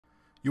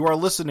You are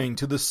listening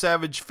to the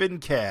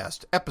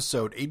SavageFINcast,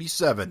 episode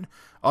 87,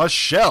 a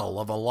shell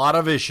of a lot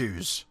of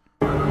issues.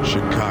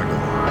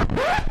 Chicago.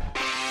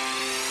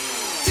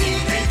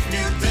 Teenage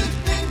Mutant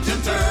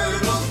Ninja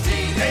Turtles.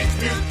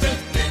 Teenage Mutant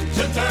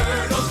Ninja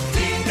Turtles.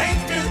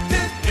 Teenage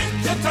Mutant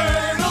Ninja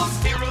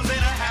Turtles. Heroes in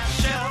a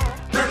half shell.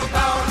 Turtle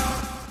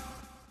power.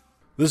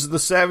 This is the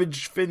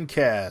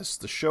SavageFINcast,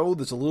 the show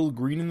that's a little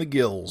green in the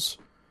gills.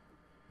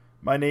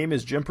 My name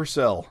is Jim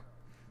Purcell.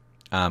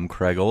 I'm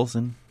Craig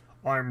Olsen.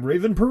 I'm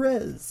Raven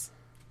Perez.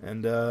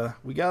 And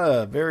we got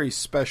a very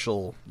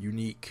special,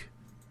 unique,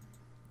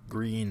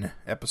 green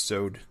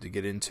episode to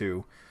get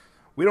into.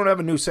 We don't have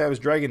a new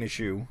Savage Dragon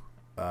issue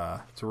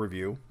to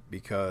review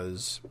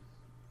because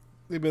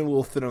they've been a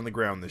little thin on the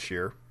ground this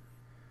year.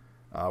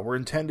 We're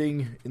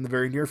intending in the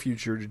very near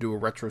future to do a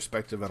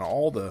retrospective on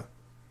all the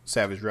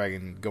Savage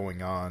Dragon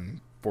going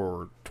on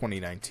for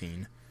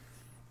 2019.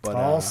 But,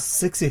 all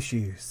 6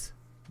 issues.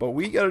 But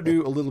we got to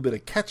do a little bit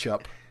of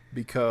catch-up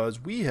because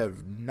we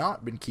have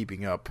not been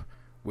keeping up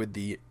with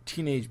the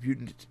Teenage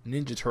Mutant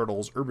Ninja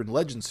Turtles Urban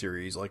Legend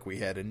series like we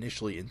had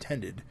initially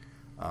intended.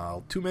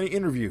 Too many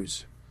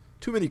interviews,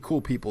 too many cool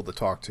people to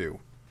talk to,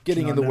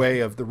 getting in the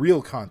way of the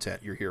real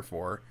content you're here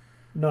for.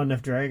 Not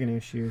enough Dragon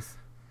issues.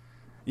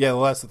 Yeah,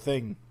 well, that's the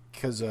thing,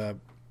 because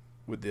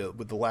with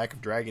the lack of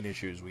Dragon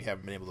issues, we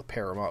haven't been able to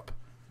pair them up.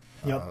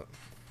 Yep.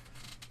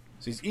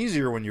 So it's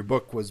easier when your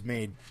book was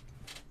made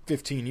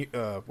 30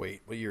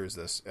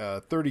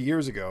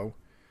 years ago,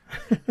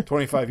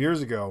 25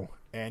 years ago,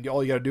 and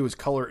all you got to do is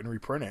color it and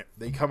reprint it.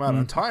 They come out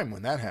on time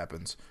when that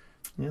happens.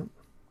 Yep.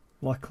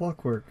 Like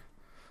clockwork.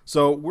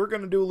 So we're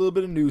going to do a little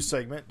bit of news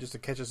segment just to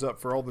catch us up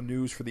for all the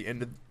news for the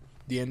end of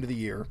the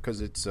year,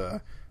 because it's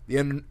the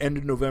end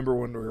of November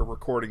when we're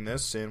recording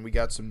this, and we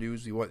got some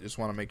news we just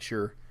want to make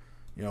sure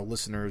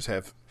listeners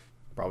have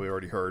probably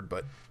already heard,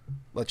 but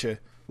let you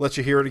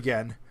hear it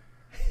again.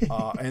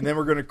 And then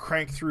we're going to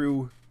crank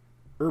through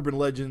Urban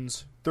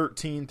Legends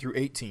 13 through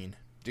 18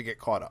 to get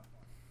caught up.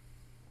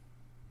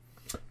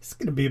 It's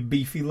going to be a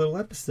beefy little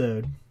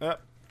episode.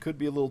 Could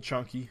be a little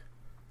chunky.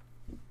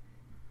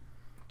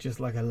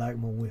 Just like I like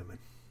my women.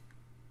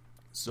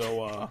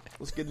 So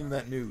let's get into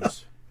that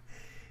news.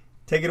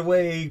 Take it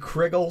away,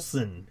 Craig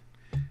Olsen.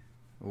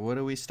 What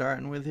are we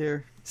starting with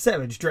here?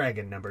 Savage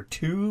Dragon number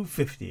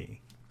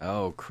 250.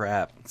 Oh,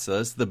 crap. So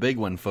this is the big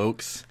one,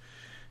 folks.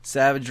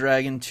 Savage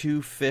Dragon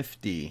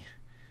 250.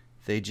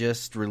 They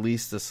just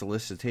released a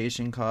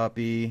solicitation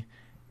copy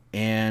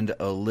and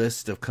a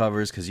list of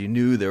covers because you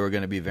knew there were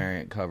going to be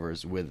variant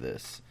covers with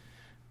this.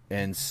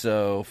 And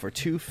so for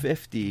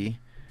 250,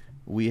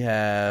 we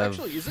have...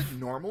 Actually, is it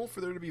normal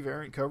for there to be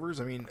variant covers?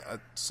 I mean,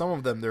 some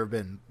of them there have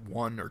been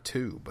 1 or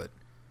 2, but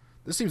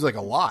this seems like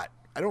a lot.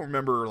 I don't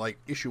remember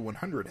issue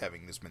 100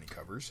 having this many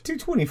covers.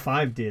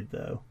 225 did,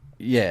 though.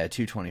 Yeah,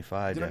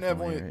 225 didn't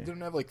definitely.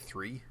 Didn't have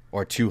 3?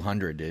 Or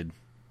 200 did.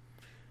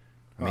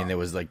 I mean, there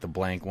was the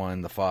blank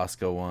one, the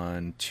Fosco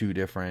one, 2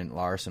 different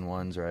Larsen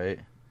ones,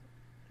 right?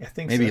 I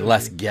think maybe so.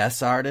 less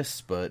guess artists,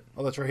 but...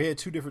 Oh, that's right. He had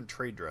 2 different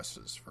trade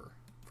dresses for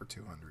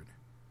 200.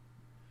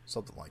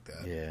 Something like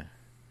that. Yeah.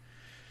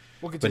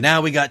 But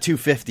now we got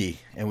 250,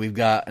 and we've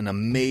got an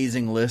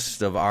amazing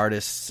list of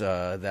artists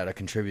that are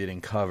contributing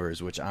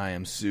covers, which I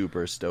am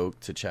super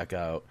stoked to check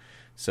out.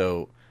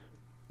 So,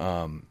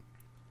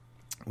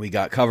 we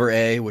got cover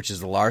A, which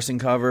is the Larsen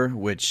cover,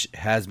 which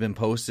has been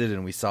posted,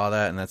 and we saw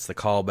that, and that's the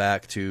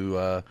callback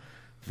to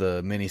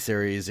the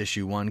miniseries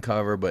issue 1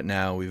 cover, but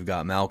now we've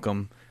got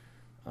Malcolm.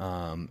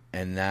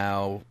 And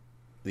now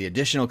the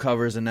additional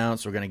covers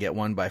announced. We're going to get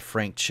one by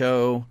Frank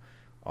Cho.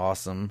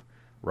 Awesome.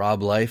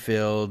 Rob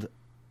Liefeld.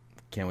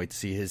 Can't wait to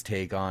see his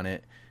take on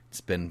it.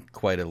 It's been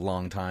quite a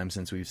long time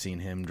since we've seen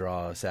him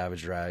draw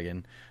Savage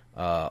Dragon.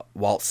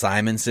 Walt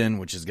Simonson,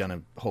 which is going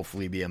to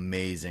hopefully be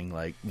amazing,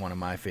 one of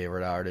my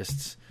favorite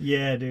artists.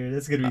 Yeah, dude,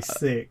 that's going to be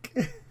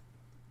sick.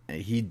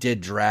 He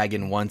did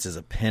Dragon once as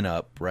a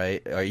pinup,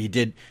 right? Or he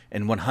did,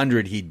 in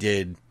 100 he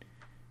did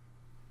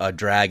a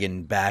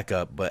Dragon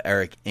backup, but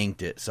Erik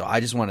inked it. So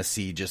I just want to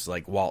see just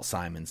Walt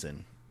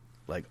Simonson,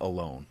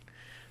 alone.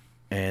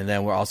 And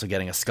then we're also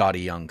getting a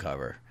Scotty Young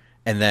cover.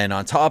 And then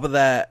on top of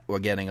that, we're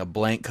getting a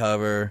blank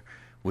cover,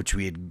 which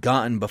we had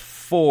gotten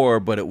before,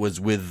 but it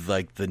was with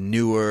the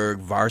newer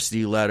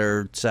Varsity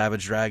Letter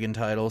Savage Dragon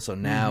title. So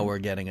now we're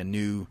getting a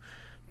new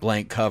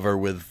blank cover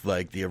with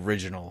the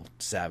original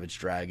Savage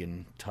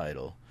Dragon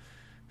title.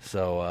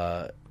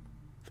 So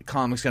the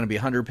comic's going to be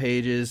 100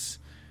 pages,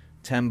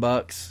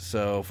 $10.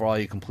 So for all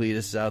you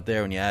completists out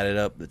there, when you add it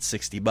up, it's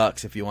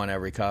 $60 if you want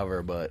every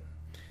cover. But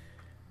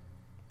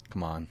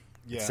come on,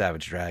 it's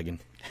Savage Dragon.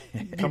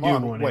 Come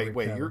on, wait.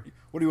 What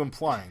are you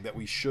implying? That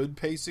we should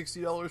pay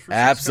 $60 for?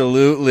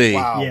 Absolutely.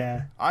 Wow.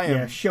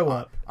 Yeah. Show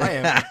up. I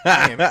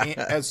am.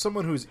 As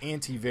someone who's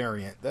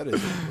anti-variant, that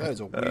is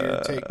a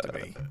weird take to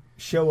me.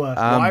 Show up.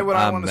 Why would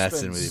I want to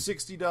spend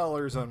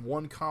 $60 on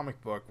one comic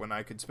book when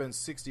I could spend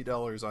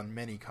 $60 on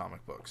many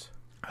comic books?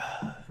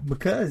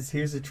 Because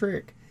here's the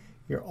trick: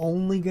 you're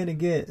only gonna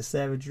get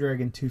Savage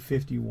Dragon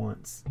 250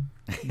 once.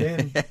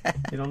 Then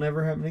it'll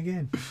never happen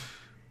again.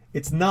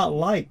 It's not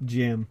like,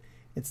 Jim,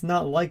 it's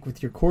not like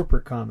with your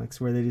corporate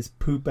comics where they just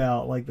poop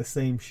out like the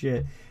same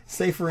shit.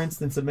 Say, for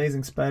instance,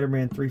 Amazing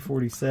Spider-Man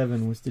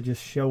 347 was to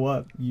just show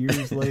up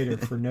years later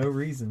for no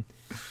reason.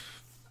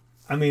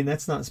 I mean,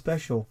 that's not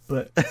special,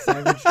 but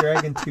Savage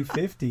Dragon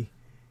 250,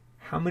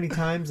 how many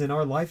times in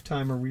our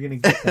lifetime are we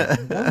going to get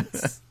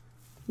that?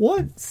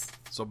 Once.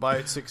 So buy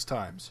it 6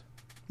 times.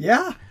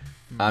 Yeah.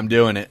 I'm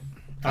doing it.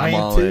 I I'm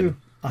am all too. in.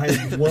 I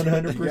am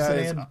 100%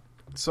 Guys, in.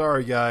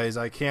 sorry, guys.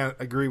 I can't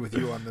agree with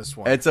you on this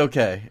one. It's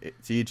okay.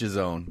 It's each his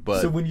own.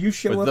 But So when you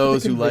show for up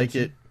those at the who like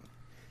convention, it,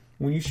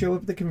 when you show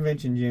up at the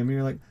convention, Jim,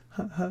 you're like,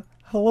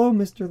 hello,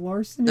 Mr.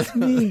 Larsen, it's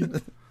me,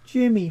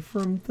 Jimmy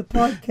from the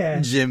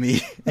podcast.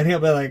 Jimmy. And he'll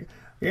be like,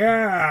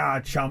 yeah,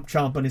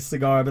 chomp on his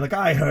cigar. I'll be like,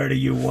 I heard of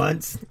you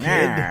once,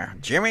 kid.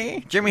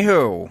 Jimmy? Jimmy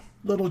who?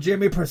 Little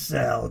Jimmy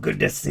Purcell, good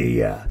to see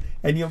ya.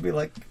 And you'll be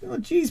like, oh,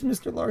 geez,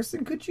 Mr.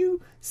 Larsen, could you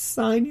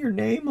sign your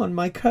name on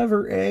my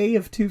cover A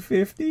of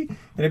 250? And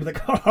he'd be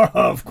like,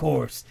 of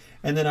course.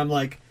 And then I'm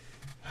like,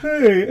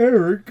 hey,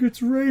 Erik,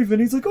 it's Raven.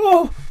 He's like,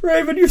 oh,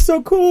 Raven, you're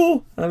so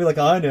cool. And I'll be like,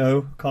 I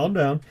know, calm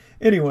down.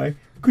 Anyway,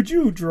 could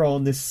you draw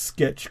on this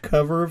sketch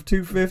cover of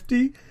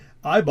 250?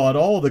 I bought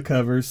all the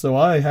covers, so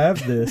I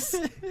have this.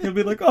 He'll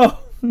be like, oh,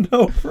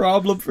 no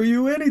problem for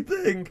you,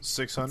 anything.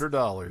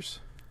 $600.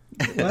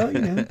 Well, you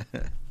know,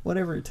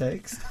 whatever it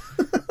takes.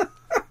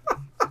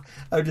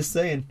 I'm just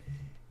saying,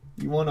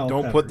 you want all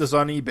Don't covers. put this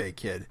on eBay,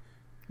 kid.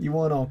 You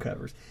want all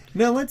covers.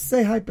 Now, let's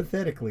say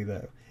hypothetically,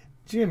 though.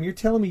 Jim, you're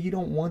telling me you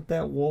don't want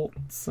that Walt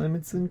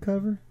Simonson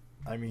cover?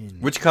 I mean,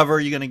 Which cover are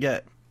you going to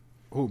get?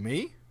 who,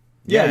 me?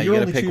 Yeah, you you're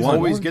got only to pick choosing one.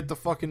 Always one. get the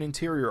fucking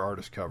interior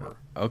artist cover.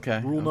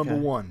 Okay. Rule number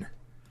okay. 1.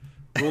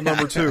 Rule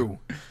number 2,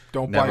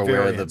 don't Never buy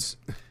wear variants.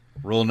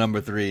 Rule number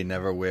 3,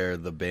 never wear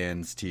the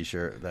band's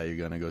t-shirt that you're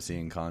going to go see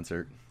in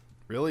concert.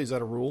 Really? Is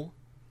that a rule?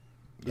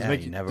 Does Yeah, it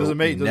make you never, does it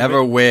make, you does it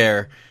never make-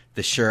 wear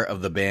the shirt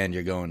of the band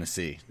you're going to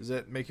see. Does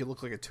that make you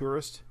look like a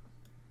tourist?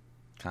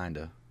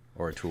 Kinda.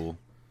 Or a tool.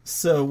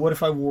 So, what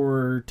if I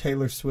wore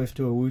Taylor Swift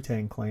to a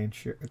Wu-Tang Clan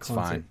concert? It's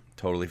fine.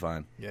 Totally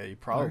fine. Yeah,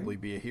 you'd probably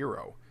be a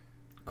hero.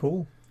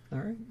 Cool. All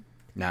right.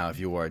 Now, if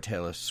you wore a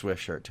Taylor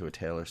Swift shirt to a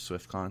Taylor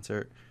Swift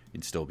concert,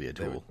 you'd still be a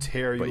They tool. would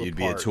tear you But you'd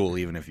apart. be a tool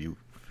even if you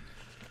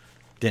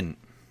didn't.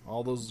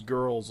 All those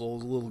girls, all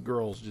those little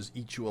girls, just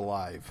eat you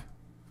alive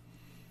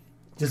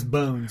Just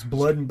bones.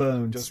 Blood and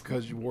bones. just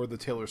because you wore the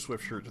Taylor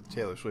Swift shirt to the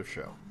Taylor Swift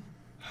show.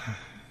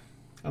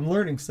 I'm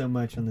learning so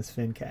much on this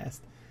FINcast.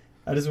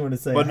 I just want to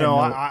say... But no,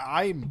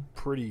 I I'm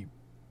pretty.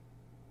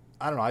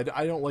 I don't know.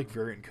 I don't like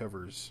variant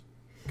covers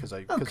because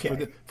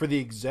Okay. for the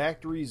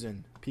exact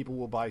reason people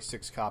will buy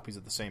 6 copies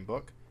of the same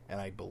book, and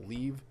I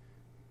believe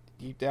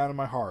deep down in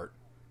my heart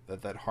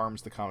that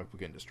harms the comic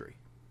book industry.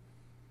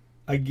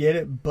 I get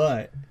it,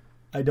 but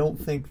I don't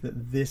think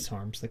that this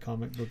harms the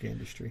comic book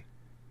industry.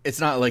 It's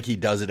not like he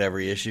does it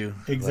every issue.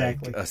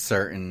 Exactly. Like a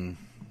certain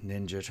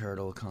Ninja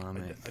Turtle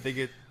comic. I think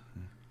it.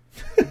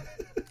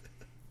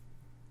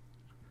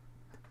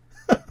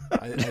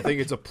 I think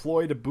it's a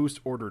ploy to boost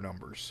order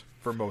numbers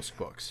for most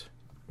books.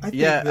 I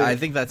think Yeah, that- I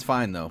think that's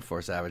fine, though,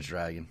 for Savage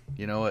Dragon.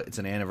 You know what? It's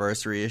an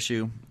anniversary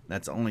issue.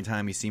 That's the only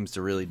time he seems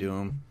to really do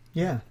them.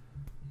 Yeah.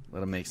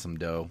 Let him make some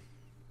dough.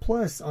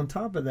 Plus, on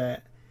top of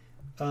that,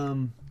 I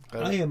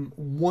am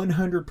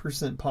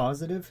 100%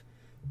 positive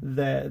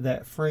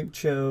that Frank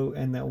Cho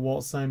and that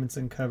Walt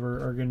Simonson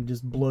cover are going to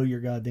just blow your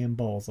goddamn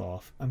balls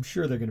off. I'm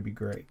sure they're going to be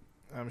great.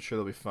 I'm sure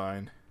they'll be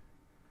fine.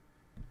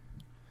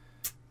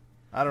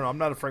 I don't know. I'm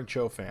not a Frank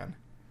Cho fan.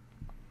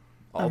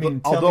 Tell me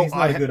he's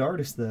not a good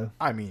artist, though.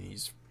 I mean,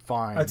 he's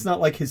fine. It's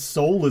not like his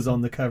soul is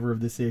on the cover of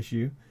this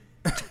issue.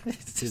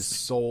 his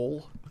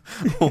soul.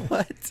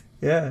 What?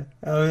 Yeah,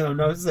 I'm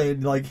not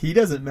saying like he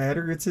doesn't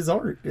matter. It's his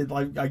art.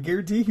 I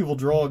guarantee he will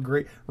draw a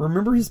great.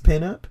 Remember his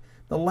pinup?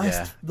 The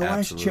last Cho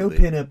absolutely.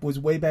 pinup was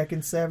way back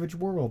in Savage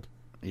World.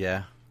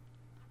 Yeah.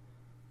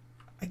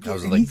 I That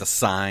was and like he's- the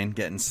sign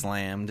getting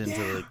slammed into Yeah.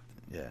 the...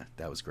 Yeah,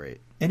 that was great.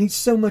 And he's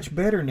so much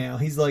better now.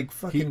 He's like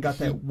fucking got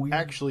that weird.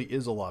 Actually,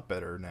 is a lot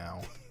better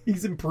now.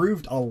 He's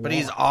improved a lot. But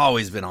he's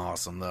always been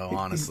awesome, though,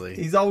 honestly.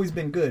 He's always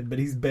been good, but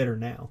he's better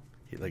now.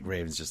 Like,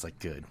 Raven's just like,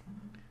 good.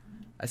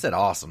 I said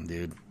awesome,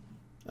 dude.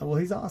 Well,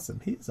 he's awesome.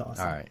 He is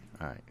awesome.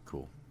 All right,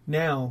 cool.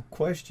 Now,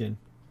 question.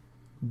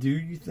 Do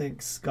you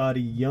think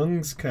Scotty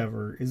Young's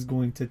cover is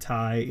going to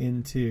tie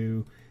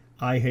into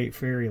I Hate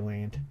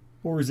Fairyland?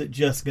 Or is it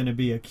just going to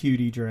be a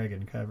cutie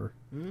dragon cover?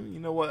 You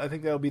know what? I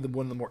think that'll be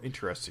one of the more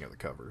interesting of the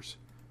covers.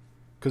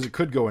 Because it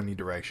could go any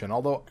direction.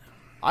 Although,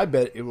 I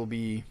bet it will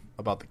be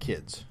about the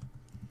kids.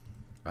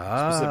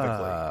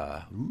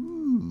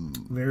 Ooh.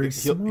 Very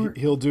smart.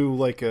 He'll do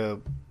like the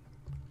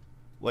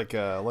Does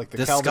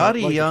Calvin,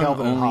 Scotty like Young the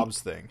Calvin and only-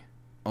 Hobbes thing.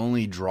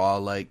 Only draw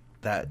like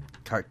that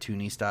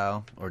cartoony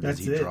style? Or does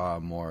That's he it. draw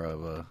more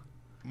of a...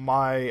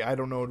 I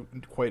don't know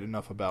quite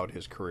enough about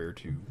his career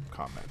to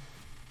comment.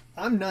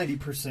 I'm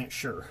 90%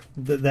 sure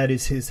that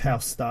is his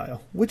house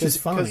style, which is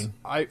fine.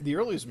 The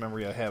earliest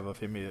memory I have of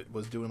him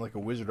was doing like a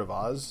Wizard of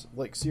Oz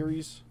like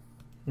series,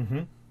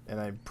 Mm-hmm. and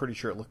I'm pretty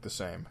sure it looked the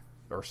same.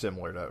 are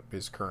similar to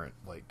his current,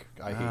 like,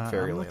 I Hate I'm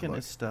Fairyland looking look.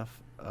 his stuff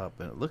up,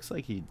 and it looks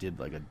like he did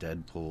like a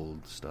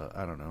Deadpool stuff.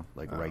 I don't know,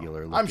 like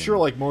regular. I'm looking- sure,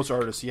 like most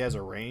artists, he has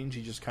a range.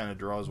 He just kind of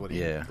draws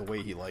the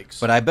way he likes.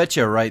 But I bet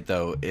you're right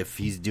though. If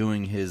he's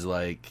doing his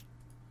like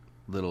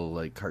little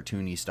like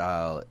cartoony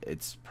style,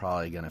 it's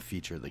probably gonna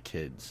feature the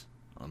kids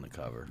on the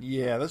cover.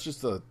 Yeah, that's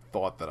just a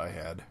thought that I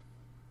had.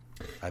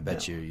 I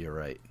bet you're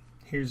right.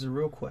 Here's a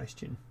real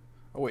question.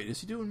 Oh wait,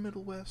 is he doing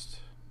Middle West?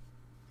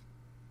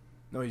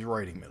 No, he's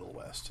writing Middle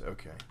West.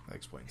 Okay, that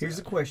explains. Here's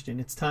that. a question.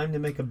 It's time to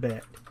make a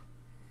bet.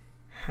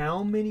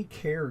 How many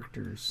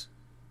characters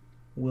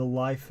will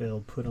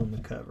Liefeld put on the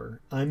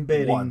cover? I'm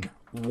betting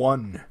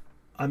One.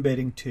 I'm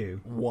betting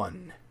 2.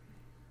 1.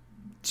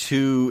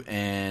 2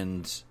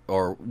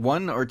 or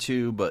 1 or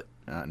 2, but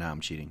now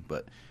I'm cheating.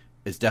 But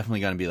it's definitely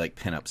gonna be like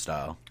pinup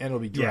style. And it'll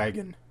be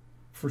Dragon.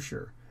 For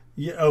sure.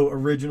 Yeah. Oh,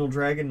 original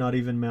Dragon, not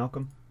even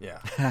Malcolm. Yeah.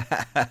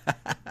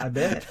 I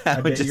bet. That I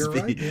would bet just you're be-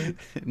 right, dude.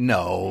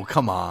 No,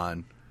 come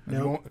on.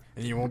 No,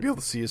 And you won't be able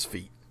to see his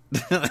feet.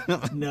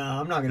 no,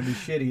 I'm not going to be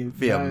shitty.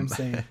 Yeah.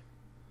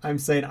 I'm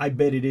saying I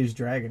bet it is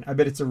Dragon. I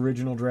bet it's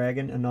original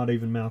Dragon and not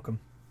even Malcolm.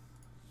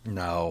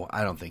 No,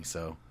 I don't think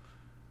so.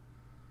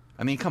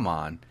 I mean, come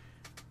on.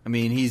 I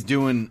mean, he's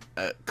doing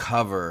a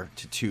cover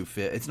to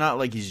 250. It's not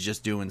like he's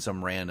just doing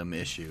some random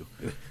issue.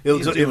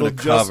 He's doing a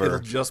cover it'll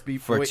just be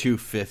for wait,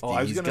 250. oh,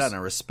 I was He's gonna got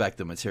to respect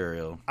the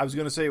material. I was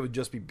going to say it would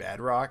just be Bad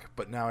Rock,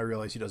 but now I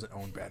realize he doesn't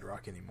own Bad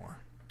Rock anymore.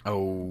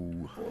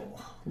 Oh,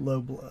 Low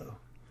blow.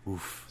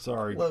 oof.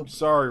 Sorry. Well-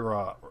 Sorry,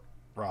 Rob.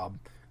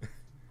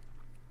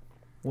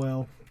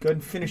 Well, go ahead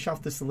and finish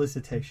off the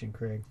solicitation,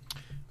 Craig.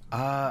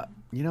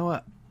 You know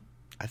what?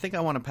 I think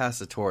I want to pass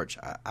the torch.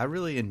 I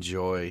really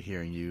enjoy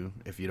hearing you,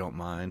 if you don't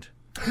mind,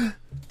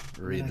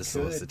 read I the could.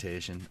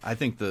 solicitation. I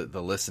think the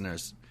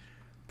listeners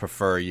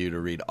prefer you to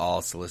read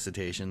all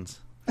solicitations.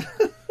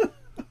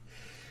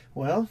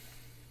 Well,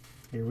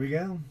 here we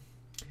go.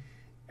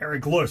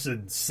 Erik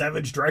Larsen,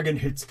 Savage Dragon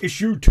hits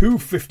issue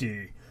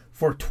 250.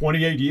 For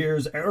 28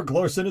 years, Erik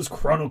Larsen has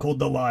chronicled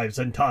the lives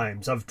and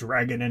times of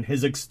Dragon and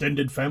his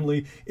extended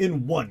family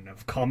in one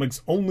of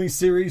comics' only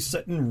series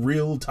set in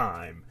real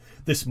time.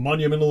 This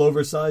monumental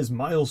oversized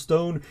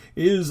milestone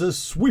is a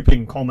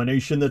sweeping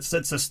culmination that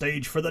sets the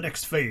stage for the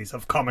next phase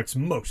of comics'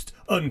 most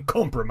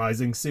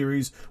uncompromising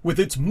series with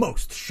its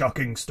most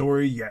shocking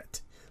story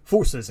yet.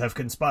 Forces have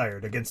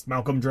conspired against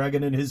Malcolm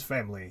Dragon and his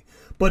family,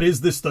 but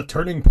is this the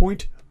turning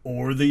point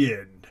or the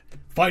end?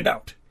 Find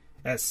out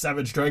as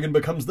Savage Dragon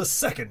becomes the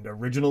second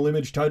original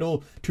Image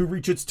title to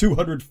reach its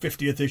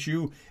 250th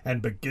issue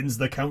and begins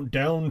the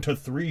countdown to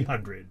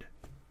 300.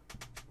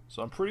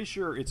 So I'm pretty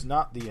sure it's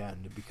not the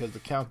end because the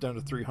countdown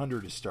to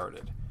 300 has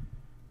started.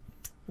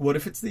 What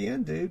if it's the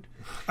end, dude?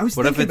 I was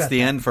What if thinking it's about the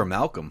that. end for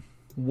Malcolm?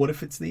 What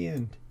if it's the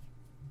end?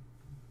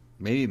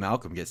 Maybe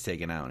Malcolm gets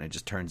taken out and it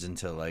just turns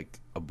into like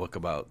a book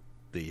about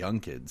the young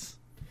kids.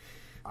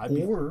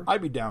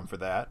 I'd be down for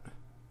that.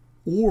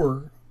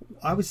 Or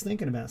I was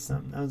thinking about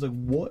something. I was like,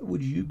 what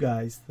would you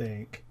guys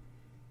think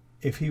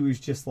if he was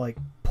just like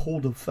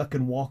pulled a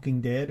fucking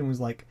Walking Dead and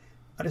was like,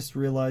 I just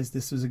realized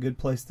this was a good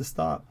place to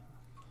stop.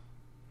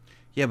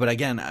 Yeah, but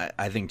again,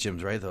 I think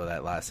Jim's right, though.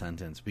 That last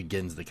sentence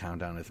begins the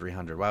countdown to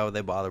 300. Why would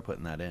they bother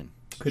putting that in?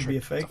 Could be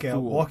a fake out.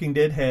 fool. Walking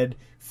Dead had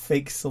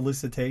fake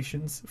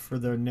solicitations for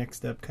their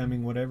next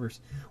upcoming whatevers.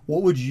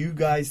 What would you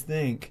guys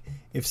think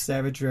if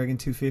Savage Dragon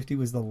 250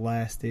 was the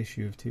last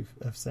issue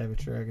of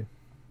Savage Dragon?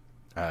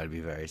 I'd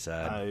be very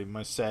sad.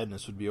 My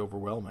sadness would be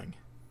overwhelming.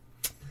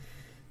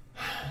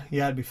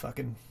 Yeah, I'd be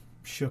fucking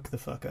shook the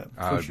fuck up.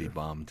 I for would sure. be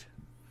bummed.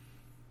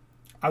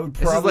 I would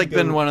This probably has like go-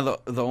 been one of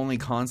the only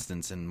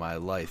constants in my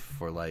life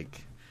for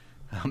like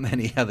how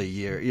many other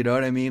year? You know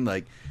what I mean?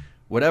 Like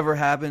whatever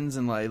happens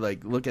and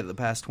like look at the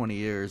past 20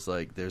 years,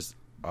 like there's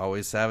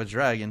always Savage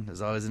Dragon.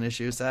 There's always an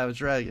issue of Savage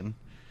Dragon.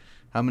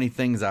 How many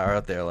things are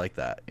out there like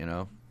that, you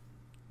know?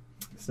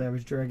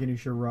 Savage Dragon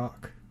is your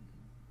rock.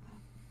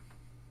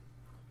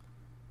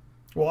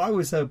 Well, I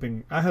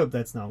hope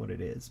that's not what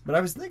it is. But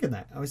I was thinking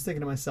that. I was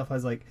thinking to myself, I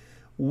was like,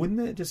 wouldn't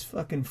that just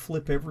fucking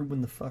flip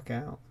everyone the fuck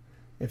out?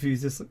 If he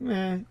was just like,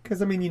 meh.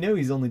 Because, I mean, you know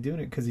he's only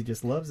doing it because he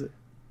just loves it.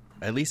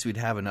 At least we'd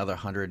have another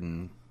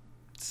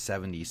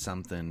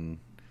 170-something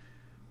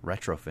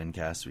retro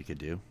FINcast we could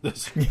do.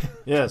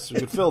 Yes, we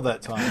could fill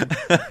that time.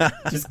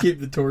 Just keep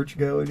the torch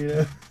going, you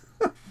know?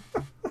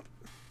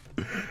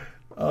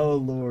 Oh,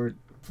 Lord.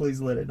 Please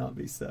let it not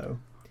be so.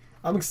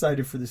 I'm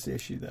excited for this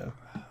issue, though.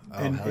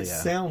 And hell it yeah.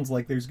 sounds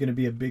like there's going to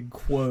be a big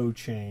quo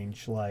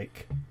change,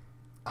 like...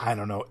 I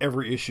don't know.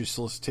 Every issue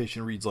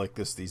solicitation reads like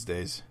this these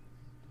days.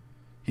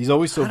 He's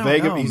always so I don't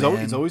vague. know, He's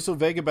man. always so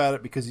vague about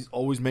it because he's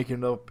always making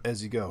it up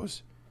as he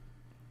goes.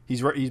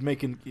 He's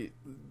making,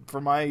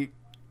 from my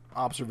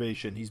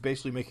observation, he's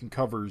basically making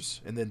covers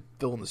and then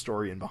filling the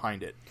story in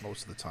behind it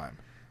most of the time.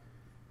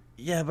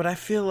 Yeah, but I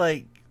feel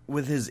like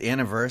with his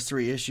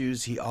anniversary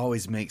issues, he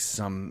always makes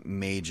some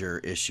major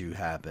issue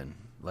happen.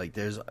 Like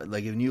there's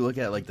like when you look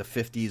at like the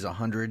 50s,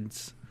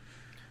 100s,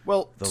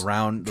 Well, the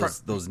round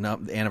those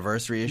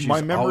anniversary issues.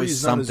 my memory Always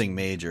is not something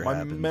major my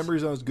happens.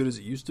 memory's not as good as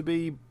it used to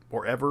be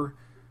or ever,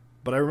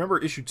 but I remember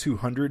issue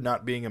 200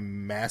 not being a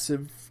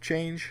massive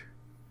change.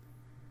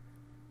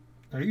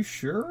 Are you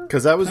sure?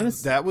 Because that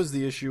was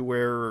the issue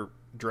where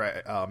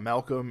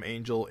Malcolm,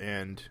 Angel,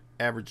 and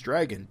Average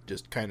Dragon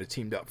just kind of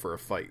teamed up for a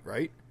fight,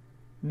 right?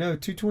 No,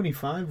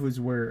 225 was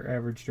where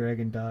Average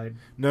Dragon died.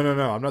 No.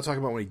 I'm not talking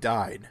about when he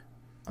died.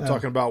 I'm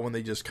talking about when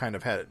they just kind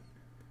of had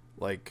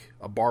like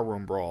a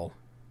barroom brawl.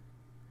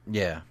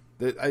 Yeah.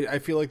 I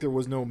feel like there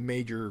was no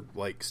major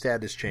like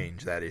status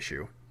change that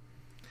issue.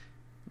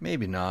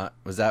 Maybe not.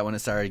 Was that when it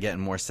started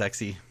getting more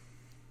sexy?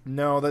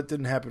 No, that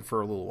didn't happen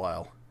for a little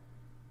while.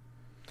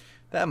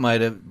 That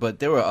might have, but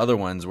there were other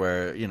ones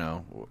where,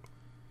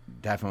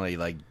 definitely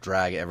like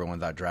everyone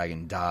thought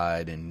Dragon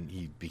died and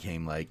he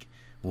became like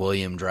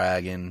William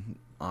Dragon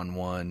on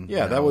one.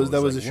 Yeah, that was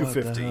issue what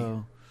the 50.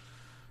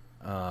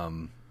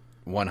 hell?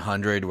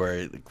 100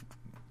 where the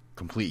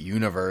complete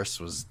universe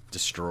was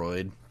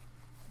destroyed.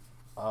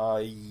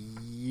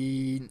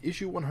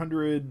 Issue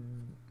 100.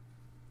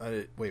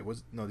 The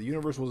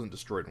universe wasn't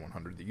destroyed in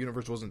 100. The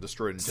universe wasn't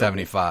destroyed in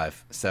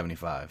 75.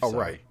 Oh,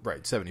 sorry.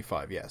 right.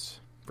 75, yes,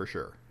 for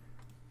sure.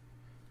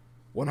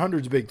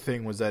 100's big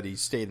thing was that he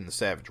stayed in the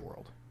Savage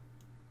world.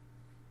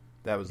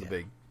 That was the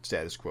big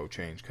status quo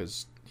change,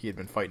 because he had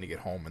been fighting to get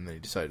home, and then he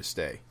decided to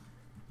stay.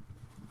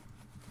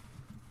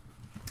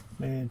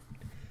 Man.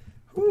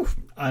 Whew,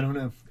 I don't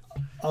know.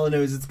 All I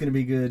know is it's going to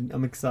be good.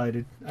 I'm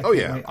excited. I Oh, can't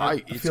yeah. wait. I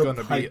It's feel going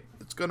to be...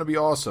 It's going to be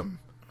awesome.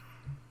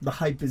 The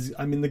hype is...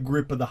 I'm in the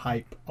grip of the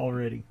hype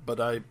already.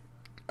 But I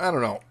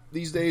don't know.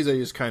 These days, I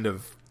just kind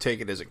of take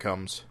it as it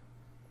comes.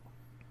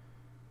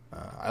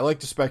 I like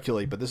to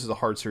speculate, but this is a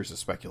hard series to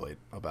speculate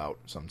about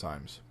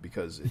sometimes,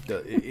 because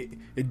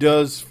it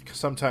does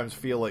sometimes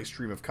feel like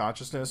stream of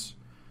consciousness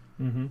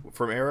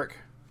from Erik,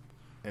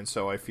 and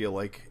so I feel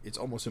like it's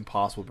almost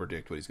impossible to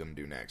predict what he's going to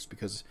do next,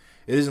 because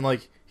it isn't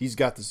like he's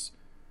got this.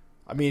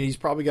 I mean, he's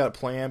probably got a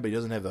plan, but he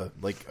doesn't have a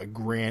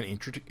grand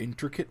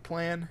intricate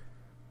plan.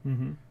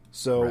 Mm-hmm.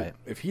 So Right.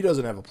 if he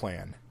doesn't have a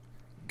plan,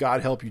 God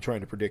help you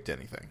trying to predict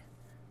anything.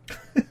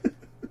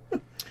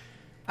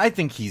 I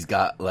think he's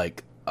got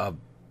like a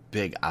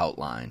big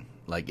outline.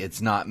 Like,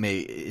 it's not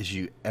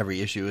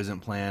every issue isn't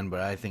planned, but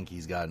I think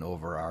he's got an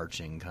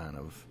overarching kind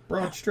of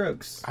Broad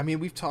strokes. I mean,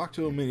 we've talked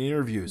to him in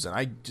interviews, and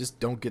I just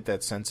don't get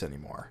that sense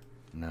anymore.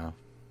 no.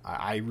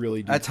 I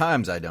really do. At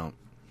times I don't.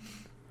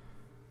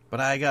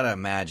 But I gotta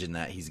imagine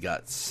that he's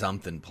got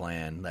something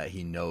planned that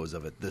he knows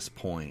of at this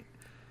point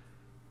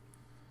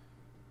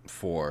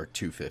for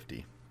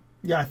 250.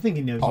 Yeah, I think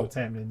he knows what's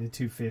happening to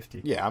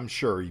 250. Yeah, I'm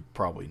sure he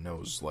probably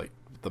knows like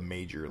the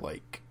major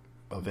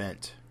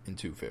event in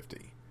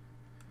 250.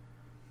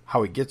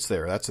 How he gets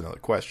there, that's another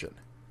question.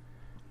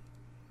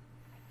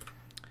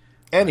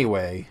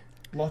 Anyway,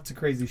 Lots of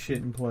crazy shit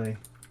in play.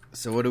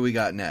 So what do we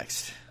got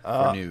next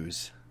for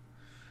news?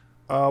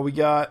 we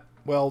got,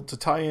 to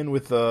tie in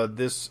with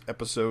this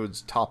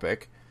episode's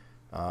topic,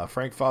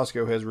 Frank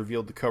Fosco has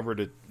revealed the cover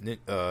to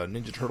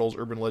Ninja Turtles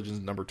Urban Legends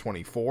number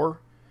 24.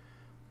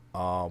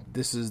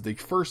 This is the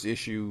first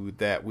issue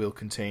that will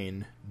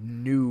contain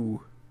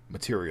new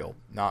material,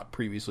 not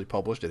previously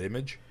published at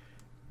Image.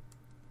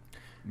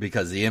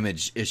 Because the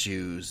Image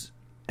issues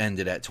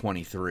ended at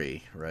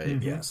 23, right?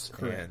 Mm-hmm. Yes,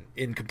 correct. and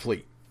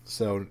incomplete.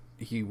 So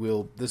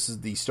this is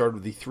the start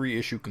of the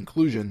 3-issue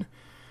conclusion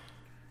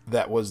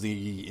that was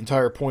the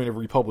entire point of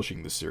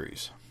republishing this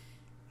series.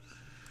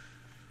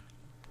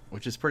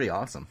 Which is pretty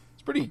awesome.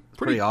 It's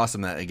pretty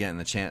Awesome that, again,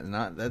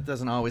 that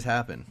doesn't always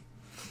happen.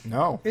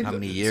 No. How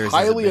many It's years has it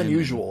highly been?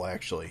 unusual,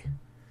 actually.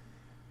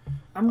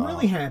 I'm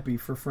really happy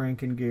for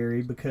Frank and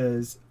Gary,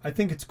 because I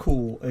think it's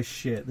cool as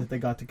shit that they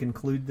got to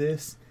conclude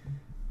this,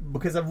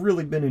 because I've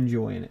really been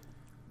enjoying it.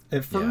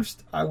 At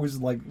first, I was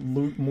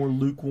more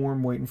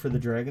lukewarm, waiting for the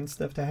dragon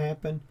stuff to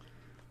happen.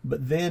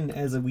 But then,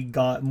 as we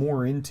got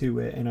more into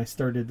it, and I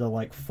started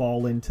to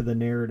fall into the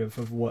narrative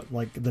of what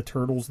the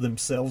turtles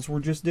themselves were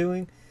just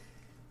doing,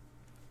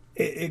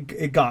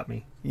 it got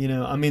me.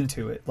 I'm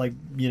into it,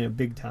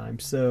 big time.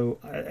 So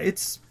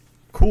it's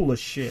cool as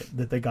shit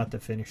that they got to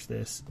finish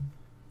this.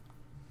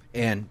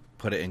 And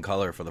put it in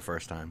color for the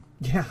first time.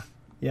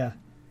 Yeah.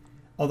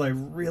 Although I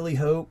really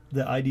hope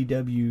that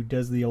IDW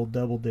does the old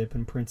double dip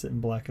and prints it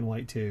in black and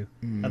white too.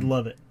 I'd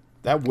love it.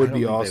 That would be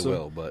I don't think awesome. They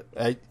will, but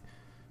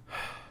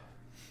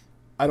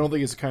I don't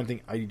think it's the kind of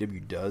thing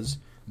IDW does.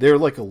 They're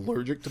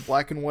allergic to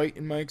black and white,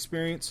 in my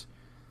experience.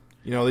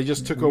 They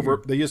just took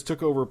over. They just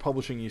took over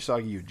publishing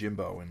Usagi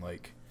Yojimbo, and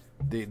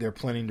they're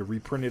planning to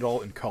reprint it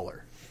all in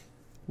color.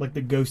 Like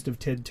the ghost of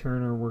Ted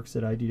Turner works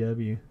at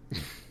IDW.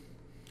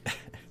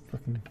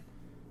 Fucking.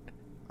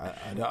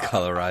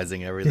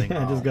 colorizing everything.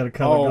 I just got a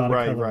color.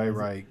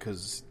 Right.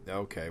 Because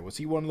was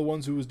he one of the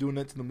ones who was doing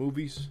that to the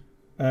movies?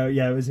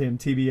 Yeah, it was him.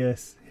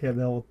 TBS.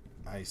 Yeah,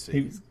 I see.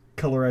 he was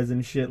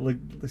colorizing shit.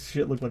 The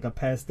shit looked like a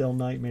pastel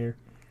nightmare.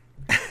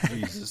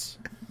 Jesus.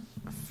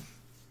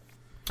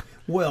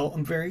 Well,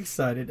 I'm very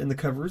excited, and the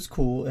cover is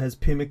cool. It has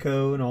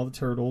Pimlico and all the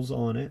turtles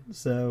on it,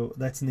 so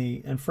that's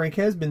neat. And Frank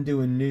has been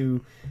doing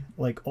new,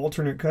 like,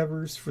 alternate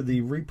covers for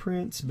the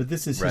reprints, but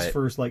this is his Right.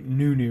 first, like,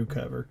 new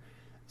cover.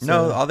 So,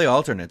 No, all the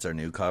alternates are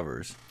new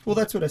covers. well,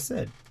 that's what I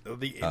said.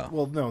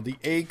 Well, no, the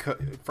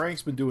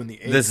Frank's been doing the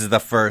A. This is the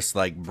first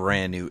like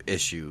brand new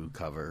issue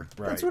cover.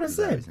 right. That's what I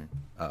said.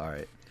 All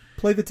right.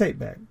 Play the tape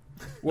back.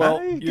 Well,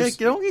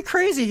 Don't get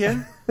crazy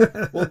here.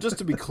 well, just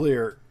to be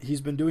clear,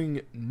 he's been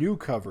doing new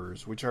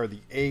covers, which are the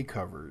A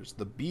covers.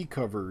 The B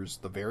covers,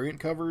 the variant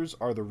covers,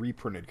 are the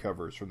reprinted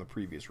covers from the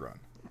previous run.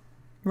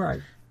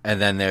 Right. And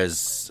then there's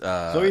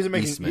So he's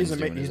making Eastman's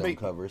doing his own making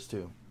covers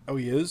too. Oh,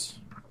 he is.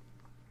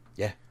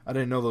 Yeah. I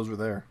didn't know those were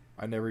there.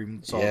 I never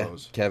even saw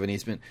those. Kevin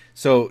Eastman.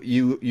 So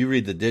you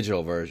read the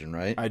digital version,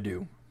 right? I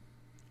do.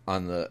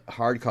 On the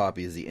hard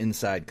copy is the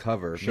inside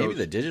cover. Maybe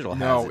the digital has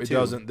No, it it too.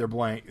 doesn't. They're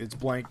blank. It's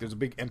blank. There's a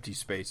big empty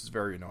space. It's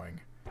very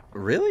annoying.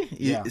 Really?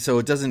 Yeah. So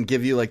it doesn't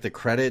give you like the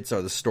credits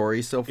or the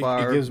story so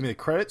far? It gives me the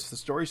credits, the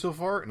story so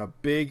far, and a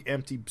big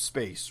empty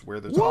space where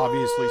there's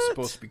obviously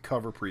supposed to be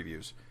cover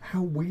previews.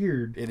 How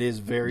weird. It is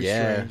very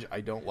strange.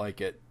 I don't like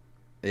it.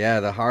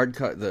 Yeah, the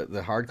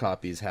hard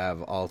copies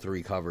have all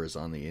three covers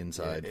on the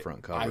inside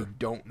front cover. I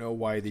don't know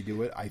why they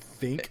do it. I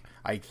think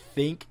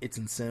it's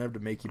incentive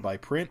to make you buy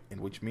print, and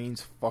which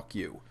means fuck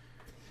you.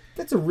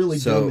 That's a really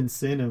So- dumb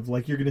incentive.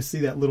 Like, you're going to see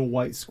that little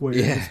white square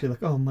Yeah. and just be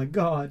like, oh my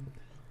god.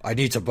 I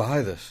need to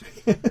buy this.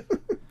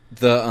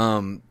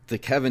 The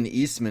Kevin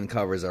Eastman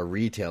covers are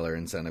retailer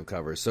incentive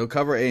covers. So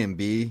cover A and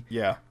B,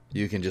 Yeah.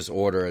 you can just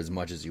order as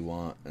much as you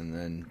want, and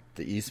then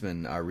the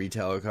Eastman are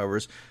retailer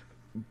covers.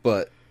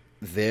 But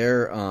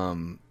they're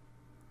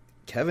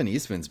Kevin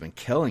Eastman's been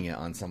killing it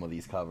on some of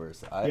these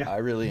covers. I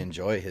really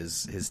enjoy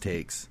his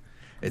takes.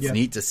 It's Yeah.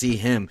 neat to see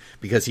him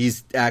because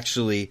he's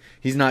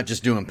not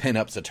just doing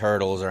pinups of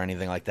turtles or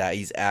anything like that.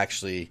 He's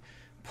actually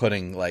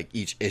putting like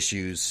each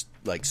issue's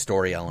like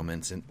story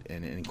elements and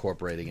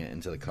incorporating it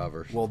into the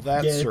cover. Well,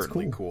 that's Yeah, it's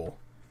certainly cool. cool.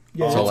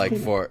 Yeah, So it's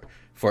like cool.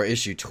 for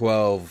issue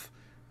 12,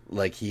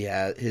 like he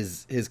had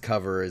his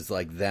cover is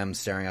like them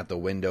staring out the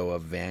window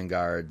of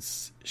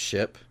Vanguard's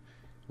ship,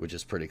 which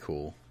is pretty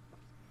cool.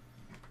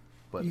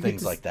 But You get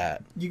things to like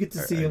that. You get to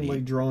are- see are him neat.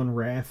 like drawing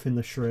Raph in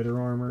the shredder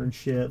armor and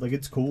shit. Like,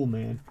 it's cool,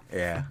 man.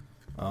 Yeah.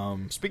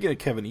 Speaking of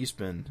Kevin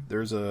Eastman,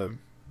 there's on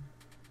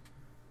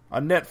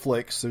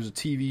Netflix. There's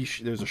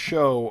a there's a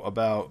show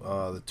about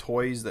the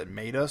toys that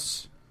made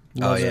us.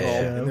 Oh, yeah, that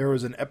yeah. show. And there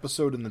was an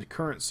episode in the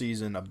current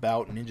season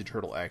about Ninja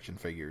Turtle action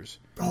figures.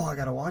 Oh, I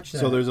gotta watch that.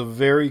 So there's a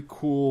very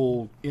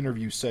cool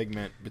interview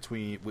segment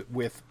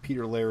with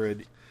Peter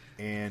Laird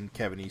and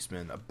Kevin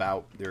Eastman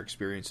about their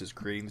experiences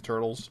creating the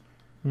turtles.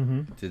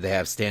 Did they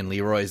have Stan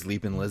Leroy's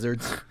leaping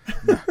lizards?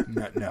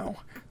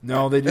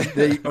 No, they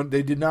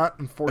did not.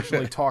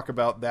 Unfortunately, talk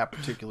about that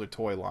particular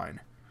toy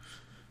line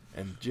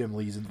and Jim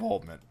Lee's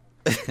involvement.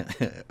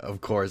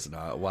 Of course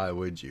not. Why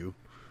would you?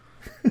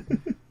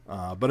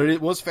 But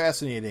it was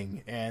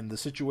fascinating, and the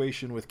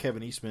situation with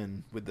Kevin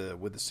Eastman with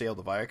the sale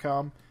to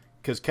Viacom,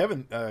 because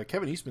Kevin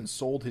Eastman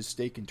sold his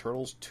stake in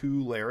Turtles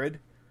to Laird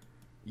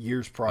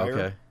years prior,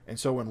 Okay. and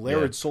so when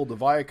Laird sold to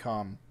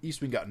Viacom,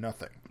 Eastman got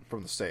nothing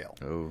from the sale.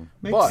 Oh.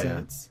 Makes but-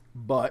 sense.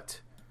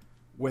 But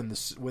when the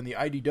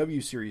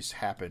IDW series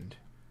happened,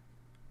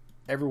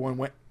 everyone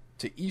went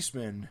to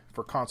Eastman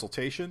for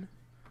consultation,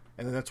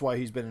 and then that's why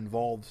he's been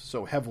involved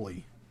so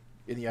heavily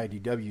in the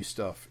IDW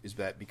stuff. Is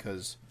that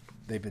because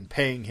they've been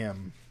paying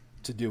him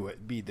to do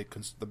it, be the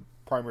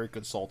primary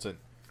consultant.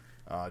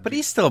 But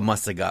he still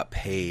must have got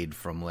paid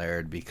from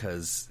Laird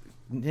because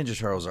Ninja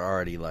Turtles are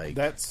already like...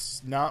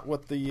 That's not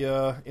what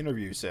the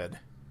interview said.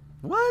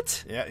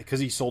 What? Yeah, because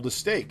he sold his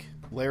stake.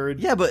 Laird.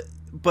 Yeah,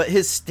 but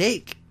his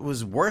stake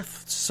was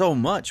worth so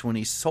much when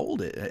he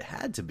sold it. It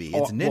had to be.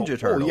 It's Ninja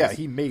Turtles. Oh, yeah,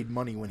 he made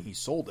money when he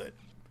sold it,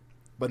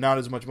 but not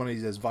as much money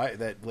as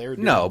that Laird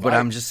did. No, but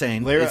I'm just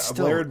saying, Laird, it's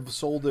still... Laird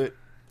sold it.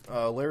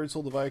 Laird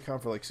sold the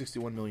Viacom for like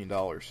 $61 million.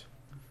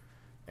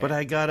 But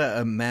I gotta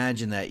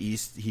imagine that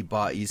he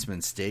bought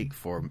Eastman's stake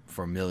for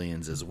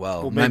millions as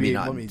well. Well, maybe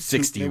not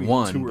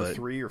 61, two or but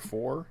 3 or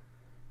 4.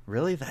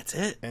 really, that's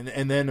it.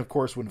 And then of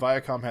course when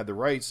Viacom had the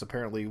rights,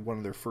 apparently one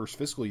of their first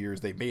fiscal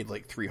years they made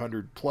like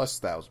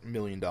 $300+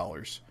 million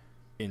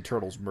in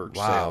Turtles merch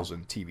sales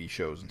and TV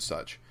shows and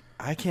such.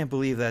 I can't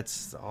believe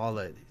that's all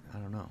that. I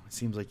don't know. It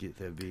seems like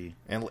there'd be.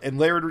 And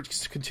Laird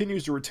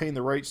continues to retain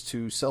the rights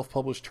to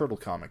self-published Turtle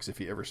comics if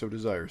he ever so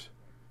desires.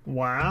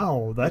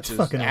 Wow, that's Which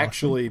is fucking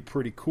actually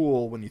pretty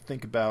cool when you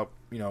think about,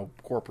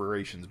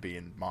 corporations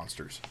being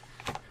monsters.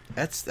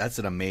 That's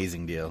an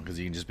amazing deal because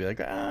you can just be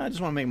like, I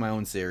just want to make my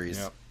own series,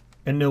 Yep. awesome.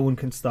 And no one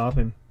can stop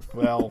him.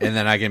 Well, and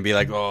then I can be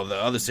like, oh, the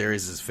other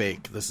series is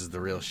fake. This is the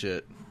real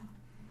shit.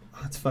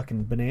 That's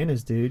fucking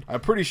bananas, dude.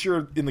 I'm pretty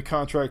sure in the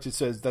contract it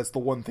says that's the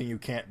one thing you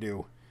can't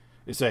do.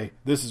 Is say,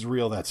 this is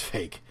real, that's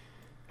fake.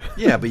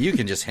 Yeah, but you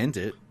can just hint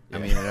it. I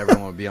mean,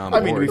 everyone would be on I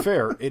board. mean, to be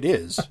fair, it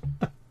is.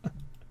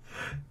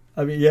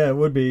 I mean, yeah, it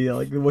would be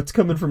like what's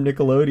coming from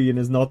Nickelodeon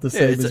is not the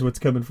same it's as what's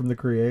coming from the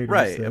creators.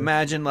 Right. so.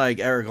 Imagine like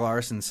Erik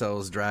Larsen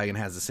sells Dragon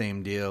has the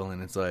same deal,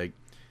 and it's like,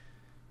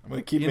 I'm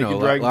going to keep You making know,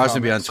 Dragon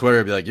Larsen be on comics.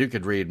 Twitter be like, you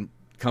could read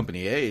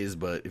Company A's,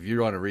 but if you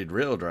want to read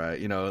real dry,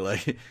 you know,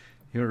 like, you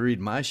want to read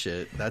my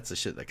shit, that's the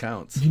shit that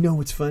counts. You know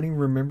what's funny?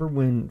 Remember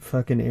when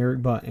fucking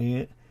Erik bought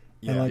Ant?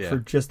 And Yeah. like Yeah. for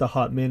just a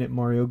hot minute,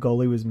 Mario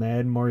Gully was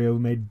mad. Mario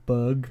made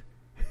Bug.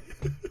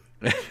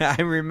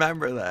 I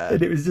remember that.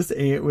 And it was just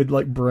Ant with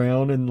like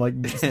brown and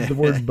like the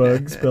word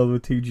Bug spelled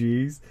with 2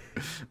 G's.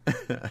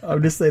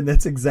 I'm just saying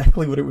that's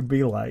exactly what it would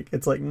be like.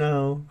 It's like,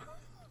 no.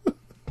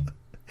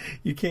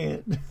 You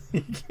can't.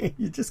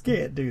 You just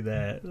can't do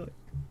that. Like,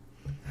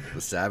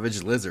 The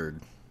Savage Lizard.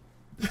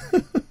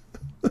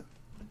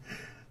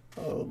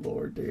 oh,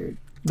 Lord, dude.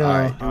 No. All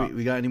right, do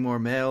we got any more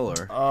mail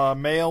or?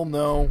 Mail,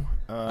 no.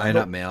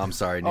 Not mail. I'm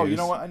sorry. News. Oh, you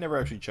know what? I never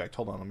actually checked.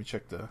 Hold on, let me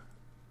check the...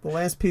 The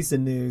last piece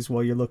of news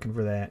while you're looking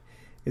for that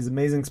is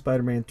Amazing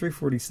Spider-Man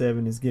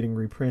 347 is getting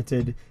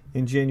reprinted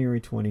in January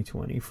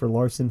 2020. For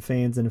Larsen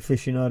fans and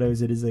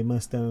aficionados, it is a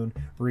must-own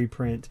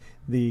reprint.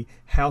 The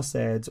house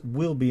ads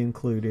will be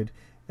included.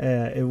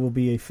 It will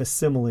be a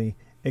facsimile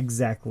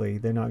exactly.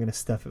 They're not going to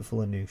stuff it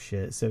full of new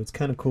shit. So it's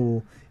kind of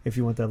cool if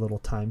you want that little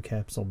time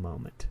capsule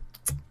moment.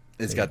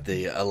 It's got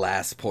the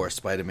 "Alas, poor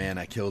Spider-Man,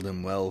 I killed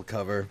him well"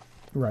 cover.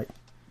 Right.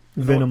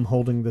 Venom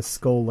holding the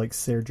skull like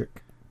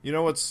Cedric. You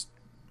know what's...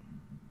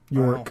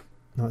 York,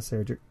 not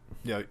Cedric.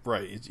 Yeah,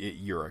 right. It's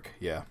Erik,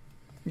 yeah.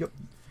 Yep.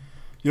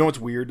 You know what's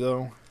weird,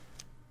 though?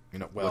 You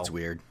know, well, What's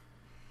weird?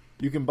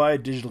 you can buy a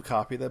digital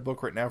copy of that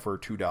book right now for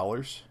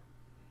 $2.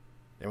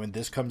 And when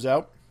this comes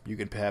out, you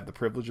can have the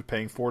privilege of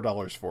paying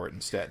 $4 for it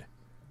instead.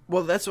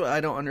 Well, that's what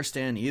I don't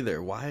understand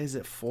either. Why is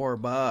it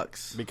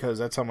 $4? Because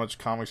that's how much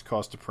comics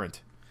cost to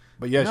print.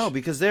 But yes... No,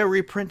 because they're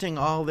reprinting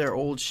all their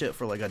old shit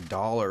for like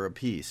 $1 a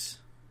piece.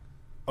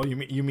 Oh,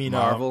 you mean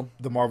Marvel?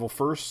 The Marvel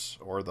firsts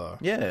or the...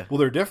 Yeah. Well,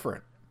 they're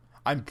different.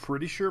 I'm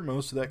pretty sure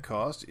most of that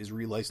cost is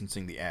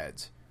relicensing the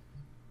ads.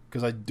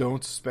 Because I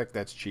don't suspect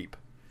that's cheap.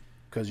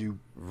 Because you...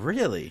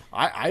 Really?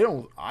 I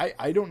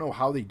don't know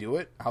how they do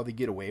it, how they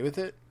get away with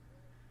it.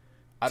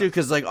 Dude,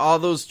 because like all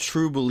those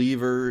True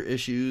Believer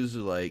issues,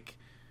 like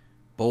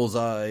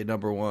Bullseye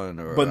 #1,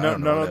 or But I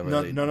don't know,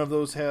 whatever they- none of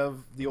those have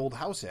the old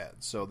house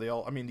ads. So they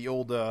all... I mean, the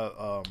old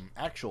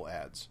actual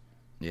ads.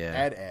 yeah.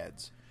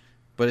 Ads.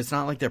 But it's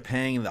not like they're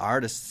paying the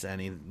artists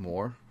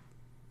anymore.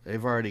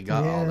 They've already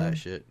got all Yeah. that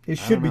shit. It I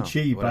should don't be know.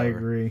 cheap, I Whatever.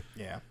 agree.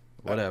 Yeah.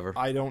 Whatever.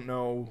 I don't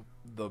know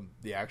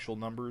the actual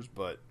numbers,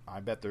 but I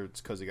bet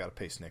it's because they got to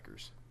pay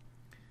Snickers.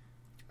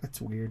 That's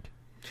weird.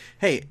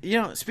 Hey,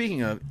 you know,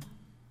 speaking of,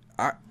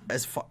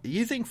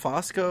 you think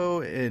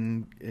Fosco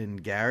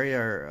and Gary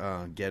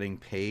are getting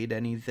paid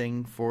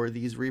anything for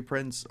these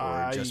reprints,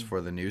 or just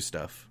for the new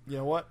stuff? You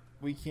know what?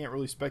 We can't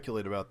really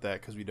speculate about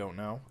that because we don't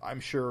know. I'm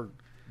sure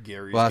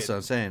Gary's Well, that's what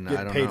I'm saying. I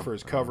getting don't paid know. for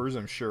his covers,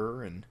 I'm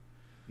sure. And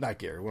not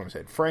Gary, what am I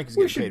saying? Frank is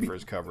We getting should paid be- for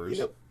his covers.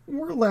 You know,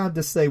 we're allowed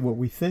to say what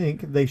we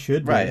think. They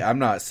should be. Right, I'm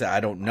not saying I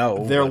don't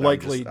know. They're but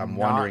likely I'm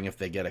not- wondering if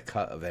they get a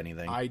cut of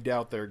anything. I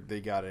doubt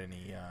they got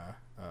any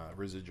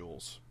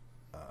residuals,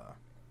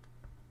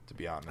 to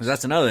be honest. 'Cause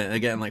that's another thing. They're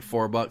getting like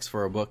 $4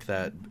 for a book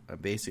that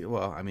basically,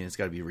 well, I mean, it's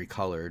got to be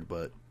recolored,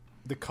 but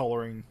the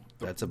coloring.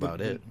 That's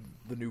about it.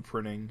 The new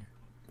printing.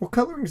 Well,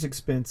 coloring's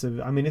expensive.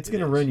 I mean, it's It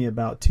going to is. run you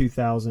about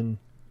 $2,000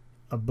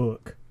 a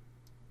book.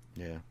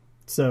 yeah.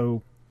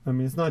 So, I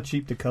mean, it's not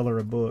cheap to color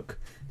a book.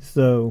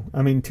 So,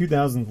 I mean,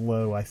 2,000's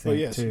low, I think, Well,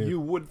 yes, too. you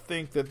would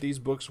think that these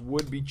books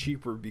would be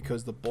cheaper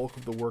because the bulk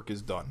of the work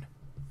is done.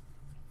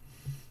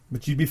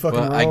 But you'd be fucking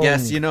Well, wrong. I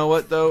guess you know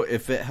what though,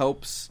 if it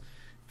helps,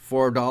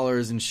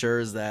 $4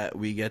 ensures that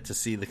we get to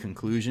see the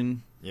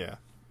conclusion. Yeah.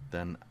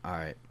 Then all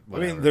right. I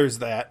mean, there's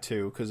that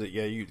too, because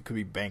you could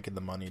be banking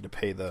the money to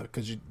pay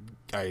because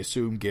I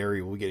assume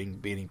Gary will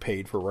getting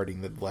paid for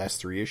writing the last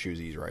 3 issues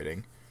he's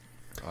writing.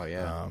 Oh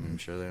yeah, I'm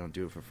sure they don't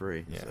do it for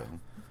free. Yeah. So.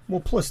 Well,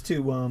 plus,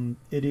 too,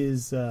 it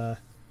is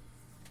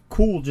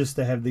cool just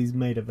to have these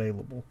made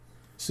available.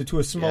 So, to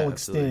a small Yeah,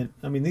 absolutely. extent,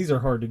 I mean, these are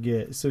hard to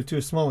get. So, to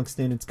a small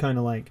extent, it's kind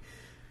of like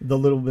the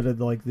little bit of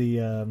like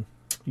the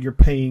you're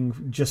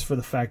paying just for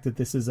the fact that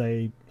this is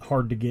a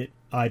hard to get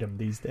item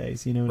these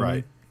days. You know what I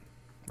mean?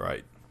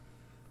 Right.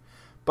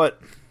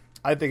 But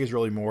I think it's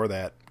really more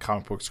that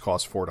comic books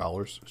cost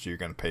 $4, so you're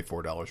going to pay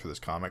 $4 for this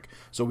comic,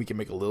 so we can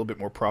make a little bit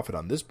more profit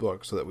on this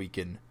book, so that we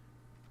can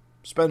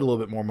spend a little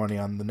bit more money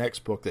on the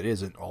next book that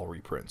isn't all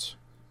reprints.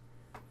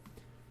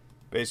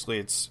 Basically,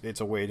 it's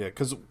a way to...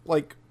 Because,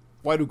 like,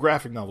 why do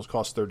graphic novels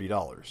cost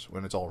 $30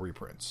 when it's all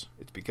reprints?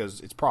 It's because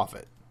it's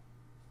profit.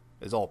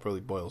 Is all it really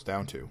boils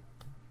down to.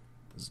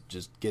 It's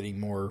just getting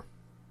more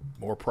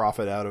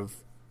profit out of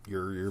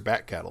your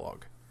back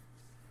catalog.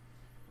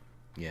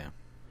 Yeah.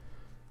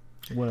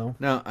 Well,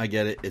 No, I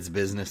get it. It's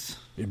business.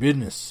 Your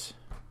business.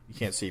 You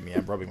can't see me.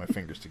 I'm rubbing my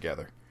fingers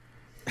together.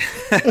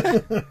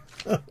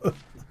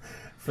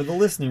 for the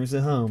listeners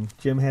at home,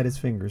 Jim had his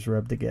fingers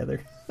rubbed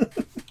together.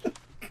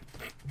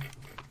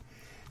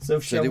 So,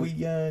 shall did we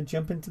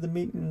jump into the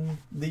meat and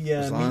the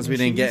As meat long as we and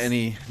didn't get cheese?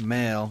 any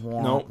mail.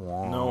 Nope.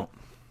 Womp. Nope.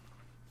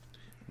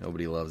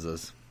 Nobody loves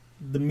us.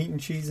 The meat and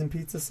cheese and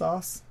pizza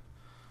sauce?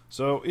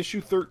 So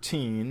issue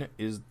 13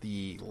 is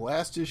the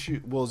last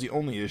issue, well, is the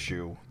only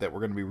issue that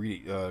we're going to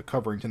be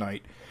covering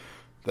tonight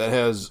that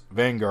has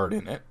Vanguard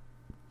in it.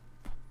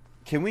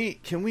 Can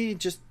we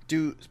just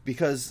do,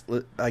 because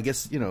I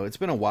guess, it's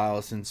been a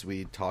while since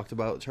we talked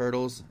about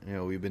Turtles.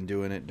 We've been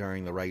doing it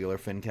during the regular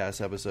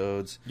FINcast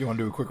episodes. You want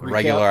to do a quick recap?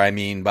 Regular, I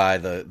mean by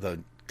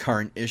the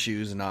current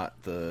issues,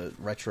 not the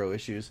retro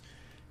issues.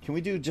 Can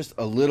we do just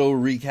a little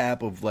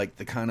recap of like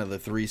the kind of the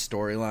three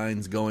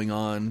storylines going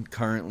on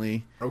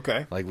currently?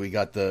 Okay. Like we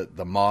got the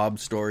mob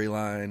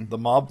storyline. The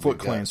Mob Foot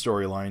Clan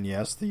storyline,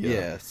 yes.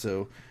 Yeah,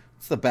 so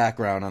what's the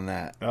background on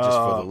that, just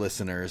for the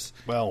listeners?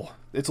 Well,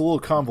 it's a little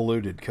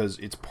convoluted because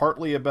it's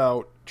partly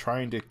about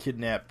trying to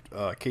kidnap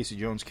Casey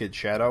Jones' kid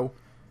Shadow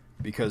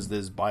because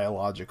this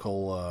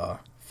biological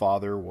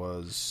father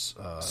was...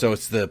 so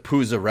it's the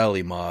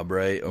Puzzarelli mob,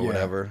 right? Or Yeah.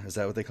 whatever. Is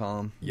that what they call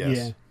him? Yes.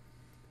 Yeah.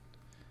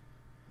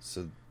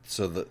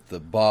 So the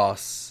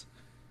boss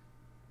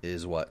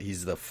is what?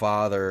 He's the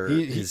father.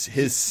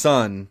 His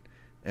son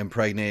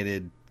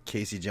impregnated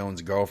Casey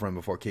Jones' girlfriend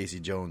before Casey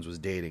Jones was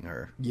dating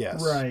her.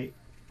 Yes. Right.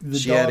 The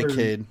She had a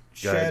kid.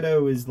 Go ahead.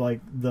 Shadow is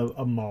like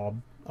a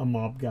mob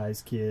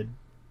guy's kid.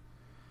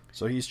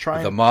 So he's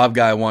trying... The mob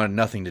guy wanted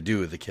nothing to do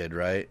with the kid,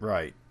 right?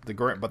 Right.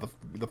 But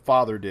the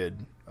father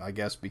did, I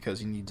guess, because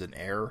he needs an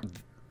heir.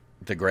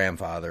 The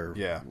grandfather.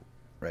 Yeah.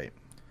 Right.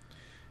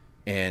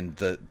 And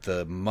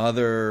the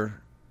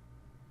mother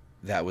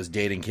that was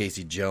dating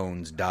Casey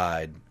Jones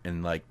died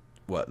in, like,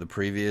 what, the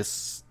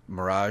previous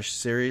Mirage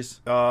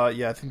series?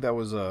 Yeah, I think that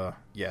was,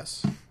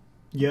 yes.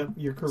 Yep,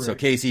 you're correct. So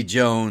Casey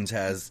Jones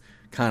has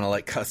kind of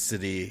like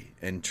custody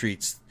and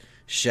treats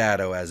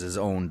Shadow as his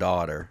own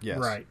daughter. Yes.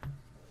 Right.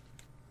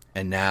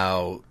 And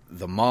now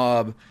the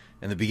mob,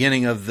 in the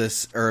beginning of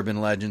this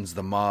Urban Legends,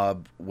 the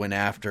mob went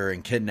after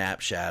and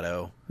kidnapped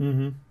Shadow.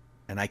 Mm-hmm.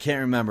 And I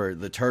can't remember.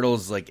 The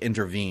Turtles like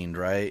intervened,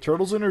 right?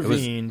 Turtles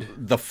intervened.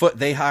 The Foot.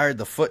 They hired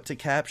the Foot to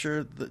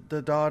capture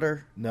the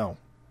daughter. No.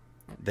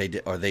 They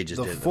did, or they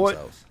just The did it Foot.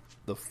 themselves.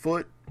 The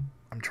Foot.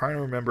 I'm trying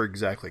to remember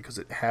exactly because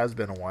it has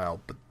been a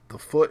while. But the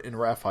Foot and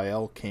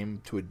Raphael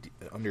came to an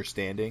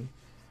understanding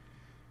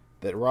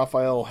that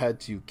Raphael had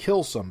to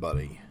kill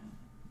somebody,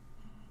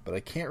 but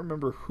I can't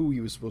remember who he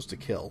was supposed to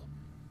kill.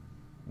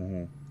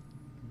 Mm-hmm.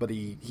 But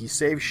he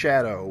saved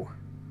Shadow,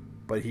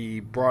 but he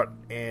brought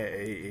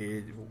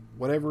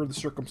whatever the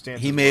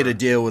circumstances. He made were. a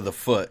deal with the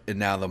Foot, and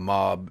now the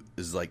mob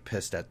is like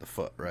pissed at the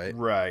Foot, right?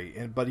 Right,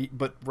 and but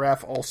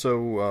Raph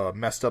also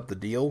messed up the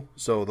deal,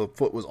 so the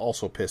Foot was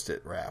also pissed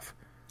at Raph.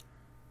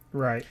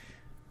 Right.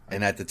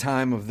 And at the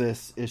time of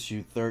this,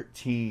 issue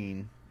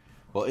 13,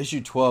 well,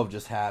 issue 12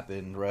 just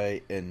happened,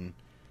 right? And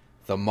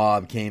the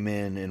mob came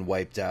in and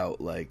wiped out,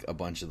 like, a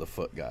bunch of the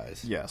Foot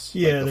guys. Yes.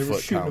 Yeah, the they were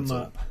Foot shooting Council.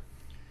 them up.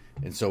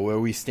 And so where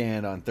we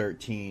stand on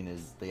 13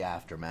 is the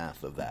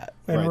aftermath of that.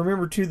 And Right.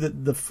 remember, too,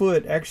 that the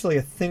Foot, actually,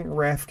 I think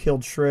Raph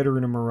killed Shredder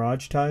in a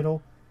Mirage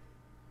title.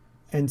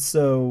 And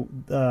so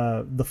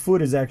the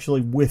Foot is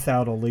actually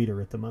without a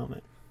leader at the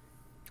moment.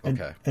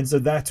 Okay. And so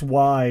that's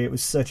why it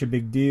was such a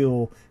big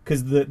deal,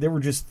 because there were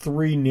just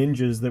three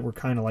ninjas that were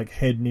kind of like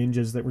head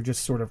ninjas that were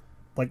just sort of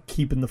like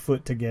keeping the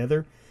Foot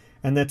together.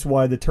 And that's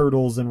why the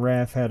Turtles and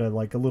Raph had a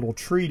little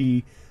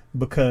treaty,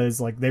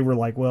 because like they were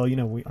like, well,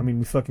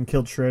 we fucking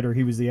killed Shredder.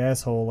 He was the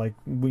asshole. Like,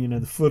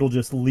 the Foot will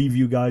just leave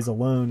you guys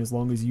alone as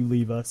long as you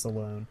leave us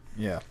alone.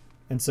 Yeah.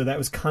 And so that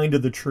was kind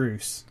of the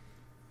truce.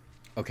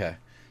 Okay.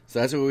 So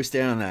that's where we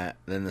stand on that.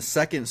 Then the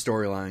second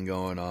storyline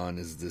going on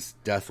is this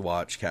Death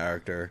Watch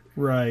character.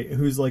 Right,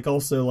 who's like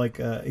also like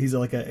he's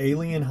like an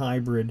alien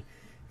hybrid.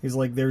 He's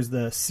like, there's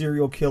the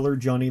serial killer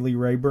Johnny Lee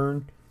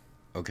Rayburn,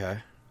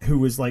 Okay. who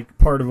was like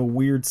part of a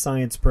weird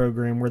science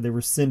program where they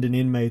were sending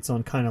inmates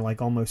on kind of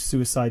like almost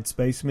suicide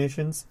space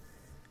missions.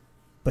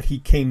 But he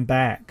came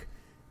back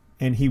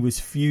and he was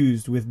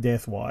fused with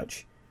Death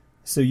Watch.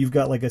 So you've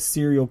got like a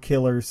serial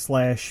killer /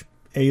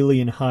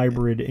 alien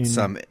hybrid in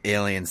Some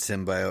alien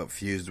symbiote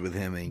fused with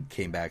him and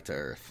came back to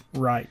Earth.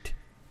 right.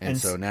 And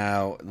so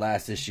now,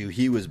 last issue,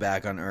 he was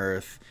back on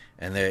Earth,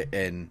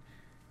 and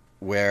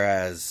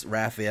whereas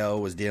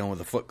Raphael was dealing with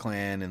the Foot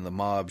Clan and the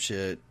mob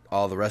shit,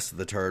 all the rest of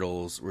the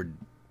Turtles were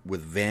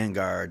with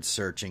Vanguard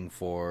searching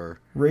for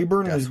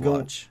Rayburn Death was going.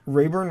 Watch.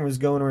 Rayburn was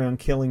going around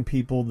killing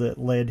people that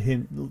led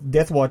him.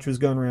 Death Watch was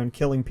going around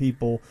killing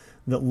people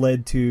that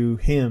led to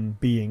him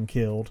being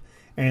killed.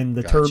 And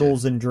the Gotcha.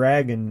 Turtles and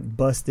Dragon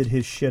busted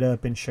his shit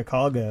up in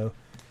Chicago,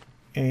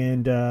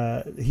 and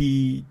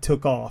he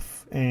took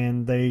off.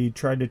 And they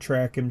tried to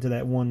track him to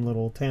that one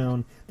little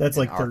town. That's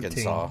in like 13.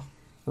 Arkansas,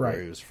 Right.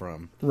 where he was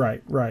from.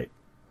 Right.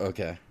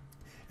 Okay.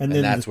 And And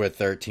then that's where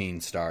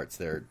 13 starts.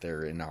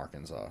 They're in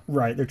Arkansas.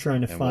 right. They're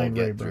trying to And find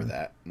we'll get Rayburn. through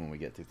that when we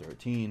get through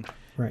 13.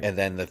 Right. And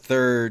then the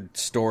third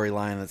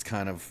storyline that's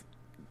kind of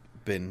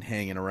been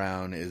hanging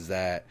around is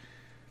that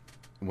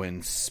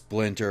when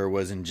Splinter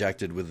was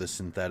injected with the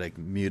synthetic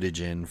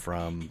mutagen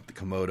from the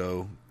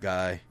Komodo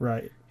guy,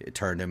 Right. it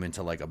turned him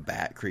into like a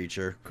bat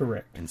creature.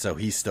 Correct. And so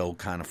he's still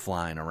kind of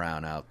flying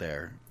around out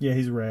there. Yeah,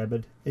 he's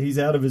rabid. He's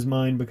out of his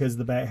mind because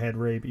the bat had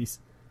rabies.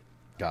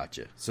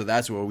 Gotcha. So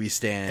that's where we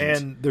stand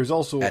And there's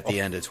also at the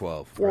a end of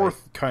 12.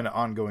 fourth kind of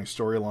ongoing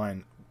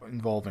storyline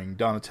involving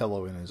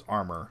Donatello and his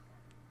armor.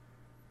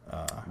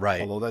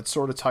 Right. Although that's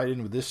sort of tied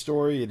in with this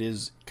story, it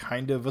is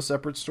kind of a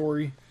separate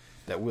story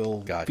that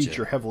will Gotcha.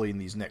 feature heavily in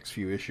these next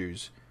few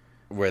issues.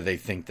 Where they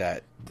think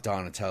that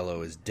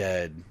Donatello is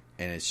dead,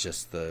 and it's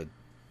just the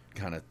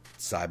kind of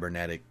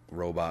cybernetic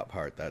robot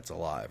part that's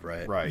alive,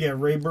 right? Right. Yeah,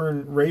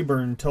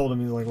 Rayburn told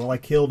him, he's like, well, I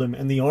killed him,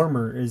 and the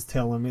armor is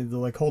telling me,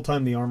 like, whole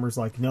time the armor's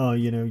like, no,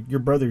 you know, your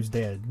brother's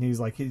dead. And he's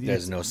like,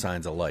 There's no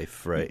signs of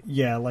life, right?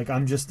 Yeah, like,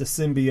 I'm just a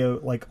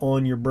symbiote, like,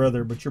 on your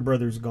brother, but your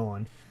brother's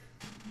gone.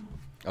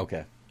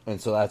 Okay. And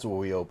so that's what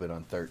we open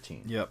on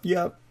 13. Yep.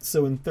 Yep.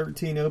 So when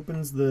 13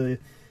 opens, the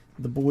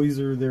boys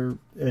are there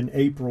in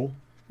April,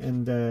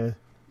 and the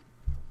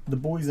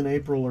boys in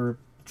April are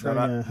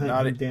trying to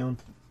hunt him down.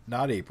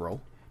 Not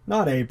April.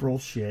 Not April,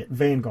 shit.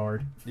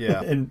 Vanguard.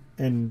 Yeah.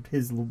 and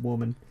his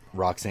woman,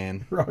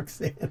 Roxanne.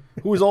 Roxanne.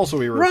 Who is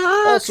also a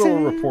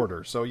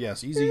reporter. So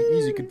yes,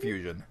 easy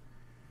confusion.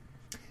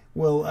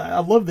 Well, I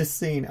love this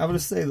scene. I would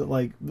just say that,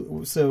 like,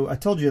 so I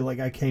told you, like,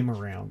 I came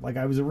around. Like,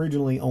 I was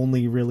originally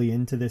only really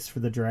into this for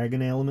the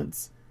dragon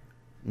elements.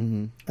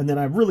 Mm-hmm. And then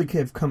I really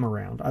have come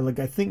around.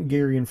 I think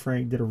Gary and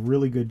Frank did a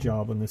really good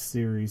job on this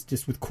series,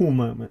 just with cool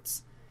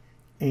moments.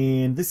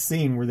 And this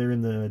scene where they're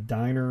in the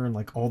diner and,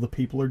 like, all the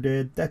people are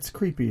dead, that's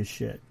creepy as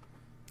shit.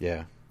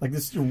 Yeah. Like,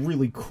 this is a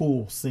really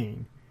cool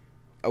scene.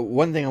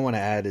 One thing I want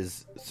to add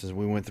is, since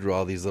we went through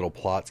all these little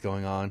plots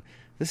going on,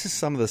 this is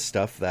some of the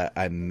stuff that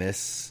I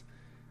miss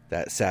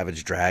that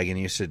Savage Dragon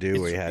used to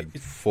do, where you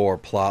had 4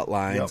 plot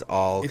lines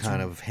all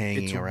kind of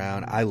hanging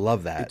around. I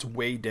love that. It's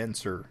way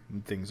denser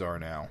than things are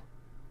now.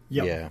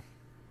 Yep. Yeah.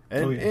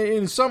 And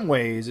in some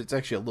ways, it's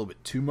actually a little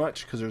bit too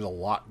much because there's a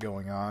lot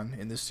going on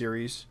in this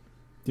series.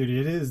 Dude,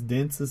 it is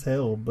dense as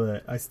hell,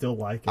 but I still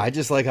like it. I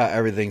just like how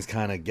everything's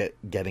kind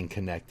of getting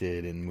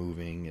connected and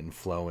moving and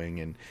flowing,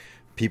 and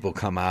people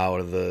come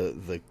out of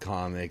the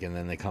comic and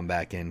then they come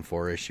back in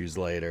 4 issues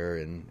later,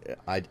 and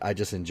I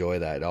just enjoy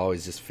that. It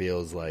always just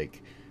feels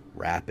like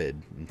rapid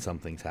and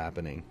something's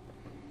happening.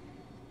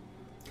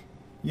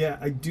 Yeah,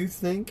 I do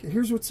think,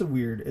 here's what's so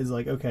weird is,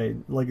 like, okay,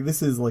 like,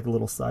 this is like a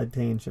little side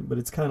tangent, but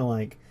it's kind of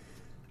like,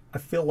 I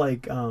feel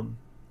like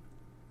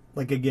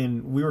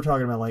again, we were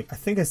talking about, like, I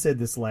think I said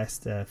this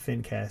last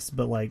FINcast,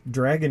 but, like,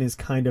 Dragon is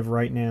kind of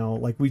right now,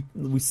 like,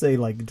 we say,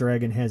 like,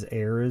 Dragon has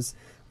eras,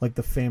 like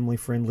the family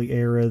friendly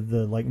era,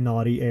 the, like,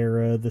 naughty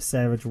era, the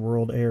Savage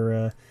World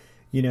era,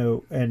 you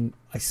know, and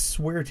I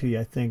swear to you,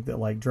 I think that,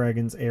 like,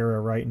 Dragon's era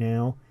right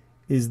now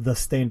is the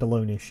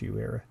standalone issue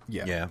era.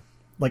 Yeah.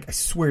 Like, I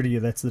swear to you,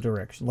 that's the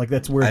direction. Like,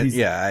 that's where he's...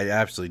 I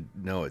absolutely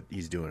know it.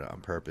 He's doing it on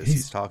purpose.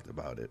 He's talked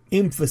about it.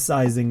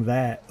 Emphasizing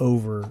that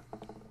over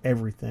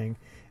everything.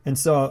 And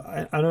so,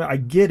 I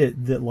get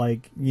it that,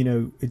 like, you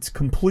know, it's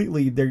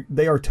completely...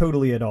 They are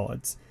totally at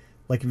odds.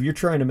 Like, if you're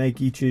trying to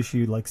make each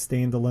issue, like,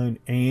 standalone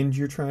and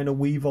you're trying to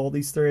weave all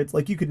these threads,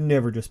 like, you could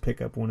never just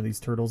pick up one of these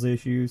Turtles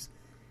issues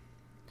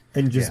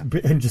and just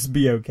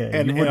be okay.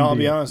 And I'll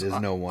be honest, There's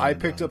no one I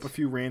and picked up dones. a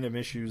few random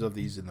issues of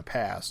these in the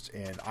past,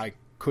 and I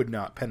could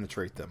not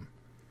penetrate them.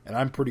 And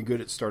I'm pretty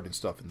good at starting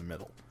stuff in the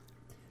middle.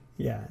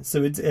 Yeah,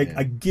 so it's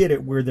I get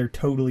it where they're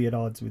totally at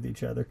odds with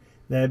each other.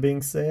 That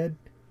being said,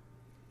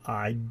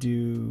 I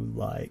do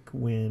like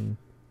when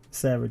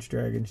Savage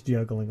Dragon's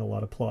juggling a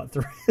lot of plot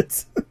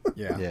threads.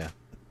 Yeah.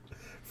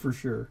 For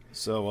sure.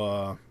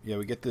 So,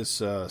 we get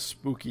this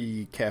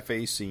spooky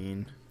cafe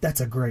scene. That's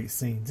a great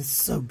scene. It's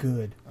so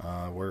good.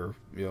 Where,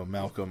 you know,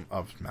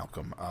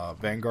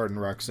 Vanguard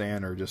and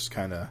Roxanne are just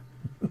kind of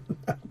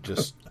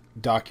just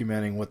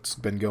documenting what's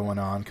been going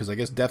on. Because I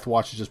guess Death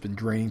Watch has just been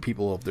draining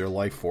people of their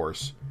life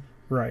force.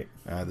 Right.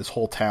 This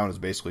whole town is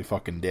basically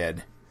fucking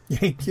dead.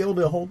 He killed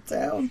a whole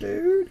town,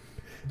 dude.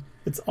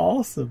 It's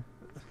awesome.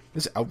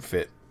 This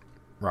outfit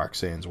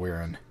Roxanne's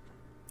wearing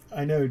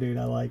I know, dude.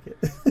 I like it.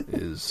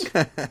 is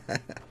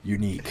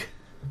unique.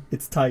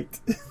 It's tight.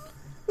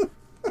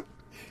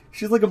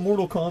 She's like a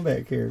Mortal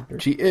Kombat character.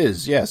 She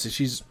is, yes.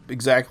 She's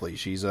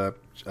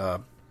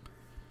a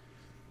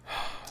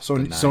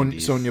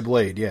Sonya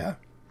Blade, yeah.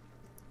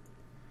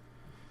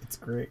 It's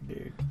great,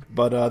 dude.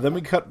 But then we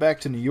cut back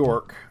to New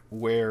York,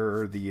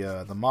 where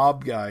the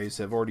mob guys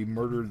have already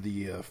murdered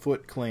the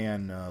Foot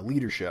Clan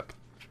leadership,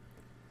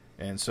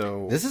 and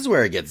so This is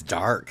where it gets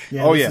dark.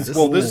 Yeah, this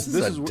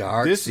is a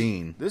dark this,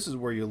 scene. This is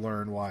where you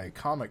learn why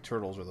comic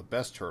turtles are the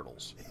best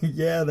turtles.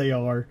 Yeah, they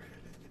are,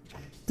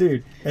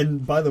 dude.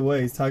 And by the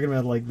way, he's talking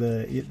about like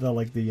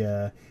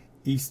the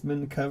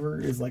Eastman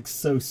cover is like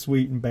so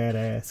sweet and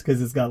badass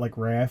because it's got like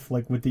Raph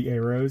like with the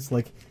arrows,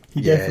 like he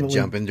definitely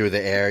jumping through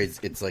the air.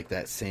 It's like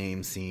that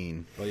same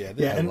scene. But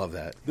yeah, I love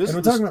that. This And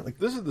is we're talking about, like-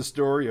 this is the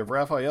story of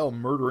Raphael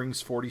murdering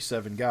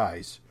 47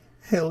 guys.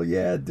 hell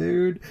yeah,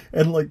 dude.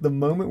 And like the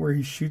moment where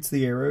he shoots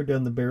the arrow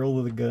down the barrel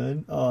of the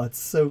gun, oh, it's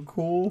so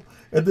cool.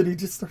 And then he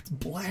just starts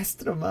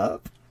blasting them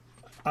up.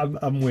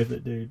 I'm with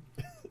it, dude.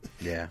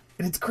 Yeah.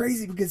 And it's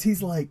crazy because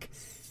he's like,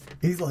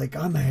 He's like,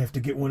 I'm gonna have to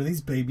get one of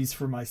these babies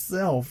for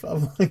myself.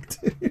 I'm like,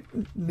 dude,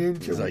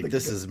 ninja. He's like,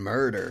 this is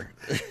murder.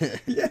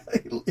 Yeah,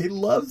 he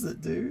loves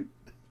it, dude.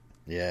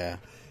 Yeah.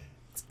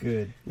 It's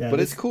good. Yeah, But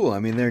it's cool. I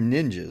mean, they're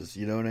ninjas.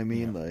 You know what I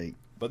mean? Like,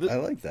 But I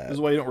like that. This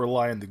is why you don't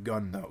rely on the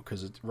gun, though,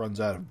 because it runs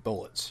out of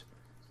bullets.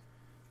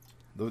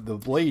 The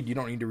blade, you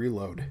don't need to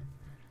reload.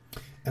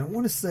 And I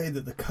want to say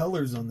that the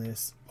colors on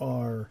this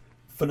are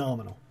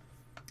phenomenal.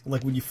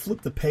 Like when you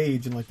flip the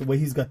page and like the way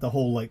he's got the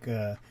whole like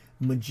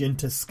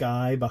magenta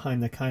sky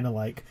behind the kind of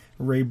like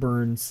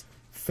Rayburn's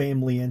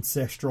family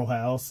ancestral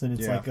house, and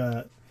it's like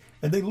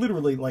and they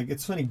literally like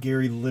it's funny.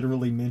 Gary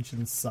literally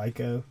mentions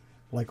Psycho,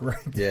 like right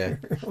there.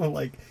 Yeah,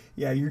 like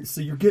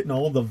you're getting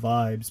all the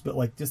vibes, but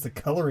like just the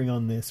coloring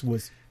on this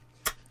was.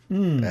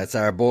 That's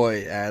our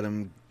boy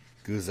Adam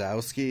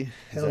Guzowski.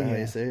 Is that how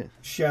you say it?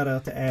 Shout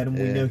out to Adam.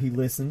 We know he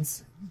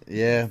listens.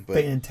 Yeah, but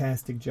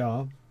fantastic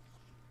job.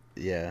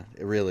 Yeah,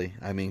 it really.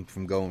 I mean,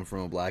 from going from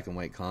a black and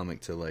white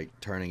comic to like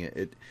turning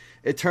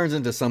it turns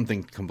into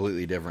something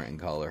completely different in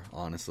color.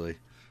 Honestly,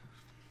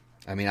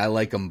 I mean, I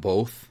like them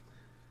both,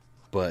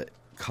 but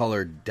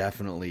color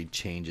definitely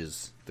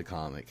changes the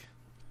comic.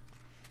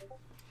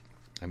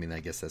 I mean, I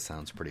guess that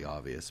sounds pretty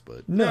obvious,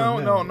 but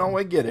No,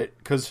 I get it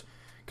because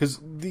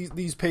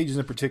these pages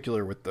in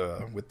particular with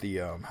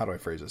the how do I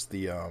phrase this,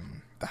 the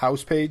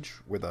house page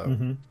where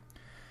the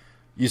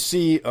you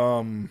see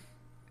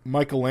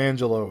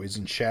Michelangelo is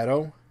in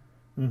shadow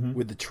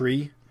with the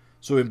tree,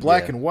 so in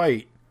black and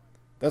white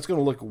that's going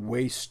to look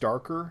way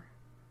starker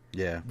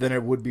than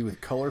it would be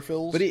with color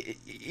fills. But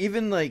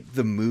even like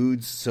the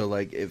moods, so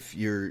like if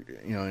you're,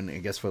 and I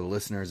guess for the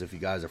listeners, if you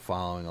guys are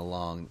following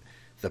along,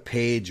 the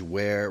page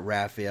where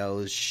Raphael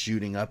is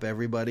shooting up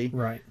everybody,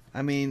 right?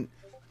 I mean,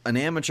 an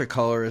amateur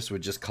colorist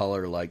would just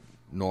color like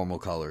normal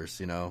colors,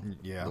 the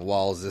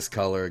wall's this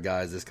color,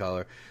 guy's this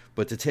color.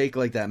 But to take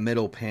like that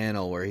middle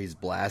panel where he's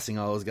blasting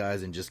all those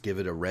guys and just give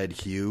it a red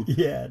hue,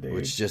 dude,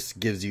 which just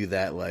gives you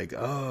that like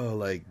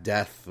like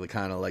death,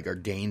 kind of like or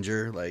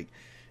danger, like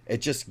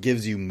it just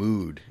gives you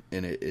mood,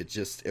 and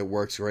it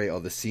works great.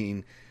 The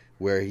scene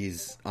where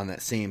he's on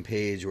that same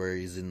page where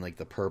he's in like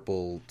the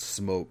purple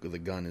smoke, the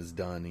gun is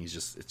done, it's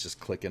just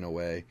clicking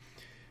away.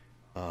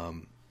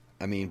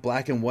 I mean,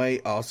 black and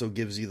white also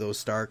gives you those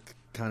stark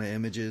kind of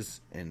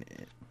images,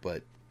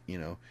 but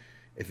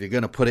if you're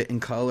going to put it in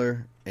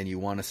color and you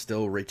want to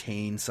still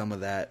retain some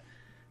of that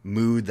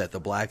mood that the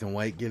black and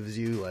white gives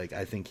you, like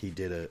I think he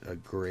did a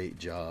great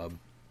job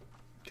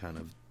kind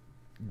of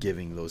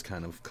giving those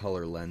kind of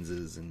color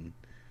lenses and,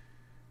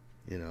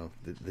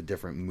 the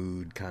different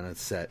mood kind of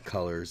set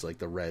colors like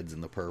the reds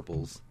and the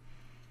purples.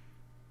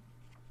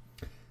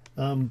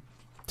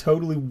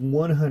 Totally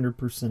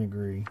 100%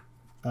 agree.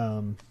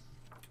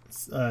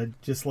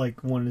 Just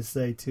like wanted to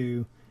say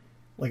too,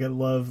 like I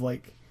love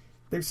like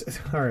there's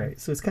all right.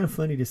 So it's kind of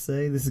funny to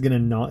say this is gonna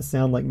not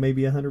sound like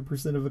maybe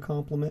 100% of a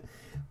compliment,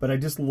 but I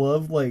just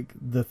love like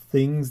the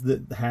things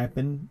that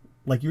happen.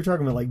 Like you were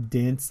talking about like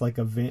dense, like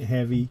event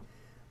heavy,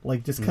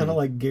 like just kind of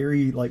like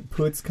Gary like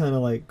puts kind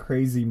of like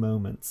crazy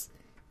moments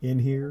in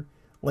here.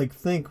 Like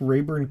think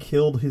Rayburn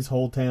killed his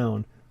whole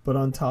town, but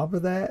on top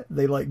of that,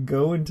 they like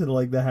go into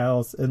like the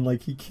house and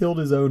like he killed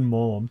his own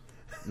mom.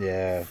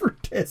 Yeah. For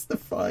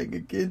testifying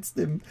against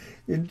him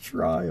in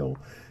trial.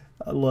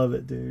 I love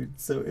it, dude.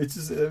 So it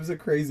was a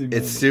crazy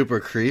moment. It's super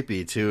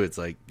creepy too. It's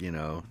like,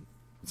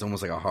 it's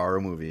almost like a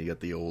horror movie. You got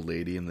the old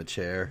lady in the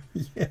chair.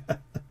 Yeah.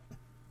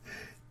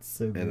 It's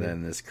so good. And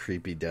then this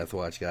creepy Death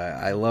Watch guy.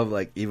 I love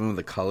like even with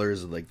the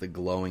colors, like the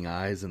glowing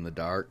eyes in the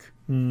dark.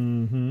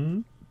 Mm-hmm.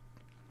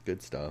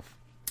 Good stuff.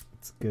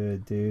 It's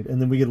good, dude.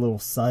 And then we get a little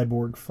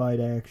cyborg fight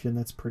action.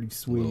 That's pretty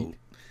sweet.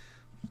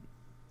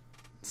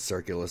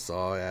 Circular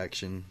saw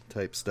action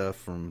type stuff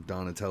from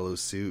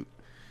Donatello's suit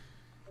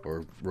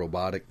or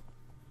robotic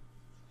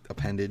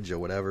appendage or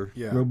whatever.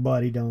 Yeah,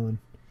 Roboti Don.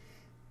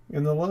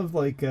 And I love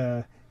like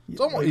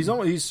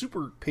he's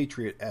super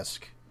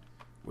Patriot-esque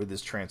with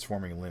his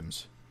transforming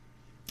limbs.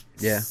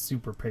 Yeah,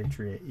 super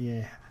Patriot.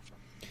 Yeah,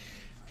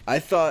 I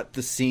thought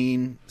the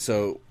scene.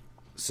 So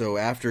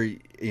after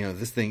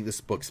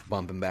this book's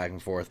bumping back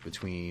and forth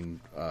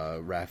between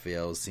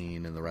Raphael's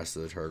scene and the rest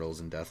of the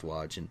Turtles and Death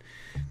Watch, and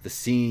the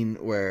scene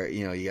where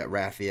you got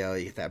Raphael,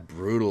 you get that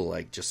brutal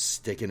like just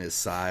sticking his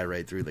side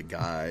right through the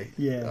guy.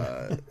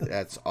 Yeah,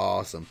 that's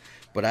awesome.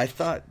 But I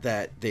thought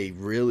that they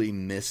really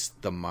missed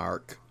the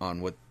mark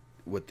on what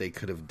they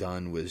could have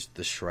done with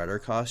the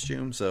Shredder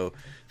costume. So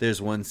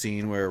there's one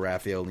scene where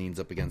Raphael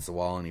leans up against the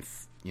wall and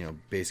he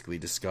basically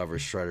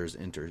discovers Shredder's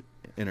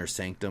inner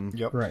sanctum.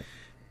 Yep. Right.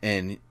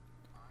 And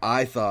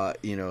I thought,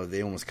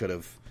 they almost could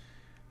have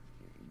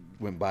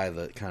went by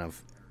the kind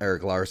of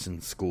Erik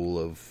Larsen school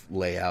of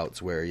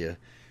layouts where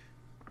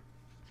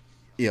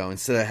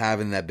instead of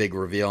having that big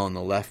reveal on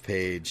the left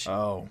page,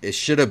 it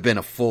should have been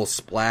a full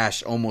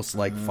splash, almost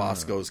like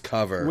Fosco's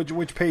cover.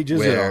 Which page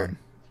is it on?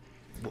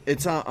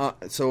 It's on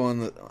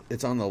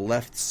it's on the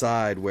left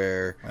side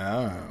where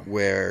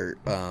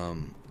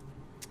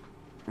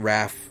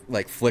Raph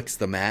like flicks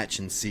the match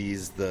and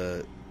sees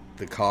the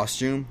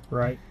costume.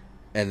 Right.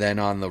 and then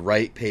on the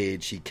right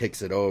page he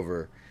kicks it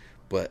over.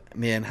 But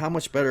man, how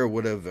much better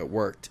would have it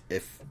worked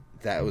if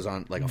that was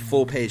on like a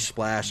full page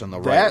splash on the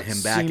right,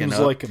 him backing seems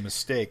up? like a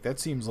mistake. That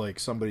seems like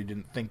somebody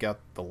didn't think out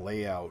the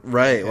layout.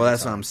 Right. Well,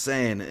 that's what I'm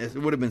saying. It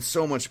would have been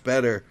so much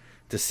better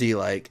to see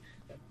like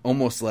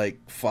almost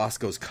like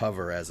Fosco's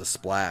cover as a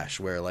splash,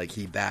 where like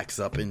he backs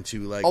up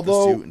into like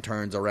the suit and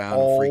turns around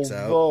and freaks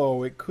out.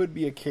 Although it could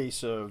be a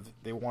case of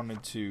they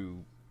wanted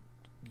to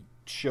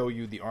show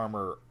you the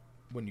armor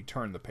when you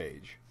turn the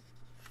page.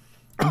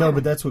 No,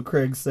 but that's what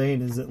Craig's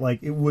saying, is that like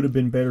it would have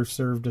been better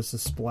served as a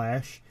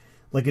splash.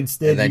 Like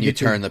instead, and then you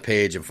turn the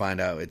page and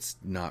find out it's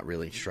not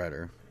really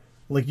Shredder.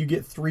 Like you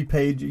get three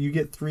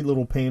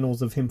little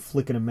panels of him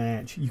flicking a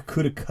match. You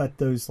could have cut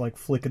those like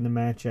flicking the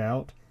match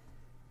out,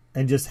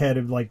 and just had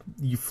it like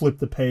you flip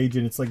the page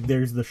and it's like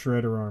there's the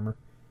Shredder armor.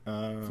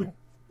 Like,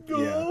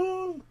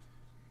 Yeah.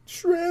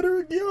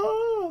 Shredder,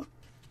 yeah.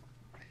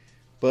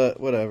 But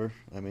whatever.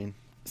 I mean,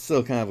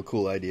 still kind of a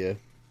cool idea.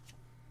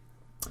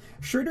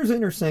 Shredder's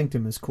Inner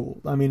Sanctum is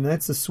cool. I mean,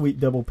 that's a sweet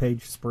double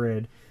page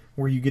spread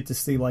where you get to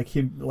see like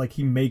him, like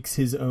he makes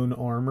his own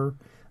armor.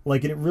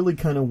 Like, and it really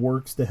kind of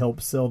works to help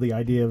sell the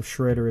idea of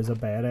Shredder as a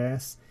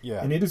badass.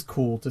 Yeah. And it is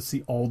cool to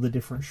see all the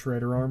different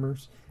Shredder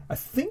armors. I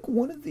think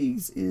one of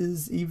these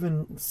is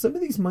even, some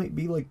of these might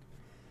be like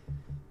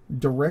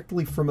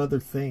directly from other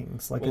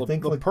things. Like, Well, I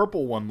think the like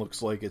purple one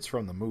looks like it's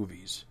from the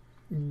movies.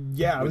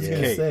 yeah, I was with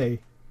gonna Kate. say.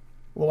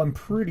 Well, I'm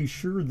pretty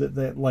sure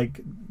that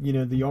like, you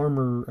know, the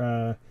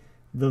armor,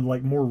 the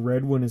like more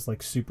red one is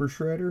like Super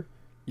Shredder,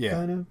 Yeah.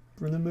 kind of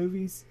from the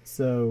movies.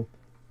 So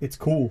it's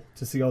cool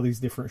to see all these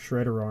different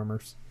Shredder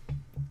armors,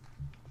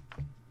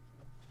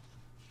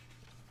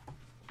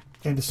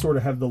 and to sort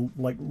of have the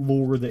like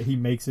lore that he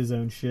makes his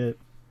own shit.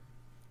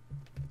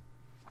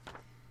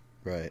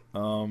 Right.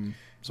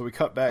 So we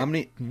cut back. How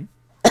many? Go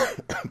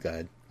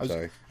ahead.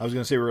 Sorry. I was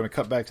going to say we're going to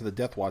cut back to the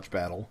Death Watch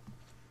battle.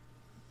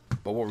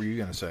 But what were you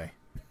going to say?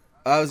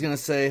 I was gonna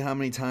say, how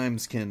many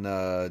times can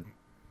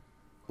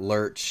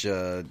Lurch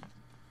kind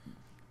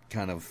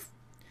of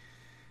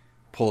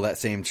pull that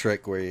same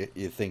trick where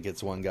you think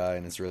it's one guy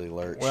and it's really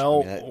Lurch?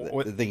 Well, I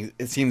mean, the thing,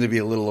 it seemed to be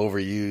a little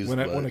overused.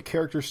 When a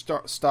character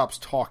stops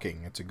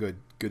talking, it's a good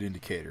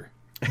indicator.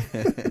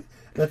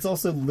 That's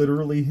also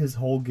literally his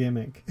whole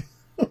gimmick.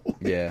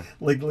 Yeah.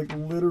 like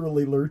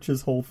literally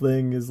Lurch's whole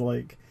thing is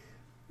like,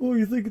 oh,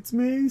 you think it's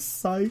me?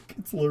 Psych,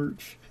 it's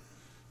Lurch.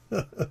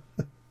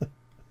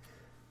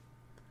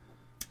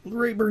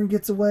 Rayburn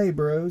gets away,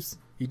 bros.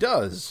 He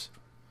does.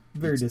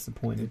 Very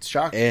disappointed. It's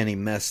shocking. And he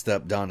messed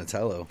up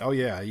Donatello. Oh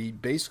yeah, he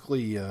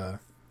basically.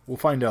 We'll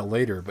find out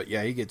later, but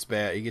yeah, he gets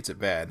bad. He gets it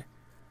bad.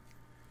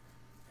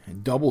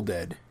 And double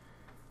dead.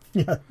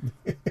 Yeah,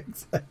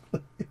 exactly.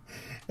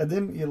 And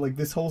then like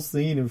this whole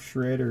scene of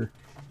Shredder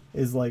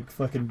is like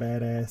fucking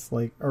badass.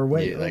 Like, or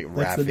wait, Yeah, like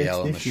that's the next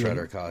Raphael in the issue.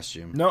 Shredder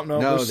costume. No,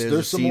 there's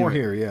a some scene more where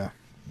here. Yeah.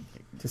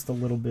 Just a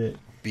little bit.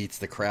 Beats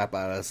the crap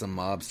out of some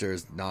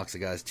mobsters, knocks a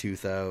guy's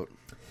tooth out.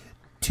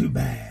 Too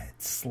bad.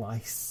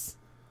 Slice.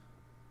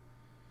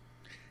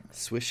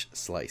 Swish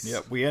slice.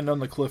 Yep. We end on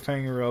the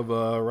cliffhanger of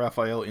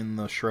Raphael in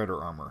the Shredder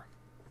armor,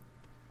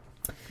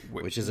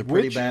 Which is a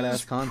pretty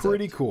badass concept.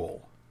 Pretty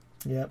cool.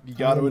 Yep. You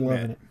got to I'm admit.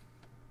 loving it.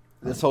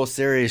 This whole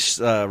series,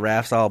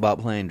 Raph's all about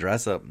playing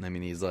dress up. I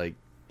mean, he's like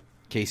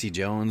Casey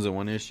Jones in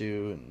one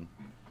issue and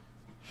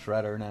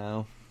Shredder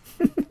now.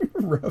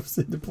 Ruff's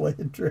into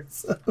playing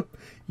dress up.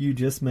 You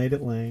just made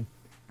it lame.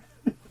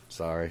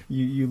 Sorry.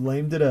 You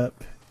lamed it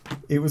up.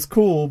 It was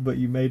cool, but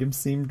you made him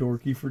seem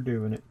dorky for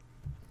doing it.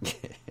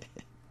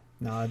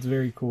 No, it's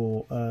very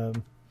cool.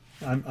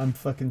 I'm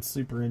fucking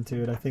super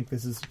into it. I think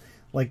this is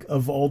like,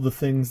 of all the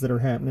things that are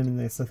happening in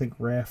this, I think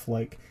Raph,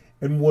 like,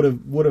 and what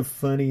a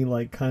funny,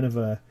 like, kind of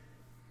a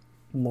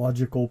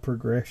logical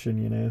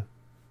progression, you know?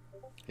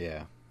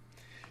 Yeah.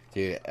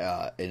 Dude,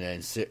 and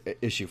then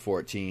issue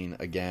 14,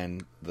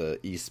 again, the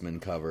Eastman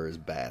cover is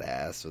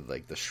badass with,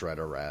 like, the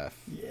Shredder Raph.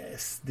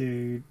 Yes,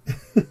 dude.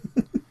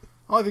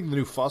 Oh, I think the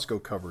new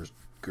Fosco cover is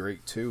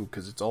great too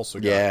because it's also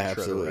got Yeah, Shredder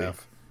absolutely. Raph.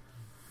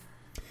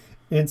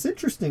 And it's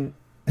interesting,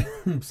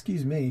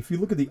 excuse me, if you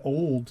look at the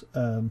old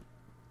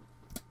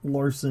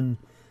Larsen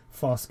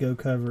Fosco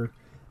cover,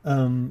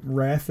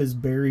 Raph is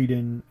buried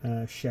in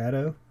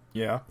shadow.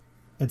 Yeah.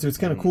 And so it's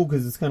kind of cool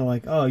because it's kind of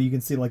like, oh, you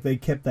can see like they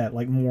kept that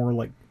like more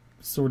like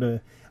sort of,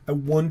 I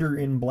wonder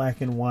in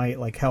black and white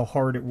like how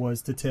hard it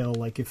was to tell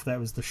like if that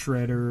was the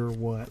Shredder or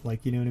what,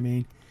 like, you know what I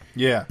mean?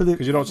 Yeah, But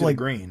because you don't see like, the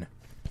green.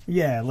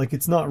 Yeah, like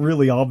it's not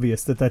really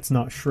obvious that that's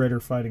not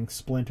Shredder fighting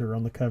Splinter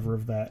on the cover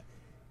of that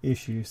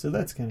issue. So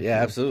that's kind of Yeah,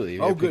 cool. absolutely.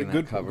 Oh, You're good, picking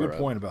good, that cover good up.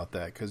 point about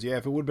that. Because yeah,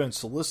 if it would have been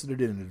solicited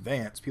in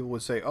advance, people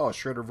would say, "Oh,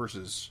 Shredder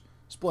versus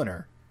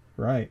Splinter."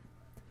 Right.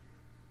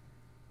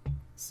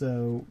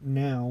 So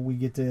now we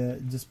get to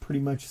just pretty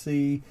much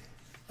see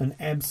an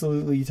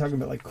absolutely, you're talking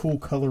about like cool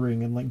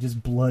coloring and like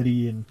just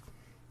bloody and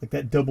like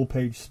that double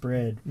page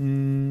spread.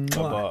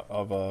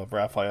 Of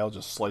Raphael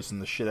just slicing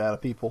the shit out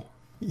of people.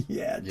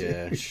 Yeah, dude.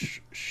 Yeah,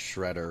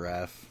 Shredder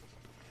Raph.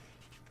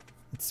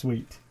 It's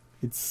sweet.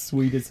 It's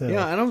sweet as hell.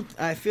 Yeah,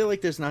 I feel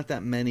like there's not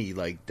that many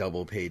like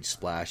double page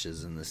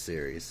splashes in this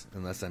series,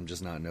 unless I'm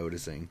just not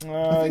noticing.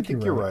 I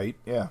think you're right.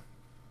 Yeah.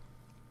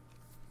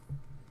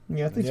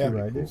 Yeah, I think you're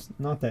right. Cool. There's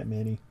not that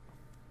many.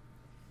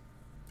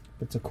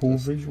 It's a cool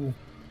visual.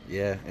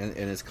 Yeah, and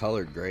it's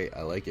colored great.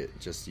 I like it.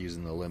 Just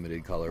using the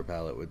limited color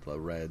palette with the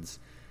reds.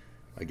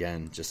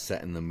 Again, just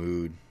setting the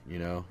mood,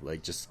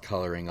 like just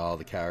coloring all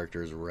the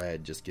characters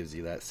red just gives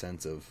you that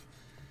sense of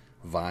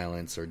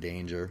violence or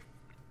danger.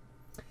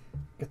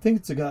 I think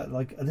it's got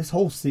like this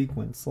whole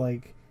sequence,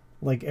 like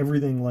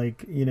everything,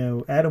 like,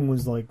 Adam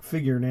was like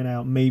figuring it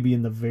out maybe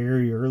in the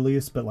very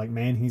earliest, but like,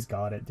 man, he's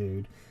got it,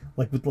 dude.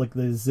 Like with like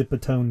the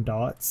zipatone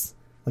dots,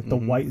 like the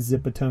white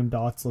zipatone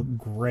dots look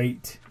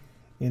great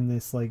in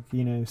this, like,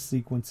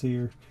 sequence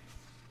here.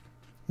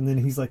 And then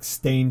he's like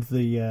stained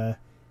the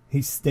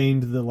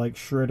like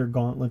shredder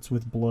gauntlets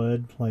with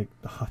blood. Like,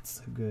 oh, it's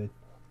so good.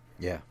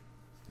 Yeah.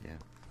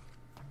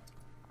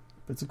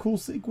 It's a cool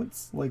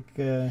sequence. Like,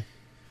 the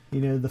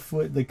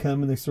foot, they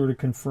come and they sort of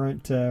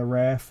confront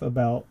Raph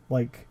about,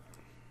 like,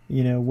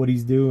 what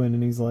he's doing,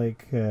 and he's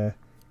like,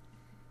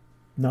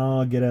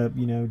 nah, get up,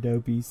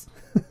 dopies.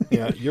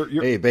 Yeah,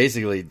 you're Hey,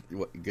 basically,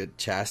 good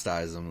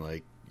chastise them,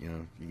 like,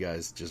 you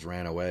guys just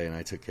ran away and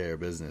I took care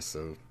of business,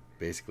 so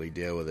basically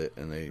deal with it,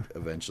 and they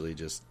eventually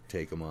just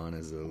take him on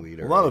as a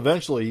leader. Well, not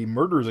eventually. He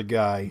murders a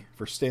guy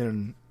for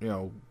standing,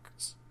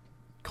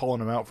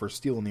 calling him out for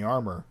stealing the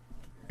armor.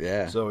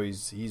 Yeah. So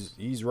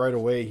he's right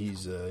away.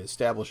 He's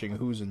establishing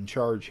who's in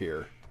charge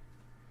here.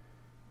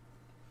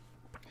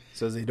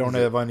 Says they don't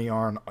have any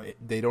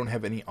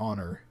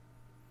honor.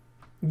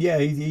 Yeah,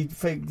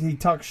 he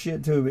talks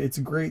shit to him. It's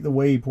great the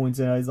way he points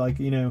it out. He's like,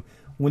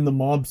 when the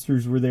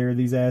mobsters were there,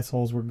 these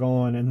assholes were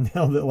gone, and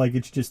now that like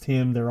it's just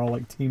him, they're all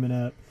like teaming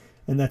up,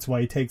 and that's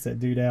why he takes that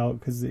dude out,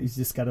 because he's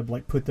just got to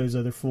like put those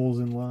other fools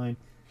in line.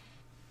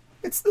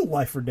 It's still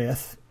life or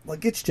death.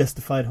 Like, it's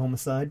justified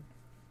homicide.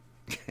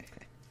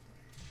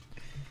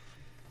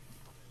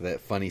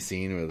 That funny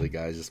scene where the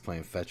guy's just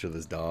playing fetch with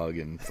his dog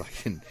and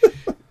fucking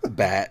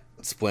bat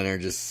Splinter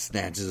just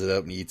snatches it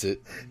up and eats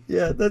it.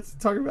 Yeah, that's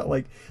talking about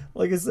like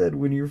I said,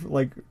 when you're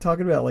like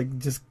talking about like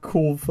just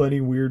cool, funny,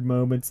 weird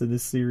moments in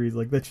this series,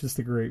 like that's just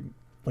a great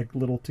like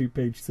little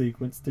 2-page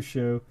sequence to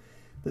show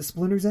that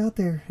Splinter's out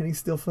there and he's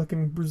still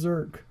fucking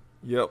berserk.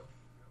 Yep.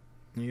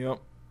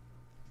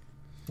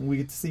 We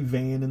get to see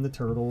Van and the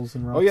Turtles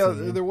and Roxanne.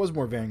 Roxanne. Oh yeah, there was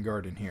more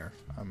Vanguard in here.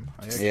 I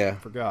actually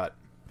forgot.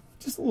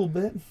 Just a little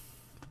bit.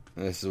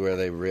 This is where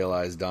they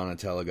realize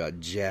Donatello got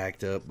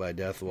jacked up by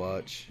Death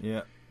Watch.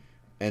 Yeah.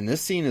 And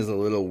this scene is a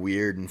little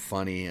weird and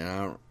funny,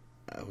 and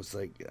I was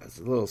a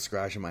little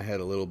scratching my head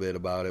a little bit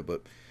about it,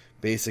 but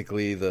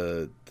basically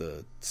the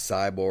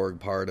cyborg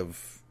part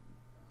of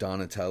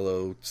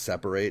Donatello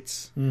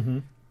separates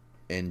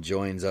and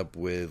joins up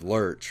with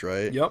Lurch,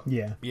 right? Yep.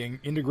 Yeah. He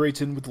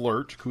integrates in with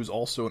Lurch, who's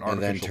also an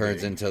artificial and then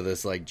turns being. into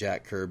this like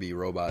Jack Kirby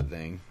robot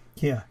thing.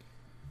 Yeah.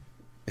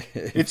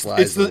 It's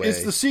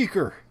the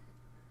Seeker.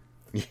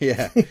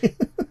 Yeah.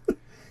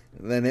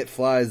 Then it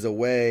flies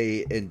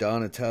away, and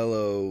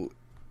Donatello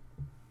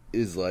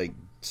is like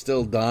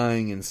still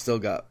dying and still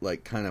got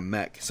like kind of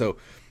mech. So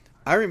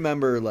I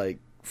remember like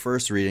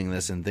first reading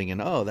this and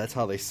thinking, oh, that's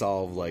how they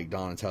solved like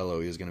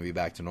Donatello. He was going to be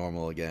back to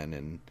normal again,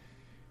 and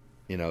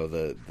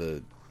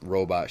the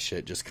robot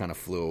shit just kind of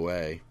flew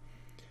away.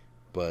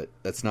 But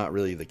that's not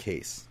really the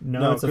case.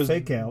 No, it's a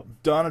fake out.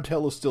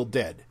 Donatello's still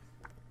dead.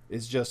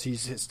 It's just he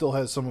still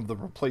has some of the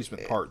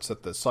replacement parts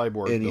that the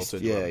cyborg built into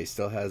him. He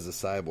still has the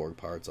cyborg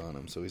parts on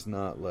him, so he's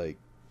not like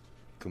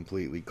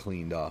completely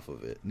cleaned off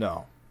of it.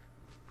 No.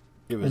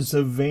 And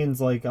so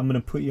Van's like, I'm going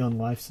to put you on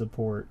life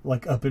support,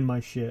 like up in my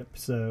ship.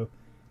 So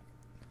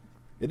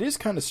it is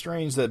kind of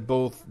strange that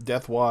both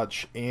Death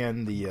Watch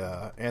and the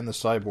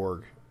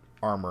cyborg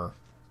armor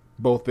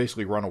both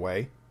basically run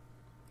away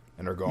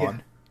and are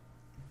gone.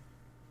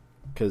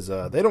 Because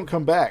they don't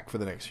come back for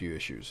the next few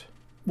issues.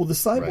 Well, the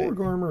cyborg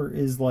armor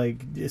is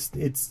like just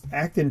it's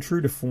acting true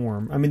to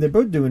form. I mean, they're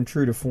both doing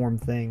true to form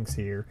things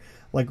here.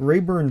 Like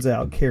Rayburn's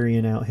out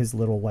carrying out his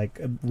little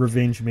like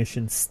revenge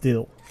mission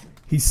still.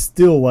 He's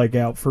still like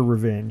out for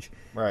revenge.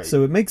 Right.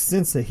 So it makes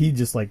sense that he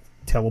just like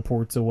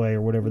teleports away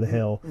or whatever the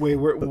hell. Wait,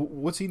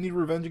 what's he need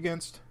revenge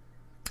against?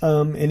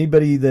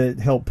 Anybody that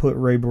helped put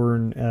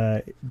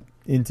Rayburn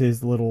into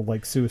his little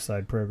like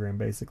suicide program,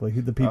 basically.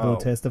 The people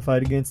who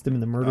testified against him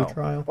in the murder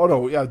trial. Oh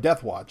no, yeah,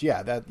 Death Watch.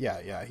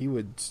 Yeah, he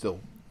would still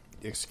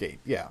escape.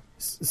 Yeah.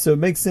 So it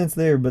makes sense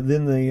there, but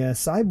then the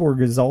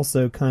cyborg is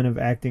also kind of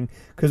acting,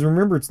 because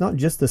remember, it's not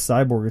just a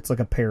cyborg; it's like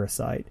a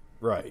parasite.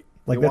 Right.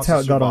 Like that's how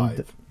it got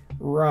on.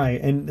 Right,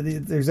 and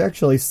there's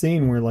actually a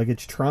scene where like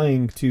it's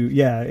trying to,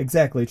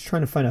 it's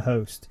trying to find a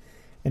host,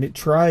 and it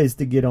tries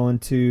to get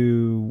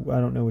onto, I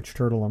don't know which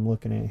turtle I'm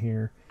looking at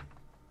here,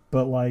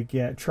 but like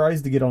it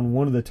tries to get on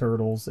one of the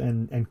turtles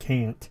and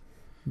can't,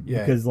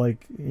 because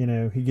like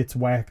he gets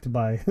whacked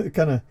by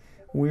kind of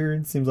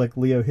weird. Seems like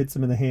Leo hits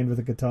him in the hand with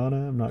a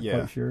katana. I'm not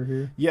quite sure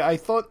here. Yeah, I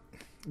thought,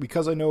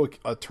 because I know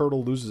a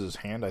turtle loses his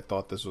hand, I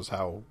thought this was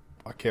how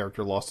a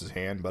character lost his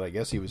hand, but I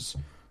guess he was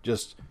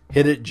Just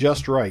hit it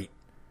just right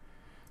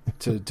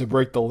to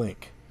break the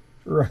link.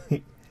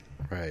 Right.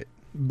 Right.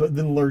 But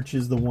then Lurch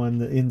is the one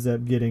that ends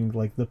up getting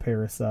like the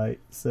parasite.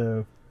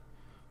 So,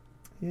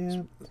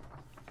 yeah.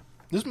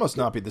 This must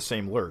not be the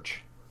same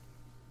Lurch,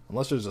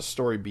 unless there's a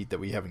story beat that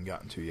we haven't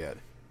gotten to yet.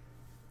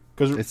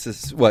 Because It's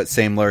just, what,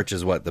 same Lurch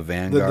as what, the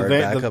Vanguard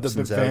backups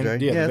in Savage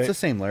Dragon? Yeah, it's the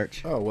same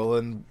Lurch. Oh, well,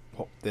 then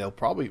they'll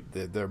probably...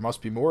 There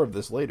must be more of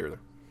this later.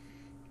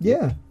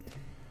 Yeah.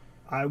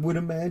 I would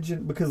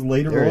imagine, because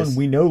later There on, is.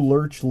 we know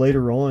Lurch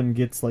later on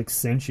gets like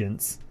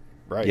sentience.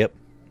 Right. Yep.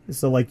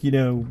 So, like, you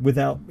know,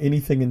 without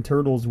anything in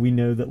Turtles, we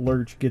know that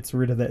Lurch gets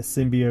rid of that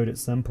symbiote at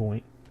some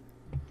point.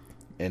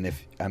 And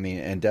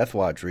and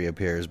Deathwatch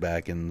reappears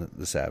back in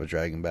the Savage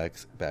Dragon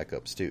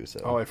backups too.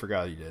 So Oh, I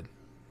forgot he did.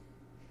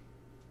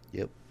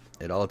 yep,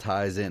 it all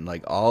ties in.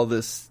 Like all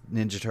this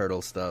Ninja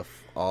Turtle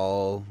stuff,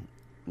 all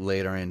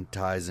later in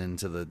ties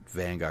into the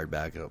Vanguard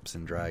backups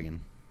in Dragon.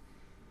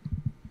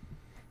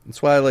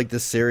 That's why like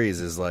this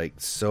series is like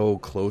so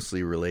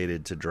closely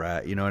related to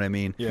Drag. You know what I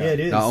mean? Yeah. Yeah, it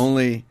is.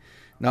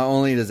 Not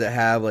only does it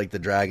have like the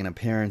Dragon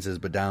appearances,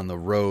 but down the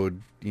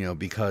road, you know,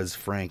 because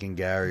Frank and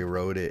Gary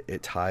wrote it,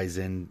 it ties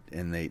in,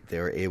 and they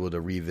were able to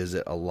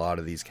revisit a lot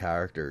of these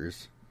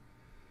characters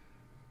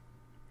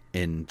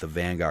in the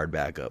Vanguard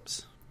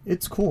backups.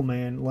 It's cool,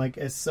 man. Like,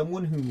 as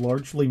someone who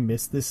largely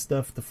missed this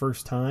stuff the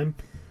first time,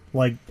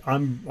 like,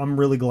 I'm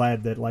really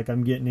glad that, like,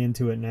 I'm getting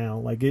into it now.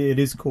 Like, it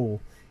is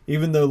cool.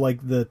 Even though,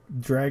 like, the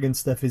Dragon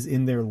stuff is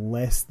in there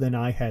less than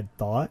I had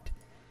thought,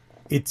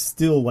 it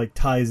still, like,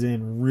 ties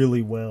in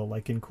really well,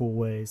 like, in cool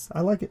ways.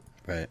 I like it.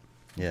 Right.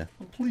 Yeah.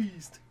 I'm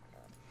pleased.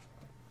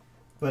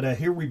 But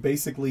here we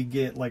basically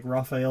get, like,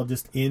 Raphael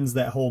just ends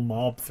that whole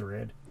mob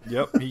thread.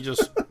 Yep. He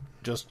just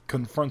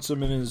confronts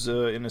him in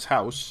his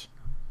house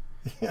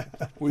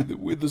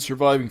with the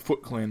surviving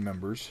Foot Clan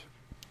members.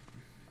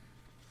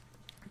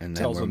 And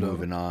then Tells we're him to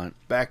moving on.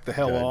 Back the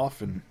hell Good.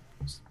 off, and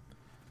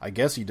I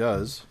guess he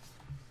does.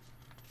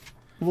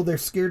 Well, they're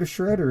scared of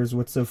Shredder is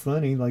what's so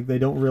funny. Like, they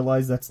don't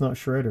realize that's not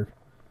Shredder.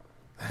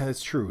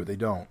 That's true. They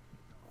don't.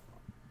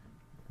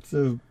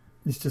 So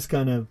it's just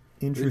kind of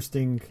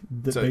interesting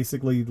that So-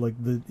 basically, like,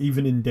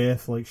 even in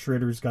death, like,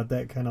 Shredder's got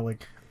that kind of,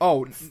 like...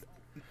 Oh,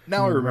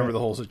 now I remember Right. the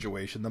whole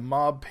situation. The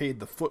mob paid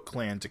the Foot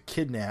Clan to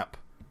kidnap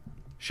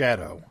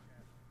Shadow,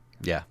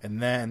 Yeah.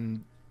 and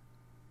then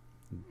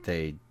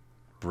They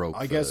broke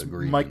I the guess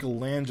agreement.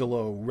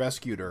 Michelangelo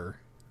rescued her,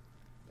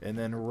 and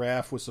then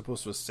Raph was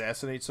supposed to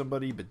assassinate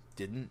somebody but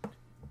didn't.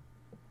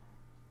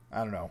 I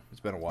don't know. It's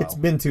been a while. It's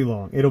been too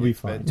long. It'll be It's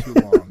fine. been too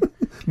long.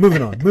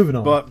 Moving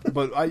on.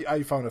 But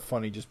I found it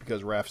funny just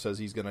because Raph says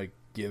he's gonna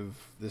give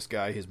this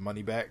guy his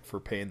money back for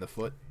paying the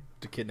Foot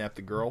to kidnap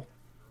the girl,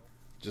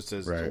 just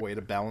as a Right. way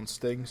to balance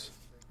things.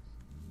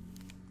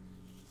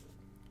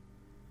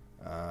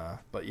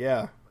 But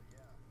yeah,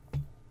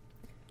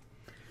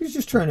 He's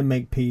just trying to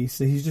make peace.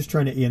 He's just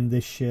trying to end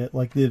this shit.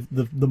 Like, the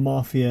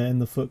Mafia and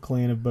the Foot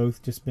Clan have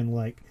both just been,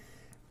 like,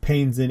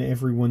 pains in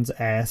everyone's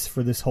ass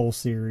for this whole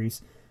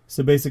series.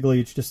 So basically,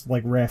 it's just,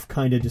 like, Raph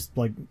kind of just,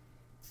 like,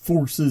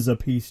 forces a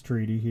peace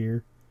treaty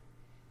here.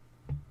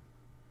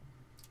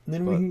 And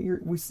then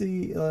we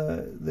see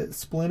that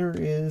Splinter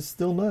is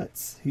still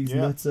nuts. He's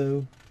Yeah.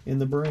 nutso in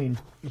the brain.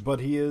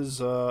 but he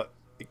is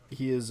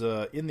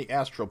in the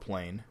astral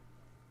plane,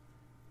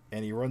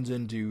 and he runs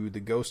into the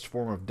ghost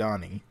form of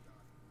Donnie,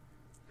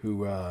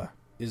 who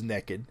is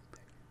naked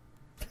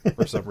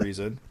for some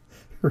reason.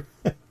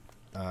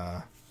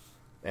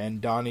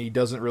 And Donnie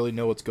doesn't really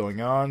know what's going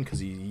on because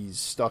he's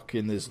stuck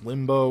in this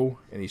limbo,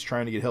 and he's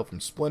trying to get help from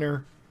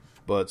Splinter,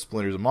 but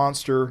Splinter's a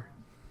monster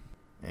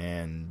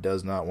and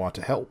does not want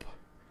to help.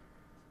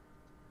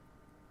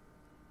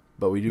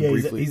 But we do Yeah,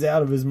 briefly... he's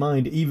out of his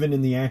mind, even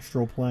in the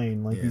astral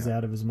plane. Like, he's Yeah.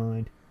 out of his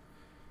mind.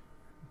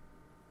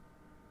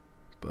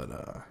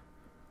 But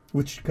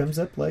Which comes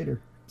up later.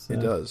 So,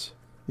 it does.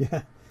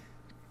 Yeah.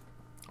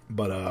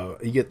 But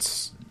he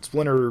gets...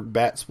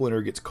 Bat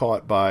Splinter gets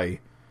caught by,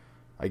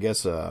 I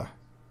guess, I'd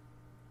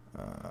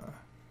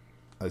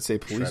say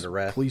Shredder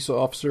Raph. police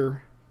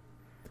officer.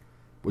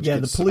 Which Yeah,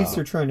 gets, the police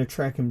are trying to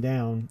track him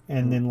down,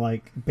 and then,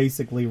 like,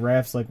 basically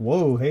Raph's like,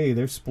 whoa, hey,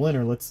 there's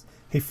Splinter,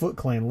 hey, Foot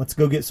Clan, let's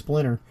go get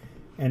Splinter.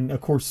 And,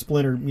 of course,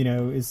 Splinter, you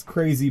know, is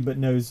crazy, but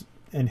knows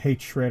and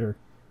hates Shredder.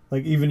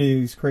 Like, even if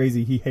he's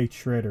crazy, he hates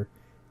Shredder.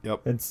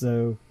 Yep. And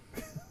so,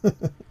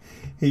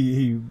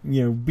 he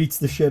beats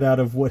the shit out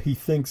of what he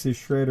thinks is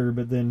Shredder,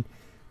 but then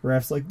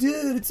Raph's like,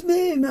 dude, it's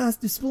me,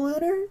 Master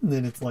Splinter. And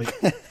then it's like...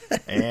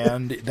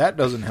 And that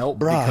doesn't help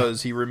Bruh.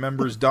 because he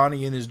remembers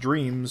Donnie in his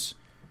dreams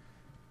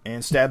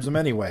and stabs him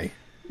anyway.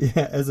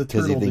 Yeah, as a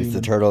Because turtle he thinks demon.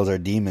 the turtles are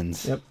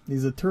demons. Yep,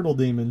 he's a turtle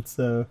demon,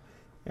 so...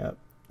 Yep.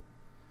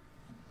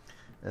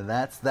 And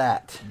that's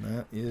that. And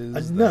that is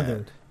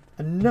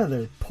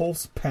Another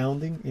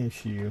pulse-pounding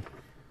issue.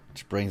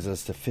 Which brings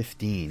us to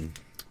 15.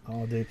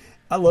 Oh, dude.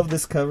 I love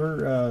this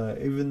cover,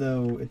 even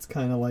though it's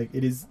kind of like...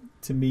 It is,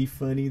 to me,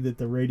 funny that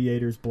the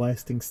radiator's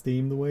blasting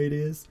steam the way it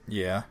is.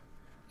 Yeah.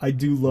 I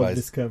do love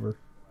this cover.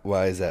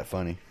 Why is that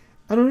funny?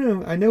 I don't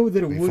know. I know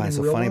that it What do would you find in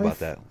so real funny life. about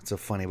that? What's so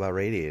funny about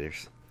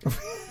radiators?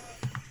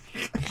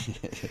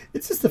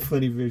 It's just a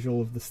funny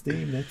visual of the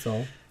steam, that's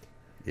all.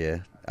 Yeah,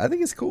 I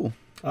think it's cool.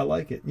 I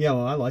like it. Yeah,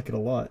 well, I like it a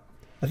lot.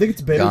 I think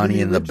it's better Donnie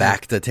than in the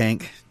back to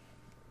tank.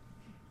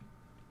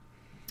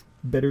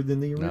 Better than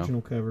the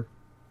original cover.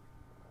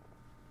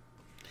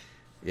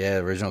 Yeah,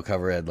 the original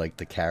cover had like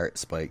the carrot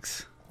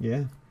spikes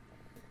Yeah.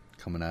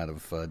 coming out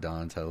of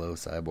Donatello,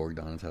 Cyborg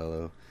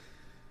Donatello.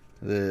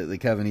 The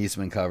Kevin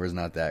Eastman cover's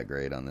not that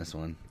great on this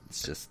one.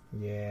 It's just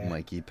Yeah.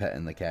 Mikey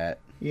petting the cat.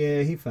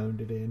 Yeah, he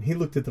phoned it in. He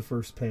looked at the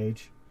first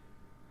page.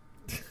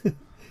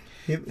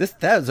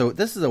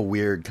 This is a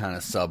weird kind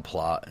of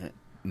subplot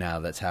now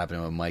that's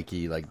happening with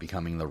Mikey, like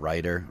becoming the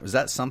writer. Was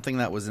that something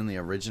that was in the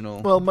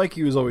original? Well,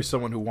 Mikey was always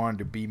someone who wanted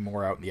to be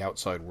more out in the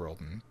outside world,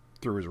 and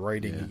through his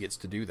writing, Yeah. he gets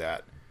to do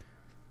that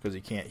because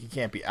he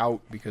can't be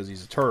out because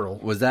he's a turtle.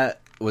 Was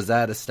that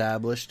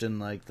established in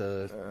like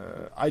the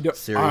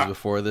series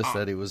before this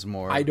that he was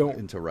more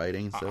into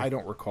writing? So? I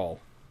don't recall.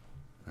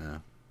 Yeah.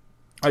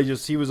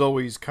 He was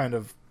always kind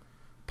of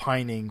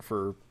pining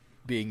for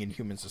being in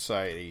human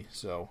society,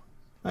 so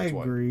I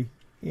agree.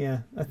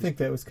 Yeah, I think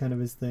that was kind of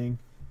his thing.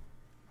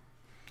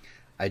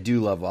 I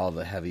do love all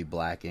the heavy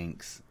black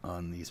inks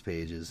on these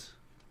pages.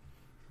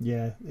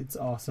 Yeah, it's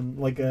awesome.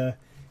 Like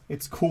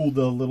it's cool,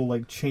 the little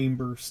like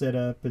chamber set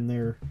up in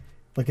there,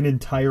 like an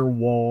entire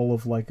wall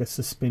of like a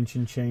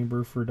suspension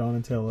chamber for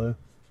Donatello.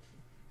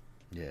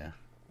 Yeah.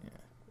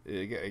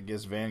 I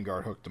guess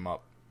Vanguard hooked him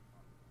up.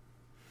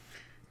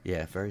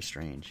 Yeah, very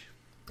strange.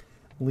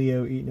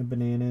 Leo eating a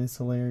banana is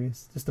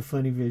hilarious. Just a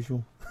funny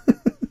visual.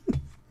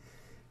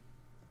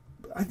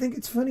 I think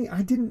it's funny.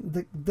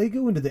 They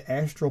go into the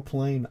astral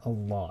plane a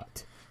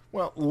lot.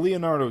 Well,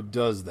 Leonardo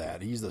does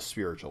that. He's the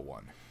spiritual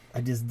one.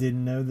 I just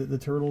didn't know that the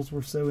turtles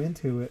were so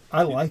into it.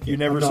 I like it. You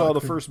never I'm not saw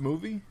the first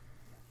movie?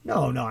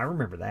 No, I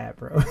remember that,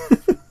 bro.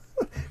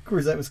 Of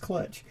course, that was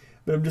clutch.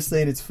 But I'm just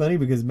saying it's funny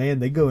because, man,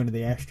 they go into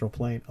the astral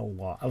plane a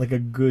lot. Like a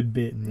good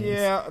bit in this.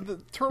 Yeah, the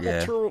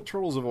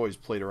turtles have always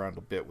played around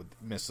a bit with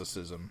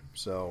mysticism.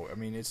 So, I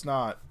mean, it's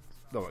not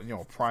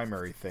a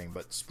primary thing,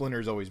 but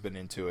Splinter's always been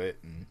into it,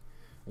 and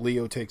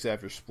Leo takes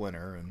after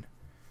Splinter, and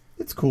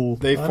it's cool.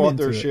 They I'm fought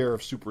their into it. share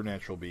of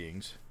supernatural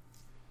beings.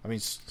 I mean,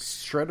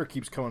 Shredder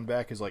keeps coming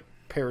back as like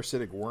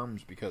parasitic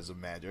worms because of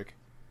magic.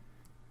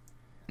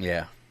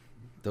 Yeah,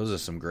 those are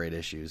some great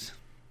issues.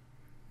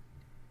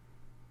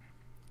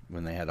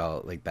 When they had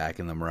all like back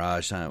in the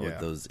Mirage time with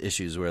those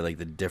issues where like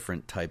the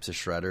different types of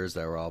Shredders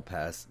that were all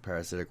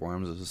parasitic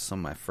worms. This was some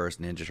of my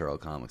first Ninja Turtle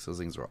comics. Those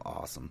things were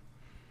awesome.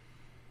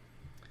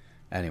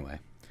 Anyway,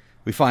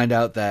 we find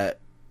out that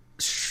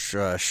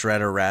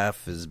Shredder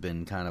Raph has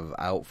been kind of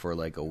out for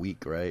like a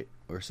week, right?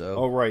 Or so.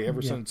 Oh, right.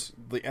 Ever since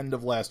the end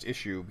of last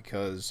issue,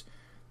 because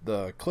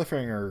the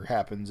cliffhanger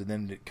happens and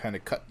then it kind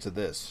of cut to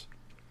this.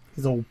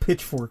 His old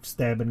pitchfork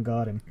stabbing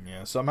got him.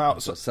 Yeah, somehow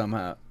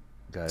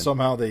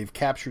they've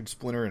captured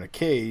Splinter in a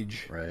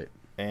cage, right?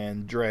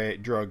 And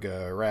drug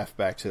Raph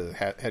back to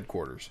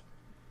headquarters.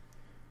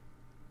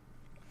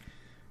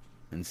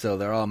 And so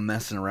they're all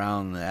messing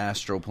around in the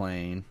astral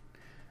plane,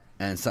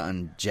 and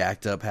something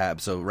jacked up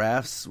happens. So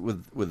Raph's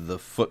with the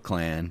Foot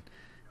Clan,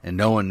 and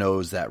no one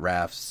knows that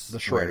Raph's the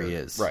Shredder. Where he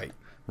is.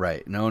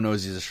 Right. No one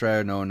knows he's a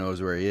Shredder. No one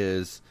knows where he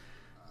is.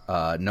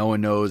 No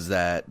one knows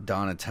that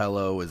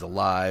Donatello is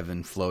alive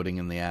and floating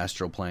in the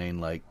astral plane,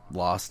 like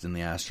lost in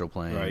the astral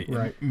plane.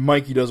 Right.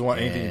 Mikey doesn't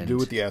want anything to do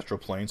with the astral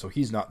plane, so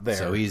he's not there.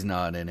 So he's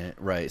not in it.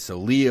 Right. So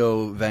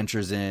Leo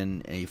ventures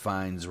in and he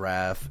finds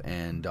Raph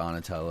and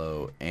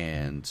Donatello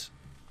and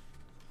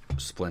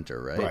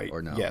Splinter, right? Right.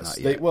 Or no, yes. not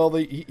yet.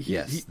 They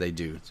they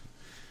do.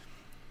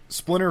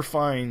 Splinter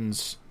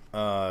finds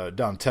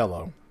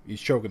Donatello.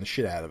 He's choking the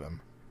shit out of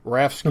him.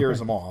 Raph scares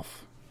him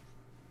off.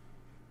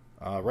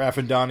 Raph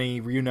and Donnie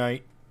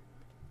reunite,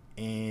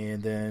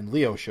 and then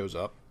Leo shows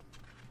up,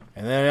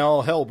 and then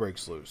all hell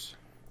breaks loose.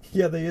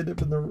 Yeah, they end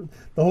up in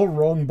the whole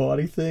wrong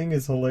body thing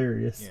is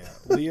hilarious.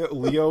 Yeah,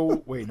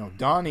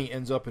 Donnie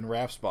ends up in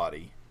Raph's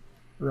body.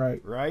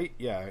 Right?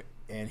 Yeah,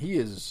 and he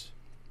is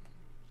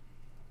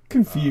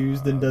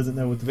confused and doesn't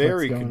know what the fuck's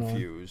going on. Very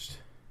confused.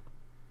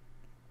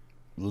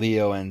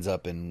 Leo ends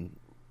up in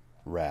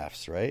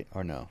Raph's, right?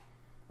 Or no?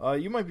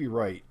 You might be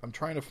right. I'm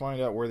trying to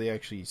find out where they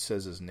actually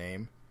says his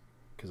name,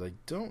 because I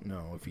don't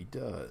know if he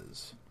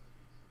does.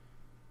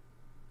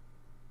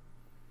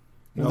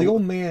 Well, the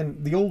old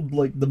man,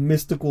 the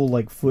mystical,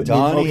 foot.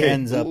 Donnie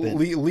ends up in...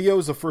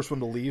 Leo's the first one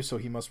to leave, so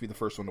he must be the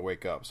first one to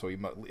wake up. So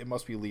it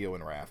must be Leo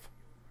and Raph.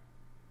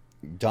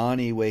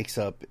 Donnie wakes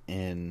up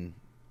in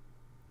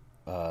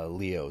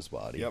Leo's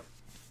body. Yep.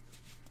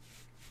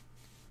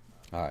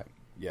 All right.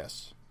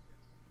 Yes.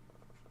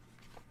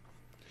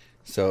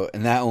 So,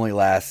 and that only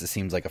lasts, it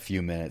seems like a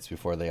few minutes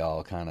before they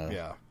all kind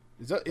of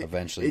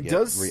eventually get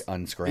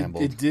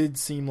unscrambled. It did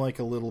seem like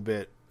a little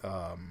bit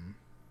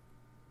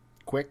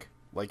quick,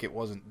 like it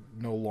wasn't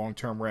no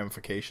long-term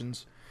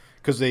ramifications,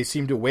 because they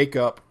seem to wake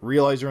up,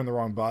 realize they're in the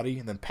wrong body,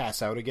 and then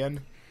pass out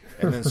again,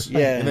 and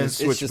then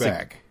switch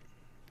back.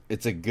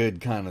 it's a good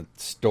kind of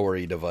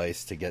story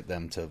device to get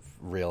them to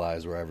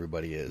realize where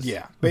everybody is.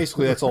 Yeah,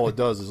 basically that's all it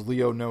does is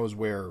Leo knows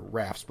where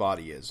Raph's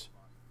body is.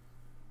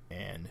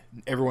 And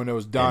everyone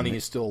knows Donnie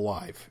is still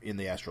alive in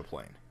the astral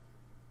plane.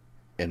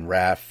 And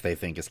Raph, they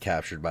think, is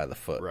captured by the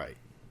foot. Right.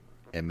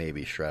 And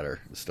maybe Shredder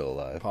is still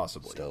alive.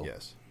 Possibly, still.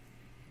 yes.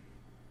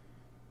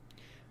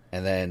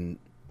 And then,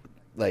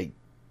 like,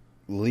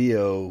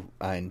 Leo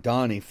and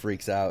Donnie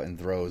freaks out and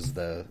throws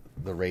the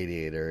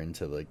radiator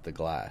into, like, the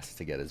glass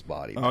to get his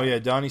body back. Oh, yeah,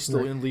 Donnie's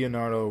still in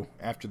Leonardo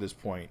after this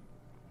point.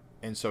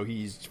 And so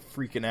he's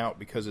freaking out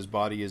because his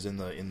body is in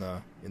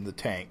the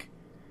tank.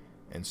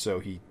 And so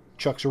he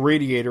chucks a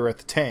radiator at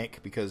the tank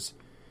because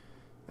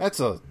that's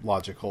a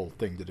logical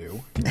thing to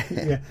do.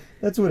 Yeah,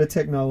 that's what a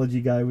technology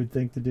guy would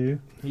think to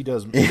do. He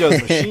does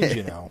machines,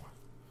 you know.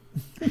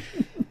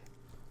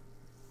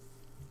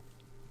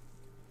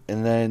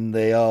 And then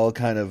they all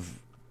kind of,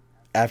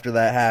 after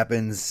that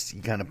happens,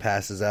 he kind of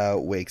passes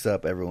out, wakes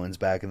up, everyone's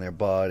back in their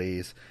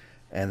bodies.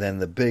 And then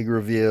the big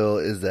reveal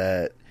is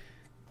that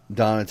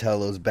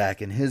Donatello's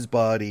back in his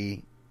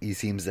body. He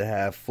seems to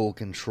have full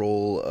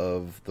control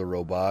of the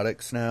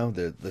robotics now,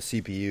 the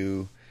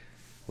CPU,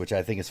 which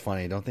I think is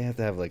funny. Don't they have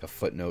to have like a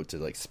footnote to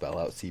like spell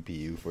out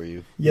CPU for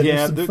you? Yeah,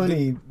 there's some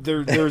funny.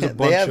 There's a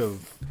bunch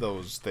of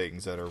those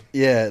things that are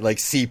like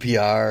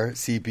CPR,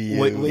 CPU.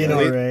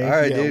 NRA. All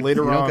right, yeah, dude.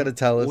 Later you on, don't got to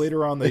tell us.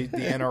 Later on, the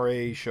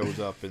NRA shows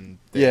up and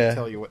they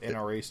tell you what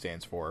NRA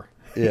stands for.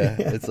 Yeah,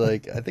 it's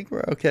like I think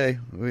we're okay.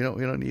 We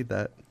don't need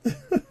that.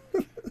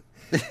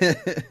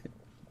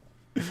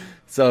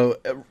 So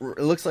it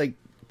looks like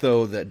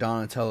though that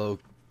Donatello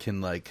can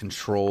like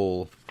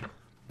control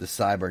the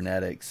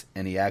cybernetics,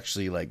 and he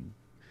actually like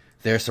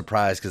they're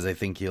surprised because they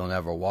think he'll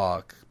never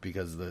walk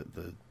because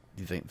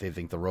they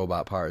think the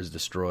robot part is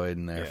destroyed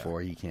and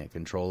therefore he can't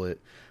control it,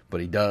 but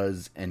he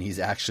does, and he's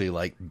actually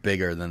like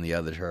bigger than the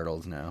other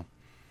turtles now.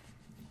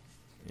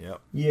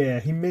 Yep. Yeah,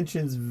 he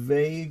mentions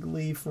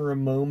vaguely for a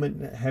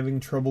moment having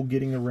trouble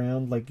getting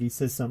around. Like he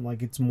says something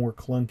like it's more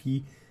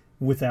clunky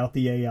without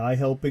the AI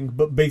helping,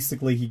 but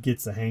basically he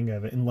gets the hang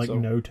of it in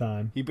no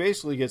time. He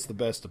basically gets the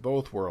best of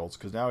both worlds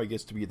because now he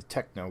gets to be the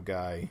techno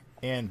guy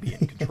and be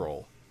in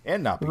control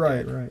and not be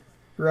dead.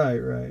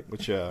 Right.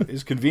 Which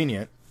is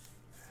convenient.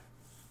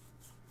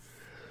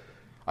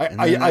 I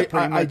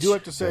I do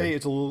have to say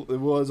it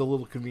was a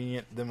little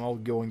convenient them all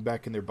going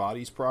back in their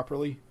bodies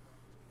properly,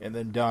 and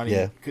then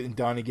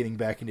Donnie getting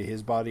back into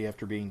his body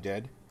after being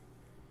dead.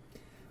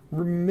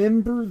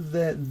 Remember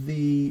that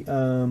the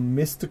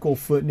mystical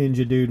foot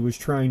ninja dude was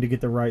trying to get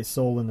the right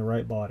soul in the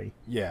right body.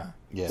 Yeah.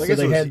 Yeah. So So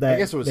they had that. I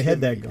guess it was they had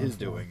that going his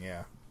for doing. him.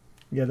 Yeah.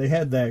 Yeah, they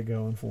had that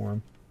going for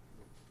him.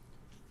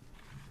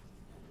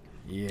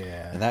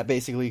 Yeah. And that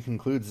basically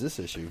concludes this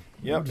issue.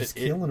 Yep. Just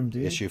killing him,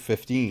 dude. Issue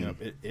 15.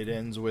 Yep, it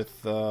ends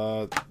with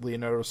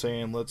Leonardo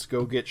saying, "Let's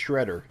go get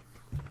Shredder."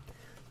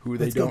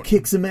 Let's go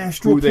kick some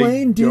astral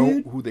plane,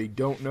 dude. Who they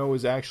don't know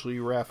is actually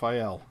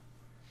Raphael.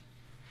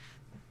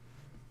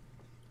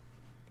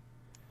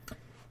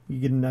 You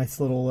get a nice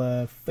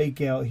little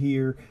fake out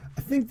here.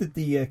 I think that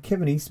the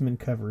Kevin Eastman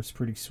cover is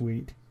pretty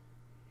sweet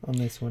on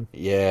this one.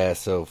 Yeah,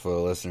 so for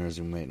listeners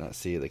who might not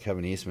see it, the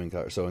Kevin Eastman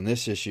cover. So in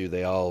this issue,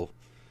 they all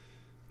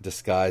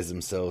disguise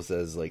themselves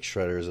as like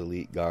Shredder's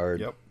elite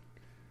guard. Yep.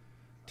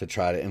 To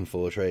try to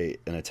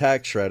infiltrate and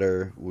attack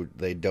Shredder, who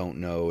they don't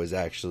know is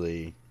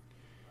actually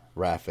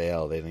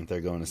Raphael. They think they're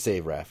going to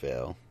save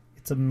Raphael.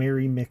 It's a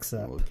merry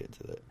mix-up. We'll get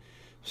to that.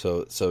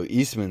 So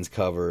Eastman's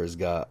cover has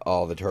got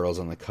all the turtles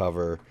on the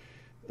cover.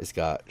 It's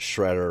got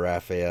Shredder,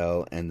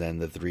 Raphael, and then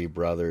the three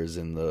brothers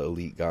in the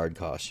elite guard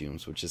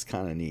costumes, which is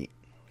kind of neat.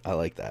 I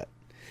like that.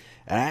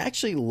 And I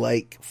actually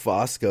like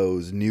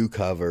Fosco's new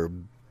cover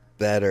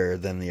better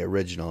than the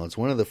original. It's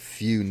one of the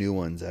few new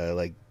ones that I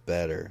like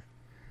better.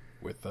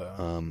 With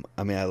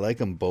I mean, I like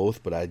them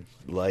both, but I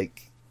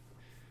like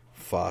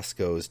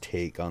Fosco's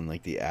take on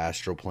like the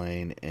astral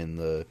plane and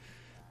the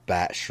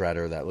Bat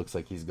Shredder that looks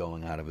like he's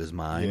going out of his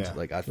mind. Yeah.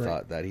 Like I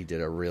thought that he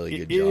did a really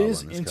good it job.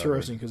 is on this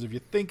interesting because if you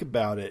think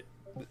about it,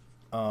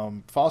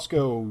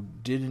 Fosco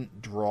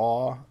didn't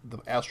draw the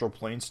astral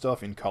plane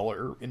stuff in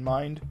color in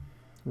mind.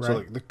 Right. So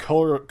like, the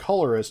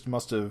colorist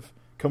must have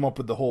come up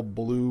with the whole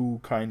blue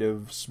kind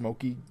of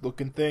smoky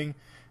looking thing,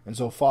 and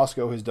so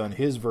Fosco has done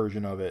his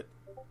version of it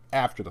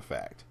after the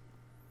fact.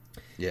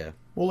 Yeah.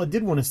 Well, I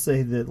did want to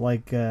say that,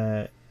 like,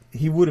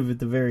 he would have at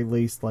the very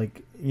least,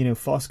 like,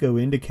 Fosco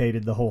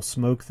indicated the whole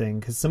smoke thing,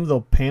 because some of the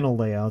panel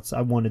layouts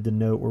I wanted to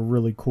note were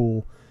really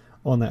cool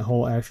on that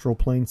whole astral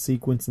plane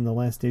sequence in the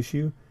last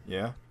issue.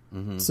 Yeah.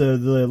 Mm-hmm. So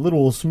the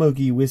little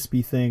smoky,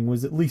 wispy thing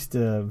was at least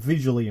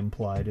visually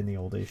implied in the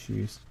old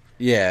issues.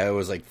 Yeah, it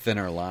was like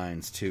thinner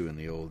lines too in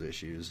the old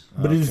issues.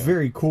 But it was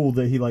very cool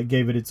that he like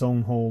gave it its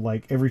own whole,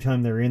 like, every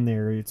time they're in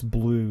there, it's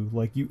blue.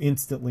 Like, you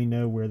instantly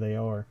know where they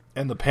are.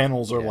 And the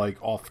panels are like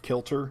off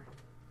kilter.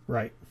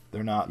 Right.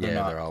 They're not.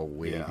 They're all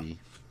wavy.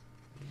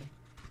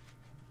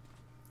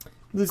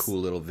 Yeah. Cool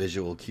little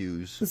visual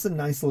cues. This is a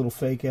nice little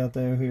fake out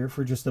there here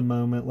for just a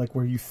moment, like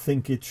where you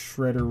think it's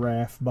Shredder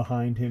Raph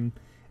behind him,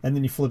 and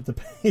then you flip the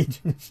page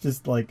and it's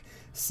just like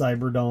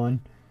Cyberdawn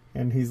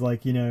And he's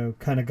like,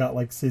 kind of got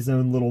like his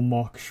own little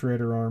mock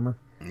Shredder armor.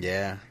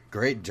 Yeah,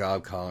 great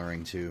job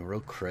coloring too, real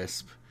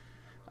crisp.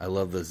 I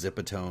love the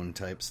Zipatone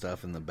type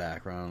stuff in the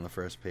background on the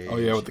first page. Oh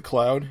yeah, with the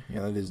cloud.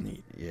 Yeah, that is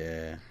neat.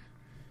 Yeah,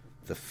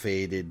 the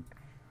faded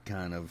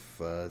kind of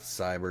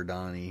cyber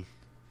Donnie.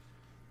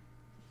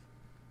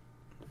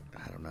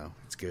 I don't know.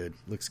 It's good.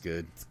 Looks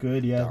good. It's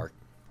good, yeah. Dark.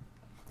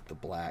 The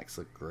blacks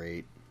look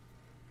great.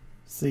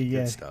 See,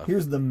 yeah. Stuff.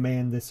 Here's the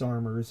man. This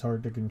armor is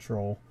hard to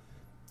control.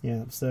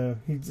 Yeah, so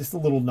he's just a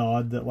little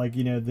nod that, like,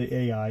 the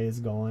AI is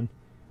gone.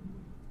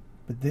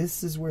 But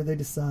this is where they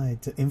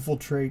decide to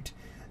infiltrate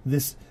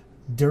this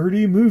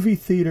dirty movie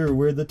theater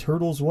where the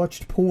turtles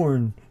watched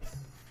porn.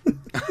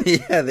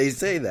 Yeah, they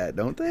say that,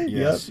 don't they?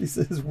 Yes. Yep, he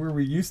says where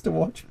we used to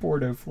watch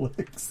porno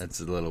flicks. That's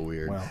a little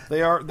weird. Well,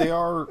 they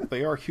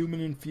are human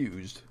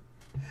infused.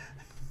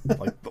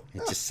 Like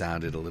It just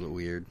sounded a little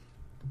weird.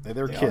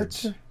 they're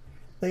kids.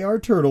 They are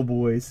turtle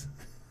boys.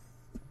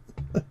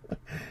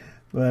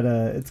 But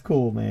it's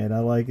cool, man. I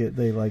like it.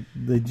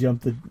 They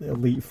jump the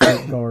elite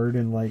foot guard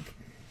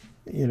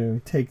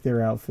and take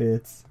their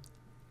outfits.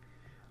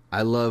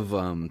 I love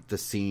the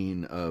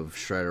scene of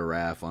Shredder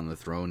Raph on the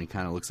throne. He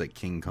kind of looks like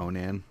King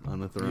Conan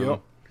on the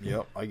throne.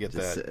 Yep, I get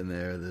Just that. sitting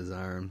there with his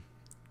arm.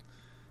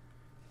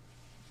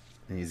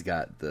 And he's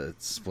got the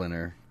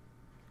Splinter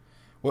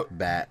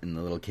bat in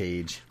the little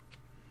cage.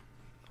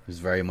 Who's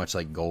very much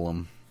like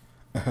Golem.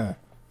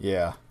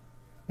 Yeah.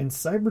 And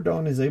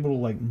Cyberdawn is able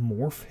to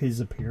morph his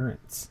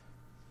appearance,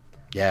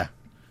 Yeah.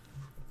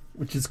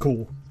 which is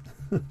cool.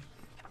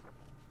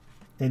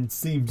 And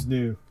seems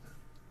new.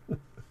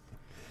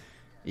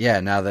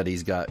 Yeah, now that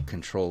he's got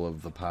control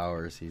of the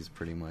powers, he's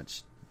pretty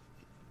much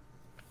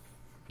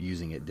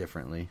using it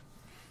differently.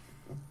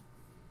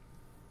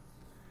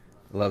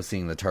 I love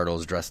seeing the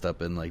turtles dressed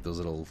up in those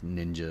little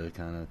ninja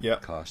kind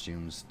of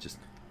costumes, just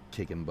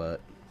kicking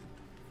butt.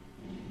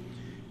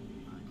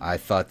 I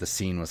thought the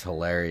scene was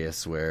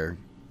hilarious where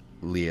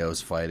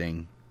Leo's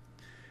fighting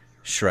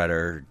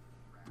Shredder,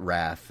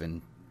 Raph,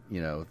 and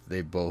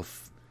they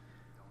both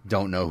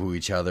don't know who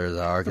each other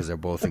are because they're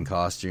both in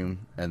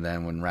costume. And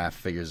then when Raph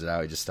figures it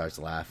out, he just starts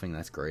laughing.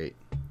 That's great.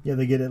 Yeah,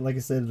 they get it. Like I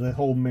said, the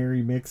whole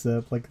merry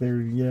mix-up. Like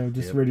they're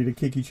just ready to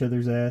kick each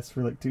other's ass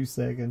for 2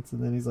 seconds,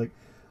 and then he's like,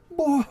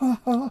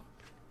 "Bah!"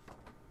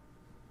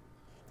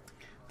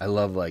 I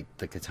love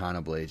the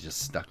katana blades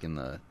just stuck in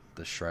the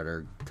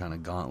Shredder kind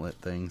of gauntlet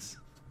things.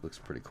 Looks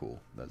pretty cool.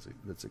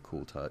 That's a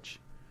cool touch.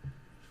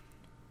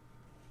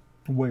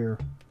 Where?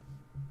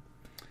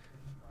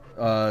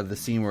 The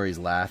scene where he's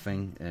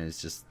laughing and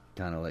it's just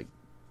kind of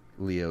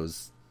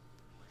Leo's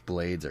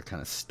blades are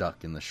kind of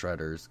stuck in the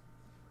Shredder's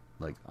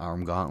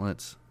arm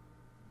gauntlets.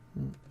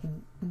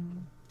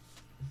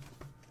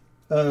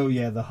 Oh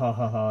yeah, the ha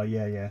ha ha.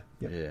 Yeah.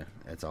 Yep. Yeah,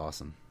 it's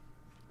awesome.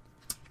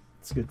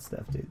 It's good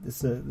stuff, dude.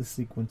 This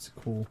sequence is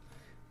cool.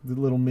 The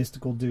little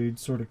mystical dude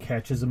sort of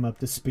catches him up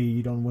to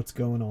speed on what's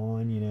going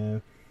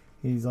on.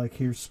 He's like,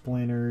 here's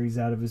Splinter. He's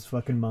out of his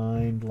fucking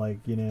mind.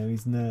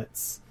 He's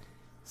nuts.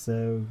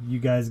 So you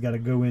guys got to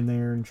go in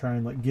there and try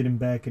and get him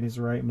back in his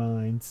right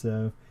mind.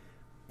 So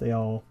they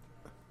all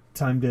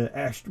time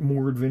to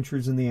more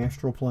adventures in the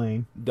astral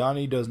plane.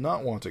 Donnie does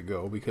not want to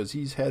go because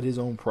he's had his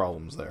own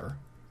problems there.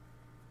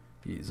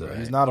 He's Right.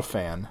 he's not a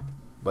fan,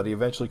 but he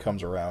eventually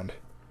comes around.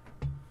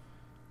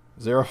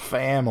 They're a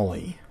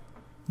family.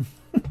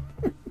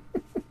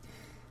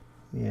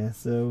 Yeah,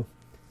 so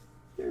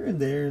they're in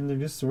there and they're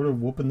just sort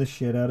of whooping the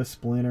shit out of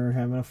Splinter,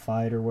 having a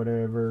fight or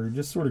whatever.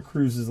 Just sort of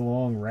cruises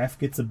along. Raph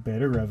gets the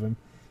better of him.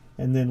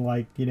 And then,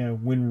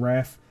 when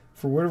Raph,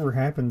 for whatever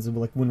happens,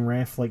 when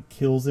Raph,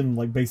 kills him,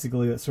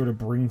 basically that sort of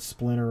brings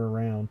Splinter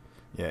around.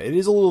 Yeah, it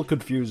is a little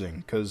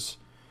confusing because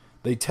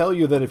they tell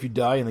you that if you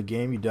die in the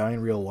game, you die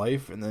in real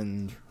life, and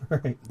then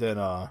Right.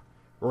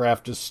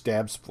 Raph just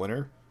stabs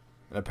Splinter,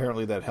 and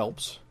apparently that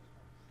helps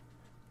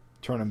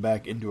turn him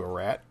back into a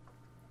rat,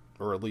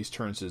 or at least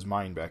turns his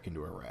mind back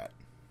into a rat,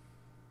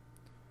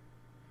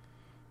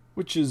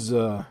 which is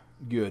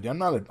good.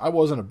 I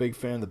wasn't a big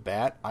fan of the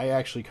bat. I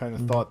actually kind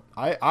of thought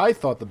I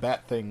thought the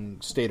bat thing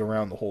stayed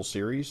around the whole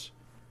series,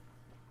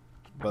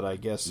 but I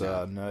guess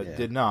it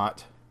did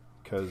not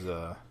because.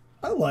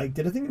 I liked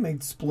it. I think it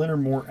made Splinter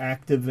more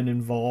active and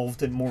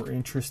involved and more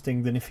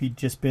interesting than if he'd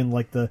just been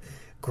the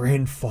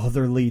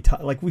grandfatherly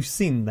we've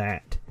seen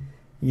that.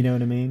 You know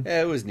what I mean?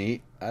 Yeah, it was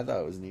neat. I thought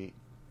it was neat.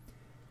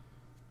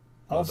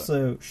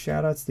 Also,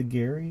 shout-outs to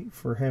Gary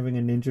for having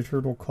a Ninja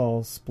Turtle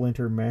call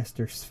Splinter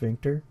Master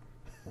Sphincter.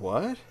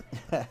 What?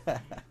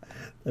 That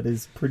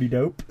is pretty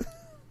dope.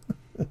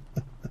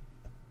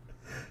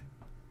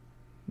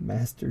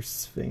 Master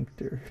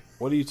Sphincter.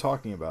 What are you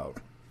talking about?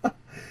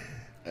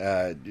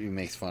 He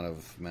makes fun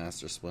of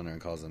Master Splinter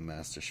and calls him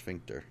Master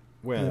Sphincter.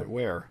 When? Yeah.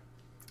 Where?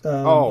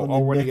 On the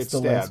when he next gets to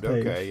last stabbed.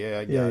 page. Okay, yeah,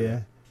 I got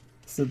it.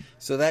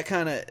 So that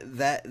kind of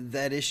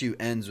that issue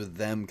ends with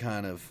them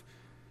kind of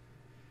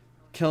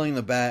killing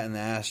the bat in the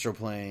astral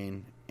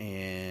plane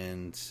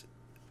and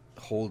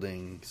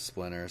holding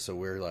Splinter. So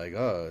we're like,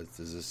 oh,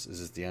 is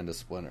this the end of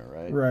Splinter,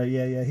 right? right,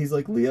 yeah. He's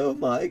like, Leo,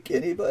 Mike,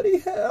 anybody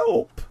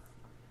help?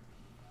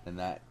 And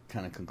that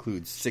kind of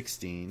concludes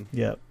 16.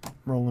 Yep,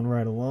 rolling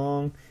right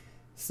along.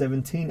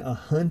 17, A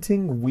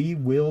Hunting We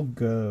Will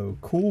Go.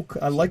 Cool.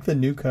 I like the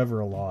new cover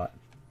a lot.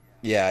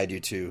 Yeah, I do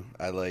too.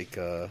 I like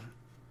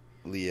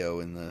Leo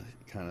in the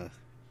kind of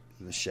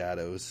in the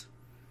shadows.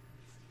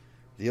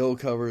 The old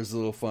cover is a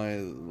little funny.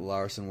 The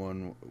Larsen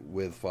one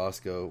with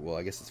Fosco. Well,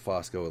 I guess it's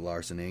Fosco with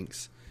Larsen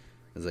inks.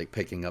 It's like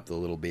picking up the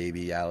little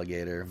baby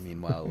alligator.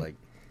 Meanwhile, like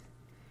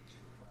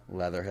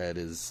Leatherhead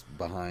is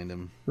behind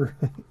him. Right.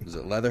 Is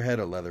it Leatherhead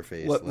or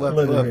Leatherface?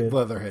 Leatherhead.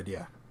 Leatherhead,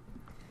 yeah.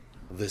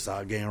 This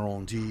I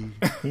guarantee.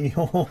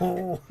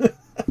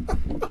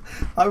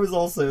 I was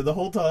also the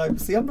whole time.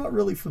 See, I'm not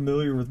really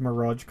familiar with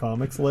Mirage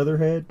Comics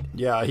Leatherhead.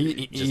 Yeah,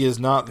 he is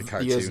not. the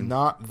He is cartoon.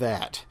 not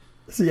that.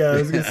 So yeah, I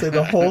was gonna say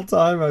the whole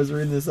time I was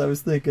reading this, I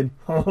was thinking,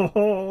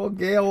 oh,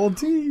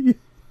 guarantee.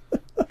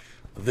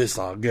 This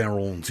I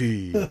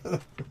guarantee.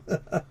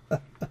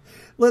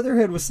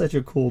 Leatherhead was such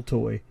a cool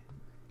toy.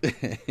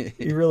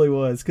 He really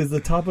was, because the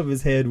top of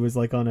his head was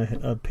like on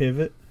a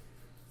pivot,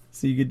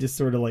 so you could just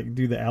sort of like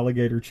do the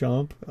alligator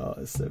chomp. Oh,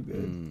 it's so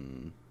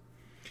good.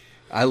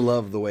 I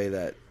love the way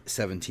that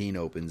 17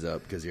 opens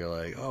up because you're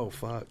like, oh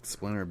fuck,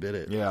 Splinter bit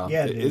it. Yeah,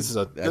 Yeah, this dude. is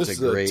a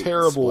a great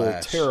terrible,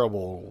 splash.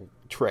 terrible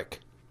trick.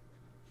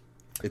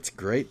 It's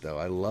great though.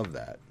 I love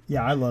that.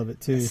 Yeah, I love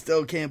it too.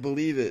 Still can't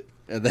believe it.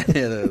 And then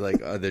they're like,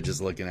 they're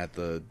just looking at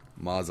the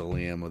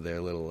mausoleum with their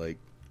little like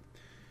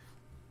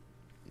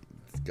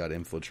got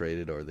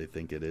infiltrated, or they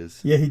think it is.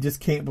 Yeah, he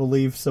just can't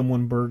believe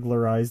someone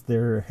burglarized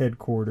their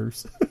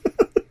headquarters.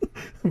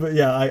 But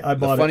yeah, I The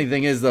bought funny it.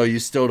 thing is though, you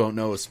still don't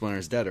know if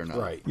Splinter's dead or not.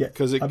 Right. Yeah,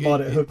 because I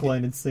bought it hook,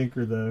 line, and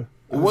sinker though.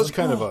 It was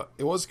kind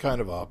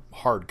of a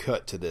hard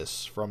cut to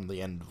this from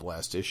the end of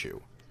last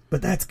issue.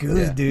 But that's good,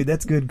 Yeah. dude.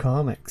 That's good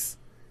comics.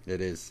 It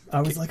is.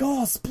 I was like,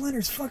 oh,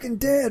 Splinter's fucking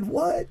dead.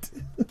 What?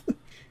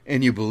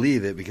 And you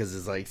believe it because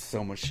it's like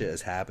so much shit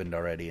has happened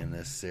already in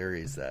this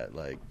series that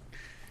like,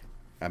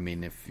 I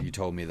mean, if you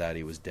told me that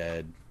he was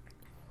dead,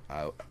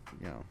 I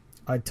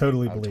I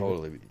totally would believe it.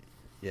 totally,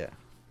 yeah.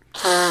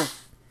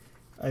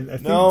 I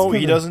think No, it's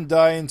he gonna- doesn't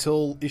die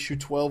until issue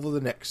 12 of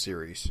the next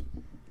series.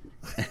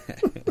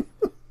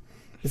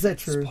 Is that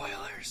true?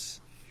 Spoilers.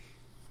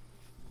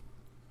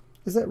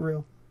 Is that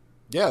real?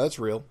 Yeah, that's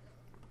real.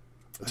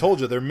 I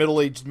told you, they're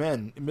middle-aged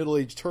men,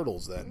 middle-aged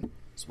turtles then.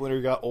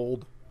 Splinter got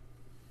old,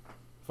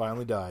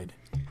 finally died.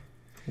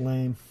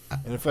 Lame.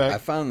 And in fact, I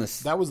found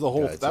this. that was the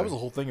whole Go ahead, sorry.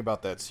 whole thing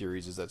about that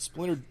series is that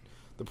Splinter,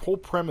 the whole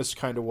premise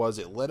kind of was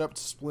it led up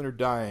to Splinter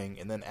dying,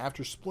 and then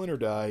after Splinter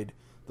died,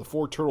 the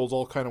four turtles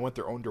all kind of went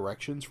their own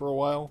directions for a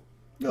while,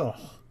 Oh,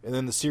 and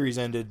then the series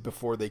ended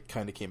before they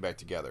kind of came back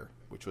together,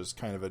 which was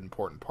kind of an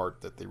important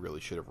part that they really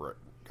should have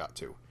got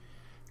to.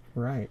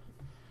 right.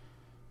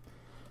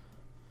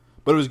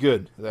 But it was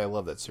good. I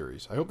love that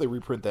series. I hope they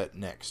reprint that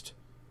next,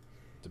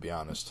 to be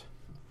honest,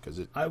 because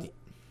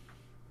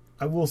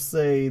I will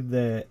say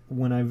that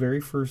when I very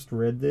first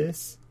read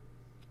this,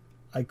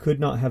 I could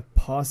not have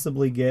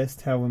possibly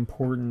guessed how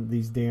important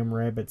these damn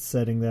rabbits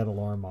setting that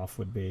alarm off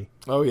would be.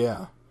 Oh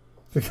yeah,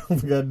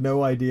 Because I had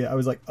no idea. I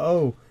was like,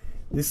 oh,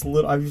 this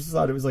little... I just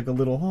thought it was like a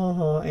little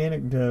ha-ha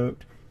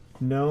anecdote.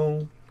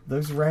 No,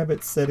 those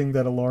rabbits setting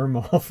that alarm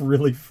off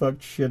really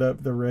fucked shit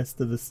up the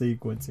rest of the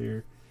sequence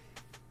here.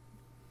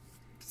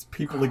 Just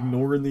people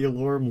ignoring the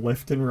alarm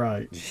left and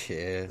right.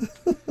 Yeah.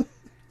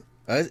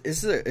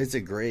 It's a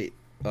great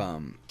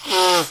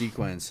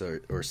sequence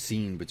or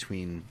scene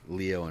between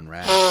Leo and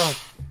Raph,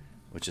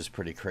 which is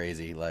pretty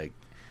crazy. Like,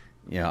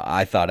 you know,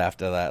 I thought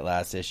after that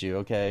last issue,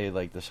 okay,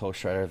 like this whole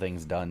Shredder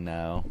thing's done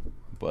now,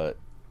 but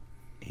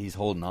he's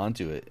holding on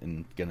to it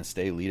and gonna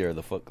stay leader of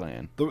the Foot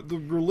Clan. the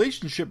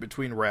relationship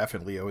between Raph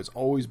and Leo has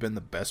always been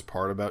the best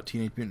part about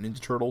Teenage Mutant Ninja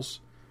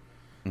Turtles,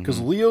 because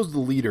Leo's the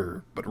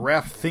leader, but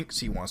Raph thinks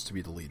he wants to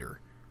be the leader,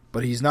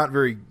 but he's not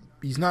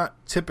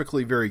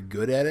typically very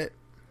good at it.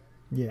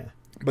 Yeah.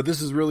 But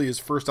this is really his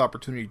first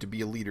opportunity to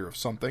be a leader of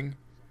something.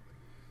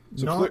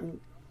 So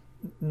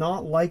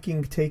Not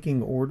liking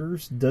taking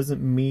orders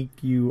doesn't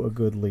make you a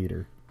good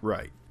leader.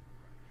 right.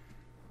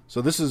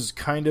 So this is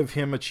kind of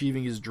him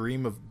achieving his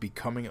dream of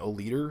becoming a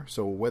leader.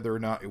 So whether or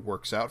not it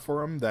works out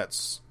for him,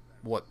 that's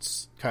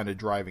what's kind of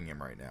driving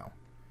him right now.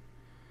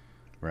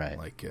 Right.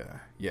 Like,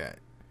 yeah.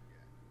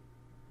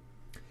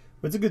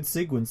 But it's a good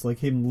sequence, like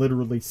him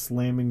literally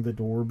slamming the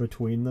door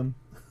between them.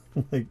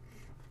 Like,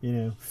 you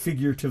know,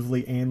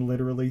 figuratively and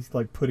literally,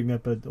 like putting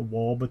up a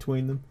wall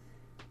between them.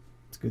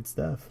 It's good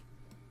stuff.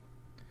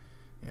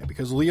 Yeah,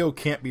 because Leo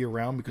can't be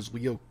around because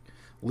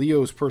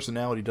Leo's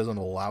personality doesn't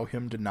allow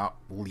him to not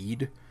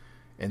lead,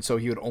 and so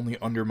he would only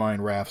undermine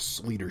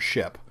Raph's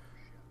leadership.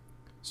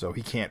 So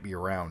he can't be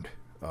around.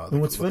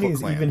 And what's funny Foot is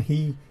Clan.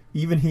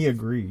 even he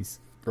agrees.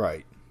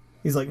 Right.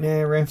 He's like, nah,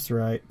 Raph's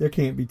right. There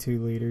can't be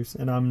two leaders,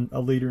 and I'm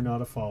a leader,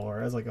 not a follower.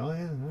 I was like, oh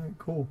yeah, all right,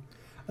 cool.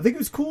 I think it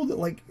was cool that,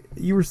 like,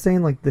 you were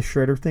saying, like, the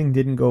Shredder thing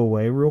didn't go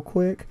away real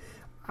quick.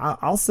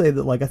 I'll say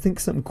that, like, I think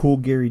something cool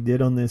Gary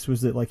did on this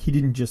was that, like, he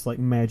didn't just, like,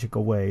 magic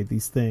away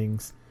these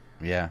things.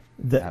 Yeah.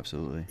 That,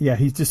 Absolutely. Yeah,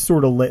 he just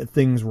sort of let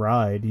things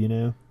ride, you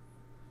know?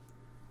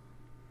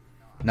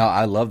 No,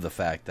 I love the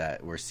fact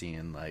that we're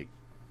seeing like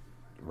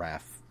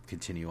Raph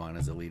continue on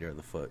as a leader of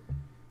the Foot.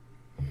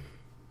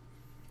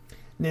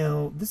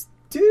 Now, this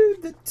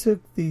dude that took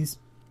these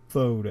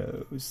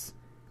photos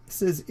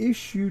says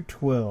issue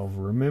 12,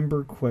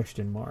 remember,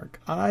 question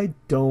mark. I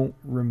don't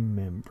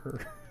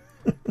remember.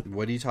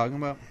 What are you talking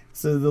about?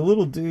 So the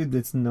little dude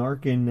that's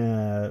narking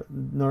the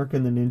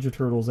Ninja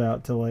Turtles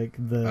out to like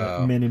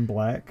the Men in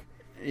Black.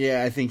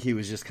 Yeah, I think he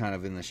was just kind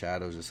of in the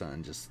shadows or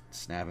something, just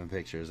snapping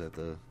pictures at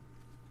the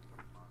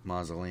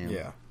mausoleum.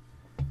 Yeah.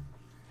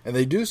 And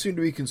they do seem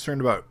to be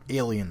concerned about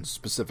aliens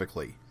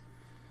specifically.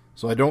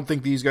 So I don't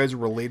think these guys are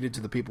related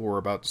to the people we're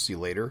about to see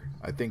later.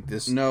 I think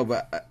this... No,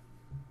 but...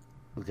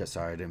 okay,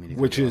 sorry, I didn't mean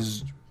to... Which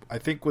is, I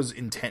think, was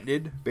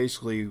intended.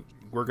 Basically,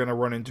 we're going to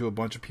run into a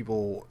bunch of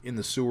people in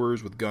the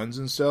sewers with guns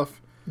and stuff.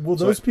 Well,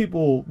 those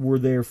people were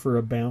there for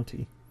a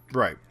bounty.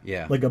 Right.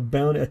 Yeah. Like a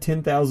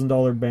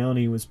 $10,000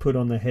 bounty was put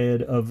on the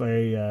head of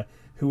a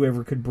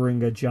whoever could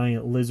bring a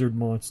giant lizard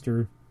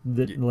monster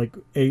that like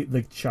ate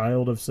the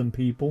child of some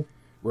people.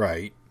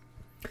 Right.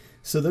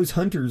 So those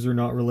hunters are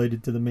not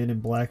related to the Men in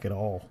Black at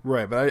all.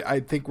 Right, but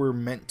I think we're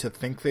meant to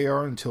think they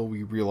are until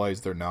we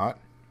realize they're not.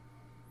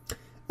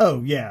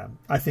 Oh, yeah.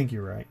 I think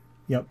you're right.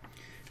 Yep.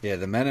 Yeah,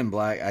 the Men in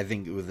Black, I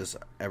think with this,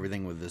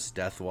 everything with this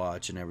Death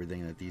Watch and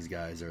everything, that these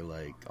guys are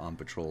like on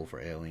patrol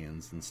for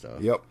aliens and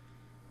stuff. Yep.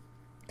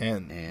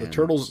 And the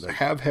Turtles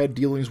have had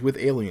dealings with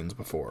aliens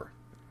before.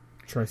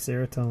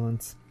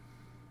 Triceratons.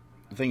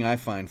 The thing I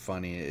find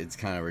funny, it's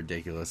kind of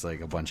ridiculous, like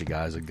a bunch of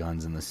guys with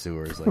guns in the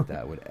sewers like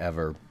that would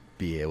ever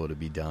be able to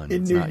be done.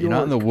 In It's New not, you're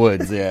not in the York.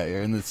 woods, yeah,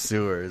 you're in the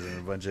sewers, and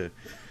a bunch of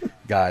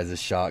guys with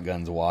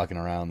shotguns walking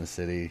around the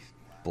city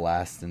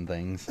blasting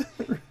things.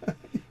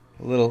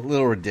 A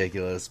little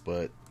ridiculous,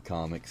 but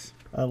comics.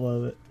 I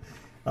love it.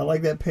 I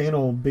like that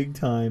panel big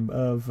time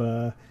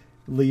of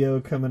Leo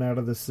coming out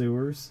of the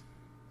sewers.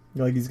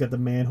 Like he's got the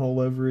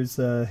manhole over his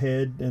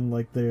head, and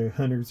like the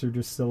hunters are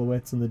just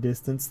silhouettes in the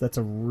distance. That's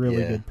a really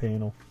good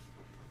panel.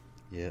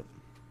 Yep.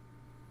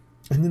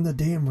 And then the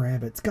damn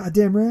rabbits.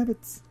 Goddamn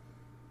rabbits.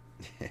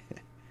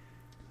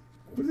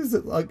 What is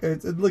it like?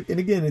 Look, and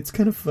again, it's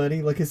kind of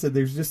funny. Like I said,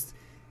 there's just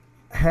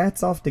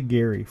hats off to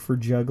Gary for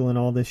juggling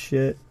all this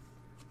shit.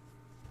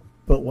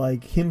 But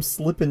like him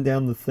slipping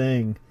down the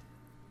thing,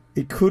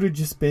 it could have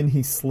just been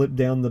he slipped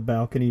down the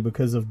balcony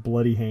because of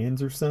bloody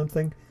hands or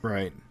something.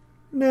 Right.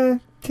 Nah,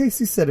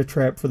 Casey set a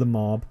trap for the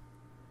mob.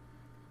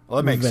 Well,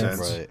 that makes That's-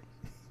 sense.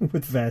 Right.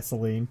 With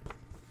Vaseline.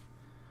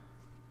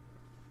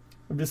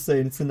 I'm just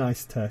saying, it's a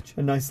nice touch.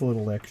 A nice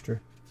little extra.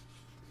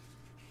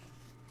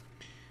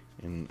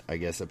 And I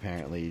guess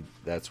apparently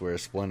that's where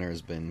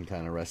Splinter's been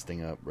kind of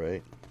resting up,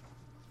 right?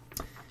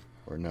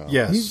 Or no?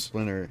 Yes.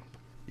 Splinter.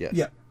 Yes.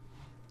 Yeah.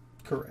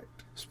 Correct.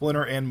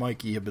 Splinter and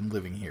Mikey have been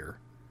living here.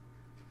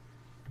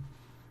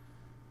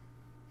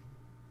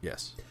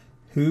 Yes.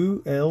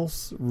 Who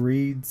else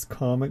reads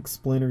comic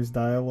Splinter's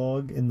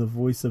dialogue in the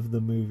voice of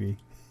the movie?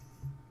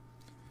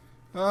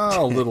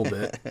 A little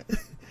bit.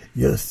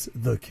 Yes,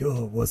 the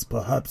cure was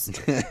perhaps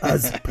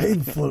as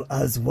painful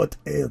as what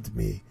ailed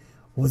me.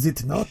 Was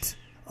it not?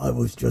 I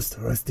was just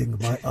resting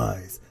my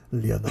eyes,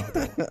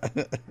 Leonardo.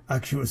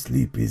 Actual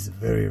sleep is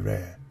very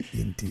rare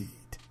indeed.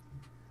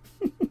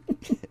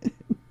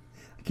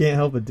 I can't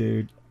help it,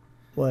 dude.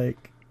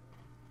 Like,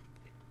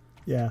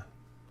 yeah.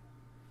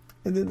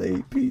 And then they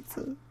eat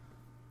pizza.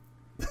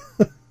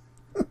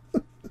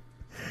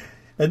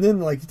 And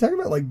then, like, you talk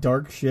about, like,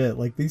 dark shit.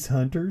 Like, these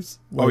hunters.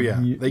 Like, Oh, yeah.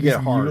 They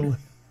get hard.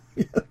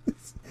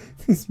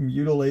 These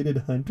mutilated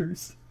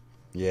hunters.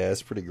 Yeah,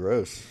 it's pretty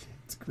gross.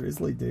 It's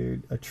grisly,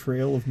 dude. A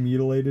trail of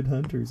mutilated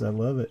hunters. I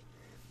love it.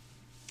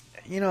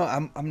 You know,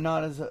 I'm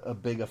not as a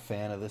big a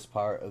fan of this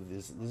part of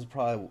this. This is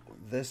probably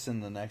this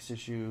and the next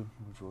issue,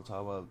 which we'll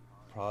talk about,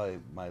 probably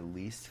my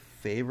least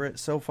favorite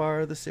so far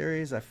of the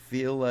series. I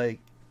feel like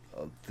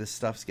this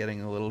stuff's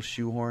getting a little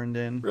shoehorned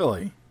in.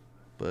 Really?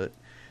 But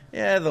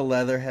yeah, the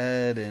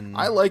Leatherhead and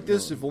I like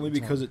this, if only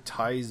because it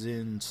ties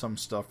in some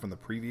stuff from the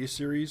previous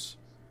series.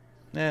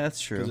 Yeah, that's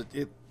true. Because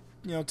it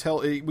you know,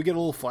 we get a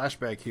little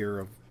flashback here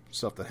of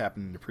stuff that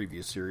happened in the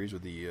previous series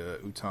with the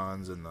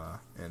Utans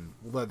and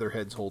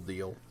Leatherhead's whole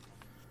deal.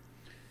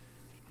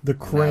 The Now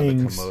the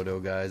Crangs.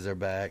 Komodo guys are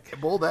back.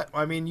 Well,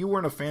 I mean, you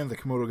weren't a fan of the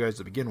Komodo guys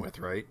to begin with,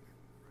 right?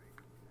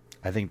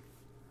 I think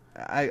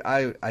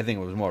I think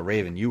it was more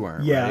Raven. You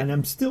weren't. Yeah, right? and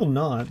I'm still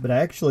not, but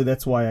actually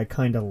that's why I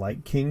kind of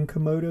like King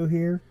Komodo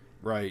here.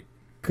 Right.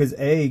 Because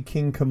A,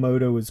 King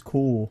Komodo is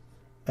cool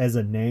as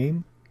a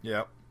name,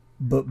 Yep.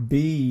 but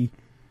B,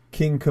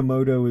 King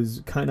Komodo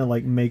is kind of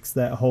like makes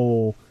that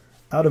whole,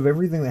 out of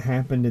everything that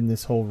happened in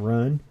this whole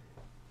run,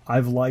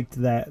 I've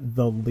liked that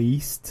the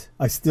least.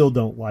 I still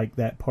don't like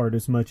that part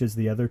as much as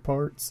the other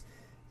parts,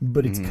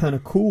 but it's kind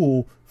of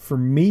cool. For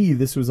me,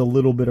 this was a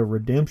little bit of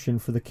redemption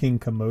for the King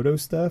Komodo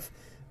stuff.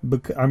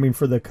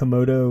 For the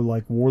Komodo,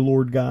 like,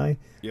 warlord guy.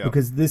 Yeah.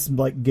 Because this,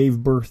 like,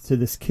 gave birth to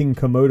this King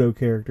Komodo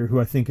character, who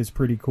I think is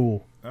pretty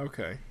cool.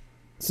 Okay.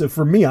 So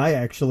for me, I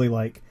actually,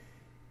 like,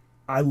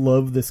 I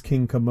love this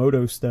King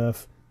Komodo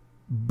stuff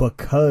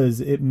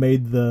because it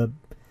made the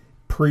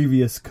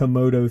previous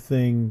Komodo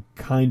thing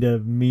kind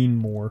of mean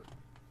more.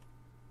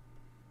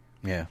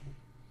 Yeah.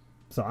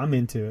 So I'm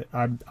into it.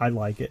 I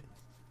like it.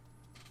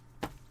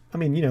 I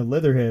mean,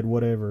 Leatherhead,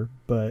 whatever,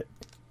 but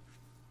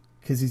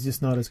because he's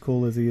just not as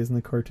cool as he is in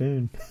the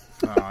cartoon.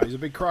 He's a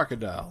big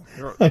crocodile.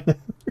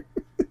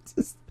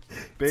 It's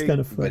Big, kind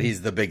of funny. But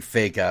he's the big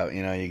fake out.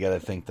 You got to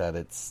think that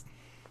it's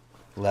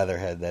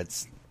Leatherhead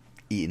that's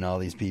eating all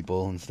these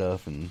people and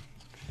stuff, and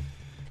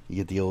you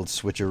get the old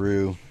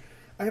switcheroo.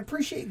 I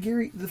appreciate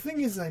Gary. The thing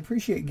is, I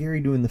appreciate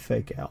Gary doing the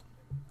fake out.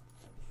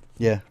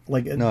 Yeah.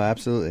 Like, no,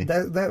 absolutely.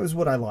 That was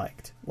what I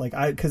liked. Like,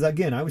 because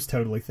again, I was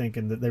totally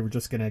thinking that they were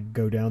just going to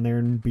go down there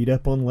and beat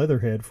up on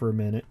Leatherhead for a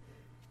minute.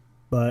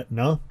 But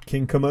no,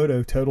 King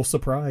Komodo, total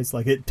surprise.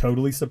 Like, it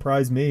totally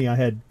surprised me.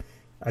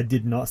 I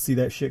did not see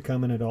that shit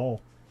coming at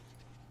all.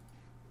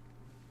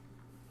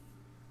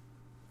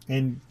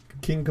 And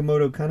King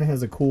Komodo kind of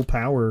has a cool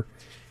power,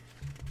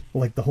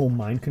 like the whole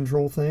mind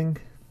control thing.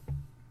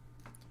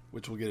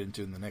 which we'll get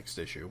into in the next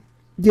issue.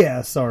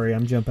 Yeah, sorry,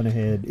 I'm jumping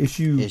ahead.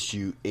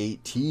 Issue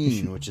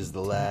 18, which is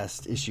the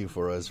last issue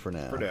for us for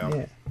now.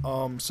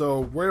 Yeah.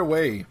 So right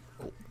away,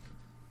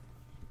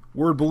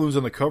 word balloons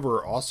on the cover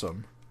are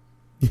awesome.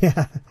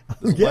 Yeah.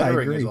 This Yeah, I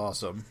lettering agree. is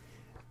awesome.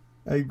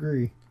 I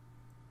agree.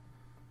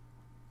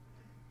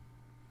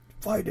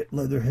 Fight it,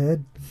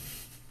 Leatherhead.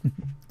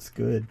 It's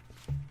good.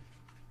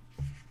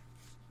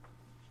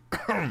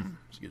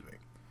 Excuse me.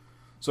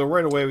 So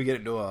right away we get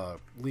into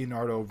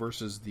Leonardo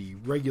versus the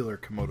regular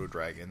Komodo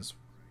dragons.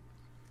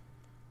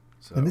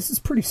 So, And this is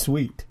pretty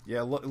sweet.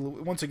 yeah,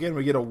 once again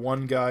we get a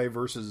one guy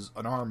versus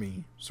an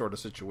army sort of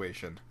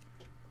situation,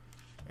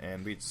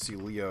 and we see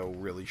Leo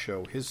really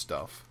show his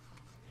stuff.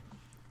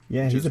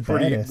 Yeah, he's a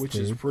badass, which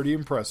dude. is pretty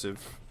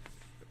impressive.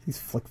 He's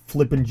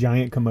flipping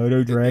giant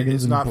Komodo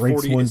dragons It's not and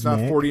breaks 40. one's It's not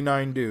neck.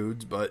 49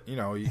 dudes, but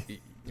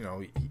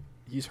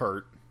he's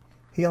hurt.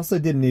 He also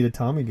didn't need a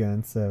Tommy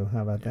gun, so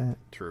how about that?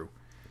 True.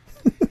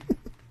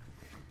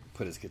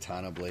 Put his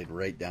katana blade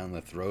right down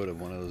the throat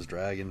of one of those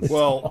dragons.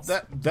 Well,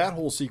 awesome. that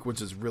whole sequence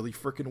is really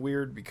freaking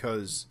weird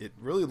because it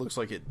really looks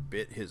like it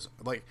bit his.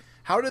 Like,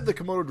 how did the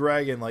Komodo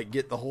dragon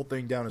get the whole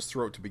thing down his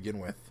throat to begin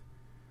with,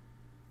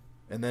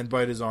 and then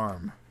bite his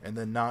arm, and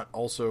then not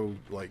also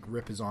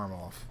rip his arm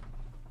off?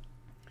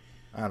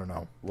 I don't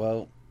know.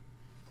 Well,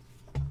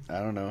 I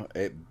don't know.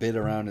 It bit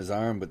around his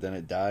arm, but then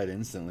it died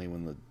instantly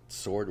when the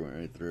sword went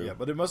right through. Yeah,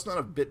 but it must not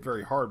have bit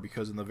very hard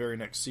because in the very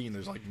next scene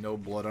there's no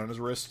blood on his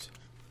wrist.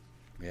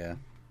 Yeah.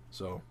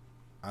 So,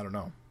 I don't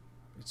know.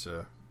 It's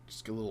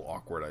just a little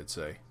awkward, I'd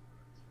say.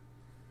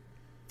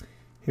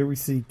 Here we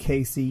see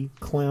Casey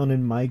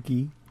clowning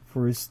Mikey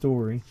for his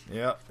story.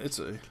 Yeah,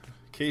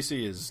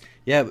 Casey is.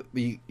 Yeah, but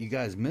you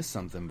guys missed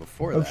something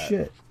before Oh, that.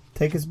 shit.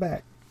 Take us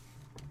back.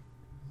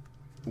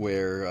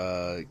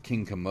 Where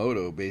King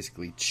Komodo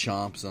basically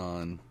chomps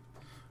on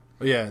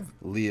Oh, yeah,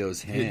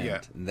 Leo's hand. Yeah.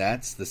 And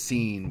that's the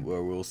scene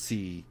where we'll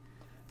see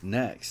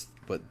next,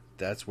 but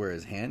that's where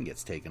his hand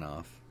gets taken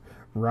off.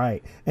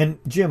 Right. And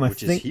Jim,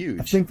 Which is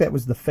huge. I think that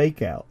was the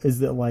fake out. Is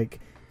that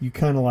you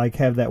kind of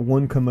have that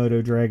one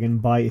Komodo dragon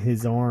bite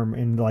his arm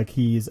and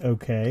he's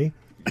okay.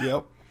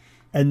 Yep.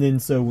 And then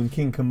so when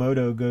King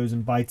Komodo goes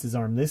and bites his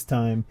arm this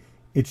time,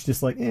 it's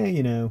just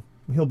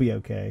he'll be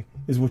okay,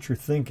 is what you're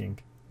thinking.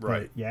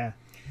 Right. But, yeah.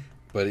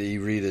 But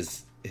you read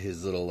his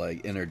little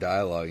inner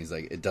dialogue. He's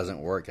like, it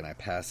doesn't work, and I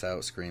pass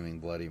out screaming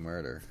bloody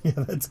murder. Yeah,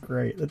 that's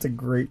great. That's a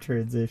great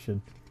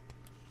transition.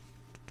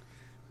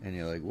 And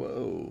you're like,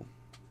 whoa.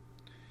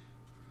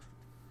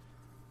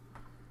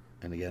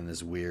 And again,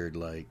 this weird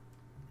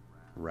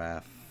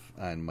Raph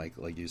and Mike,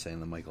 like you saying,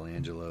 the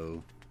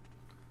Michelangelo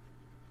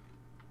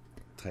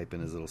type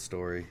in his little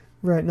story.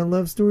 Writing a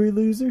love story,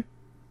 loser?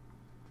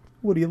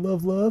 What do you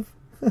love?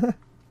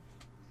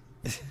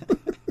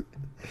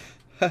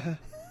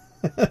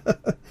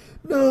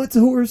 No, it's a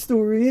horror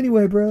story.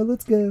 Anyway, bro,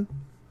 let's go.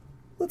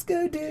 Let's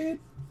go, dude.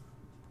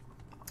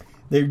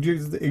 They're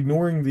just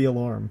ignoring the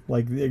alarm.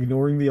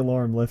 Ignoring the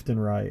alarm left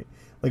and right.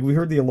 We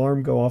heard the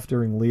alarm go off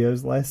during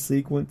Leo's last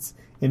sequence,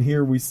 and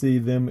here we see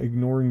them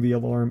ignoring the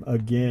alarm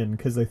again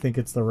because they think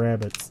it's the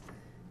rabbits.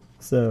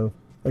 So,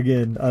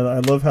 again, I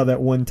love how that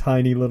one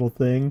tiny little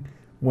thing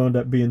wound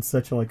up being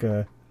such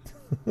a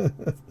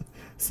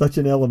such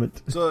an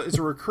element. So it's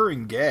a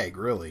recurring gag,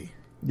 really.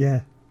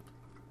 Yeah.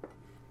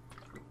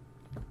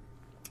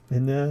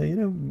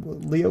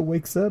 And, Leo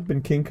wakes up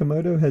and King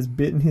Komodo has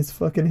bitten his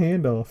fucking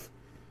hand off.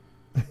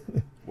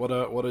 What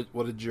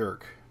a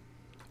jerk.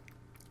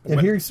 And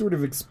here he sort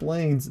of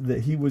explains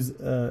that he was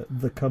the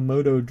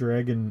Komodo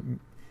dragon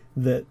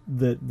that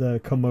the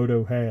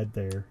Komodo had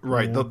there.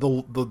 Right,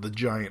 the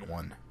giant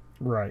one.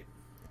 Right.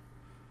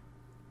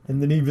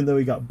 And then even though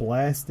he got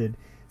blasted,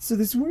 so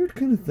this weird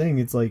kind of thing,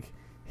 it's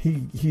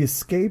he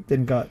escaped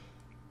and got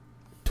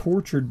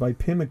tortured by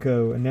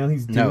Pimlico, and now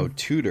he's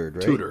tutored,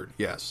 right? Tutored,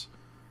 yes.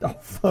 Oh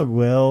fuck!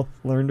 Well,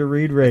 learn to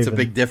read Raven. It's a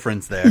big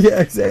difference there. Yeah,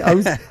 exactly.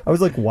 I was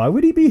like, why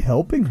would he be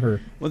helping her?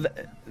 Well,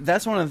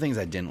 that's one of the things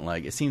I didn't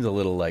like. It seems a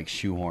little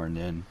shoehorned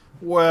in.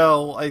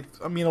 Well,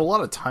 I mean, a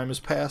lot of time has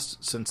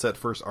passed since that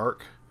first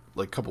arc.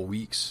 like a couple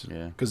weeks.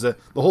 Yeah. Because the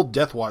whole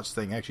Death Watch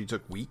thing actually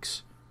took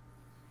weeks.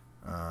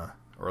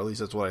 Or at least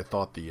that's what I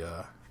thought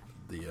the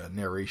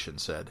narration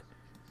said.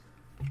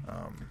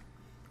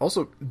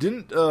 Also,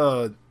 didn't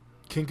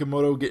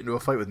Kinkamoto get into a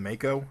fight with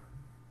Mako?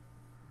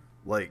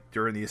 Like,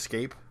 during the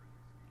escape?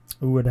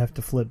 We would have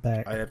to flip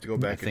back. I'd have to go I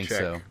back and think check.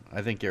 so.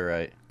 I think you're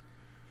right.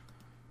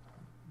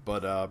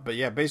 But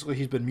yeah, basically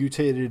he's been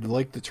mutated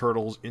like the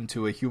turtles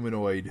into a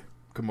humanoid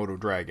Komodo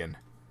dragon.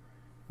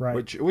 Right.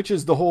 Which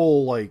is the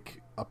whole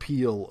like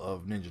appeal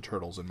of Ninja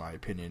Turtles, in my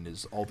opinion,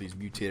 is all these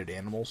mutated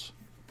animals.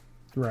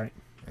 Right.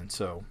 And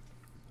so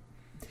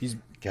he's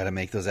Got to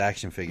make those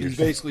action figures.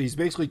 he's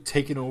basically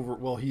taken over.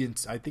 Well,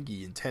 I think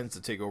he intends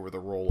to take over the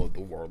role of the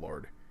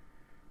Warlord,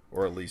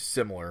 or at least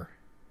similar.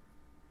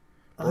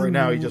 Right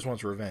now, he just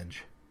wants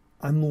revenge.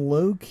 I'm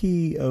low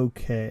key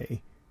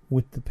okay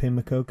with the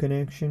Pimlico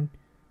connection,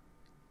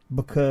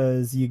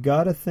 because you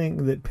got to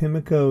think that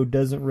Pimlico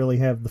doesn't really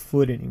have the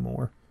foot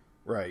anymore,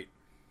 Right.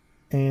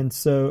 and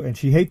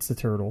she hates the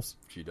turtles,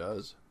 She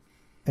does.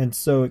 and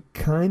so it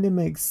kind of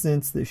makes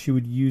sense that she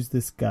would use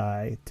this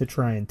guy to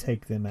try and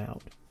take them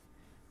out.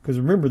 Because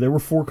remember, there were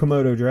 4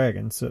 Komodo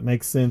dragons, so it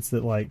makes sense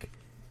that, like,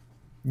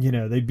 you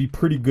know, they'd be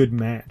pretty good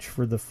match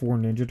for the 4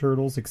 Ninja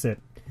Turtles,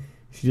 except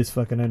she just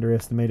fucking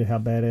underestimated how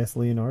badass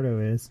Leonardo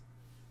is.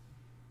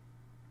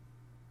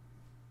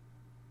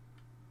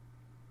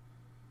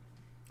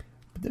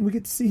 But then we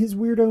get to see his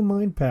weirdo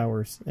mind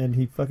powers, and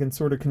he fucking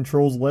sort of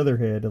controls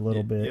Leatherhead a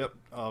little bit.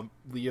 Yep.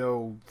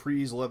 Leo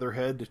frees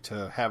Leatherhead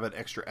to have an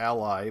extra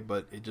ally,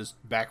 but it just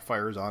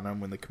backfires on him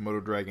when the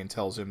Komodo dragon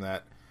tells him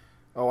that,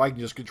 oh, I can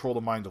just control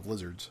the mind of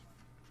lizards.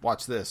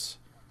 Watch this.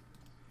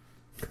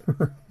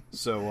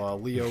 So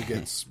Leo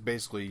gets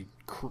basically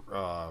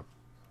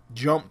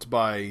jumped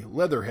by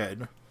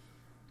Leatherhead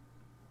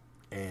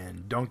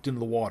and dunked into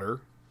the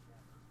water.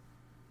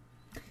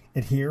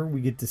 And here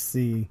we get to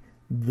see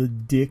the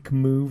dick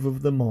move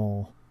of them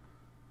all.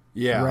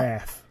 Yeah.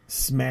 Raph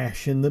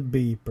smashing the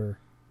beeper.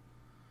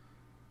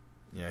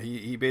 Yeah,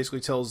 he basically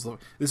tells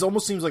this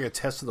almost seems like a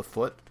test of the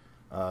Foot,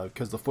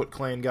 because the Foot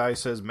Clan guy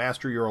says,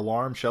 "Master your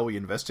alarm, shall we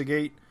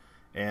investigate?"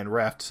 And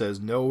Raph says,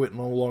 "No, it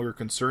no longer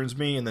concerns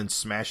me," and then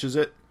smashes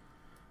it.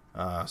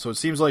 So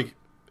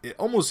it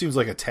almost seems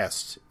like a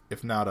test,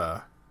 if not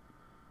a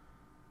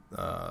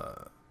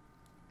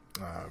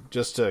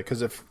just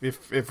because if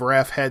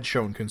Raph had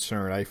shown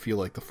concern, I feel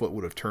like the Foot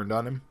would have turned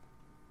on him.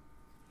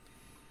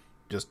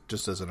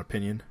 Just as an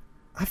opinion.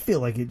 I feel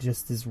like it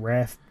just is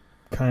Raph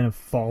kind of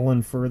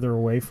fallen further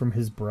away from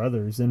his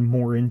brothers and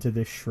more into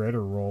this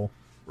Shredder role.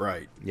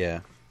 Right.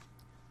 Yeah.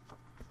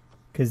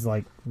 Because,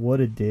 like,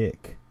 what a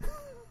dick.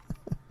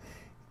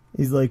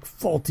 He's like,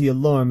 faulty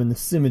alarm in the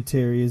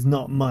cemetery is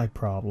not my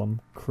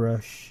problem,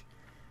 Crush.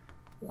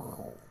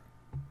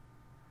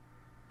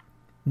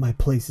 My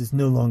place is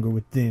no longer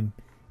with them.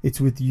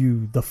 It's with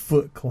you, the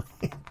Foot Clan.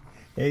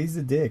 Yeah, he's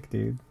a dick,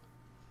 dude.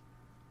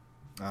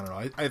 I don't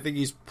know. I think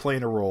he's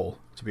playing a role,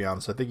 to be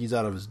honest. I think he's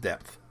out of his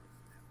depth.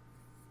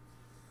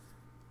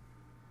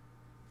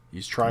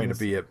 He's trying to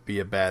be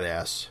a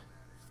badass.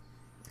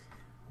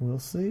 We'll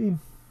see.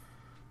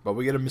 But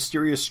we get a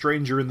mysterious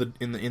stranger in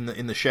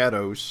the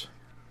shadows.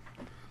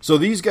 So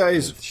these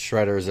guys,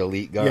 Shredder's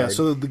elite guard. yeah.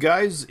 So the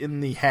guys in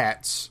the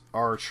hats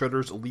are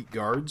Shredder's elite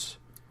guards.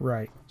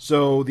 Right.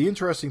 So the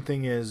interesting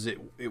thing is,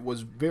 it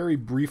was very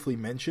briefly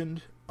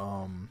mentioned.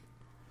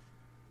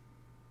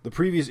 The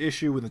previous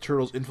issue when the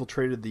Turtles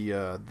infiltrated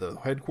the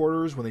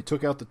headquarters, when they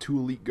took out the 2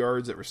 elite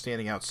guards that were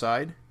standing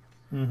outside.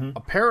 Mm-hmm.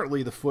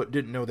 Apparently, the Foot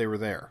didn't know they were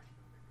there.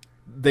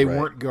 They Right.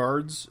 weren't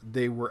guards.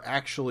 They were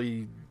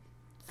actually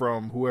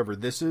from whoever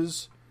this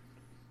is.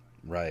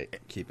 Right.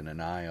 Keeping an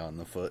eye on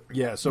the Foot.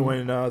 Yeah, so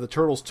when the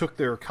Turtles took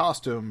their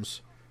costumes,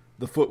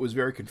 the Foot was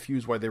very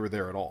confused why they were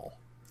there at all.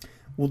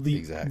 Well, the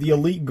Exactly.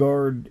 elite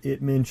guard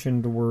it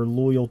mentioned were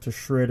loyal to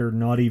Shredder,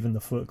 not even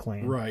the Foot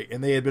Clan. Right,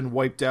 and they had been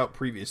wiped out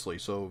previously,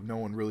 so no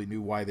one really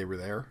knew why they were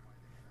there.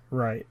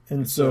 Right.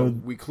 And So so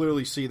we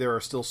clearly see there are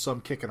still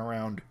some kicking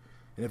around,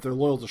 and if they're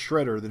loyal to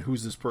Shredder, then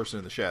who's this person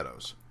in the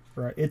shadows?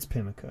 right, it's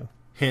Pimlico.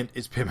 Hint,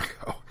 it's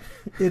Pimlico.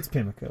 It's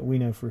Pimlico. We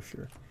know for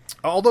sure.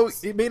 Although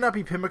it may not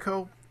be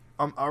Pimlico.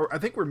 I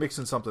think we're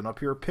mixing something up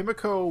here.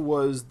 Pimlico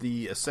was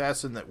the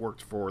assassin that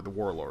worked for the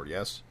Warlord,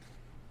 yes?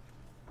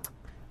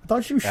 I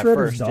thought she was At Shredder's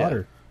first, yeah.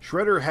 daughter.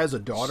 Shredder has a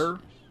daughter.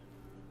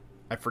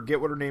 I forget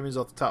what her name is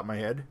off the top of my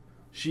head.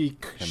 She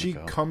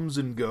Pimlico. comes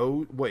and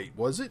goes. Wait,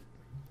 was it?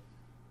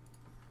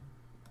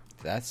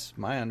 That's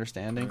my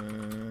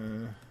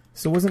understanding.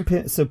 So wasn't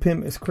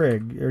Pim is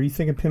Craig? Are you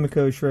thinking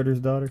Pimlico is Shredder's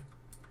daughter?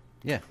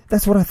 Yeah.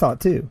 That's what I thought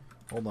too.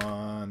 Hold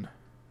on.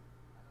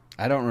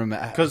 I don't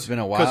remember. It's been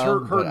a while, her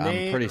but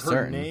name, I'm pretty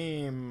certain. Her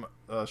name,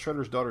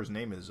 Shredder's daughter's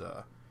name is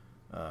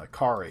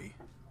Kari.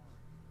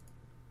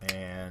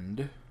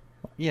 And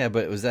Yeah,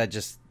 but was that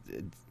just...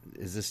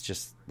 Is this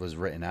just was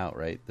written out,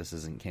 right? This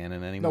isn't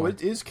canon anymore? no,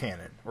 it is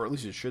canon, or at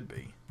least it should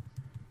be.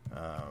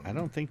 I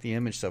don't think the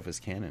Image stuff is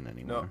canon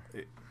anymore.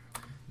 No,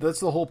 that's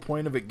the whole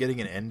point of it getting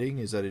an ending,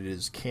 is that it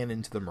is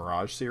canon to the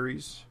Mirage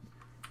series.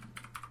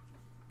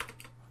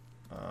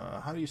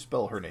 How do you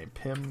spell her name?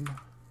 Pimiko.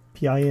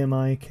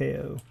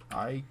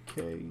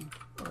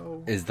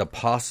 I-K-O? Is the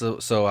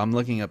possible? So I'm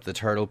looking up the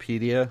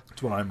Turtlepedia.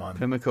 That's what I'm on.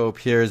 Pimiko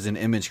appears in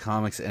Image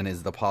Comics and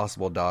is the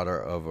possible daughter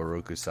of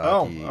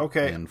Orokusaki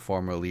okay. and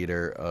former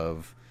leader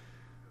of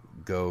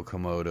Go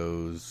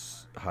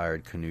Komodo's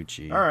hired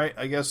Kanuchi. All right,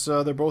 I guess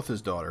they're both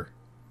his daughter.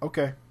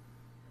 Okay.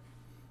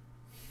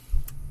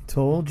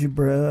 Told you,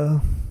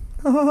 bro.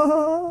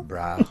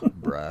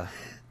 Bruh.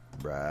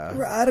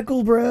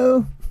 Radical,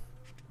 bro.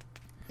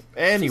 She's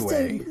Anyway,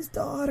 dating his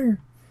daughter.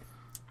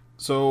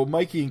 so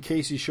Mikey and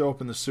Casey show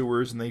up in the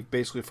sewers, and they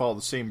basically follow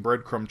the same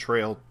breadcrumb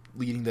trail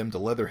leading them to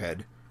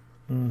Leatherhead.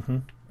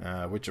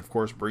 Mm-hmm. Which, of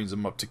course, brings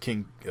them up to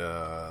King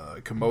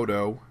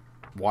Komodo,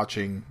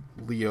 watching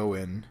Leo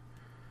and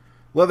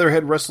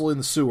Leatherhead wrestle in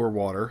the sewer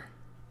water.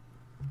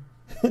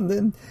 And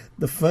then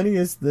the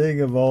funniest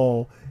thing of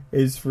all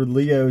is for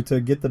Leo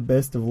to get the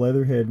best of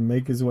Leatherhead and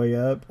make his way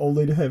up,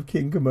 only to have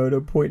King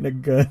Komodo pointing a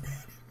gun.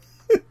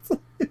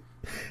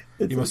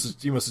 You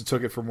must have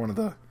took it from one of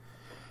the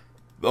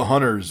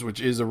hunters,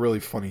 which is a really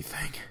funny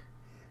thing.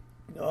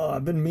 Oh,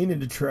 I've been meaning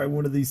to try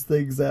one of these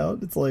things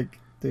out. It's like,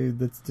 dude,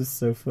 that's just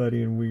so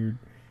funny and weird.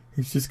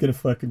 He's just gonna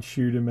fucking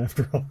shoot him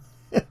after all.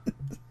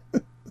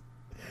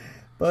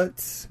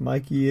 But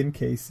Mikey and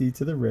Casey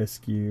to the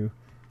rescue.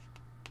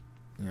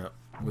 Yeah,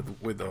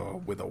 with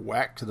a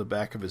whack to the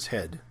back of his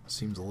head.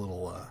 Seems a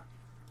little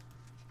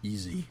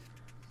easy.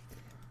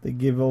 They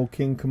give old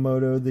King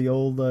Komodo the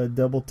old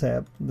double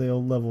tap, the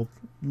old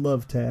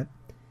love tap.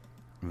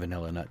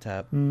 Vanilla Nut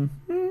Tap. And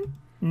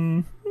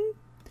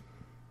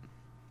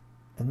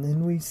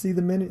then we see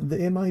the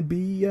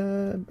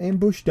MIB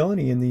ambush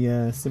Donnie in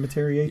the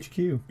cemetery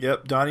HQ.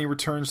 Yep, Donnie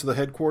returns to the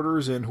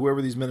headquarters, and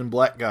whoever these men in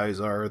black guys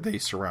are, they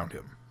surround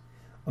him.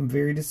 I'm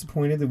very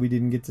disappointed that we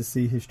didn't get to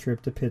see his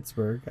trip to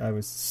Pittsburgh. I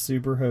was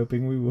super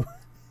hoping we would.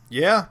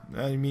 Yeah,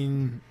 I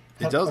mean,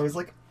 it does. I was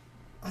like,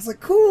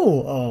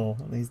 cool. Oh,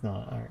 he's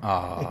not. All right.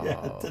 Oh.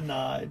 Yeah,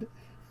 denied.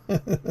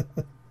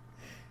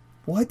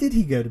 Why did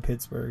he go to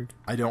Pittsburgh?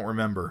 I don't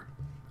remember,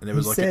 and it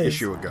was like an says-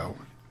 issue ago.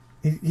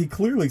 He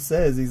clearly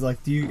says, he's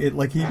like, he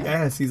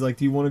asks, he's like,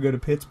 do you want to go to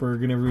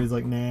Pittsburgh? And everybody's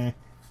like, nah. I'm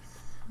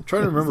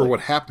trying to remember what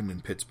happened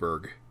in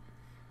Pittsburgh.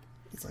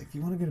 He's like, do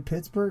you want to go to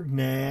Pittsburgh?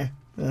 Nah.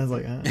 And I was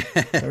like,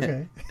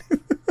 okay.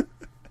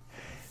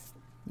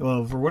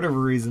 Well, for whatever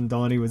reason,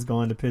 Donnie was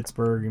gone to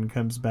Pittsburgh and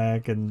comes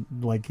back and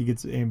like he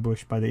gets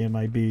ambushed by the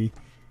MIB.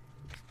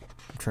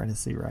 I'm trying to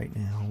see right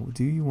now.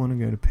 Do you want to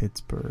go to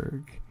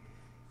Pittsburgh?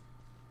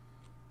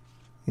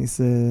 He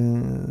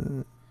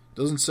said,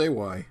 Doesn't say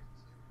why.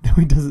 no,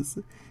 he doesn't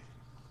say.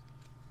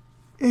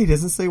 Yeah, he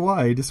doesn't say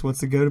why. He just wants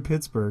to go to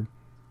Pittsburgh.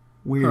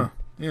 Weird. Huh.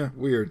 Yeah,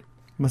 weird.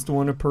 Must have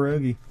wanted a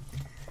pierogi.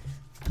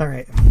 All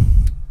right.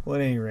 Well,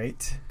 at any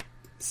rate.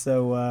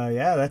 So,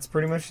 yeah, that's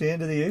pretty much the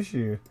end of the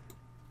issue.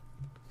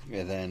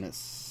 And then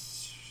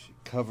it's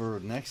cover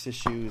next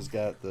issue has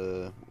got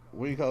the,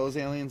 what do you call those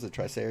aliens? The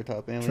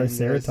Triceratop aliens?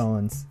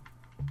 Triceratons.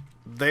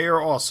 They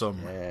are awesome.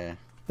 Yeah.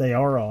 They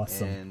are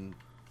awesome. And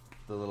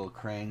the little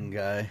Krang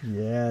guy.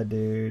 Yeah,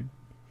 dude.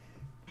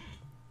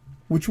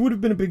 Which would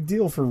have been a big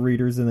deal for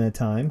readers in that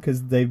time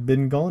because they've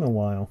been gone a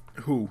while.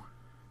 Who?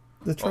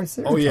 The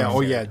Triceratons. Oh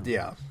yeah.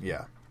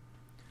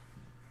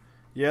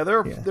 Yeah,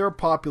 they're a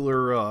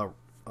popular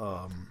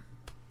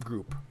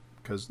group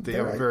because they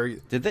have a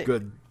very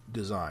good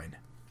design.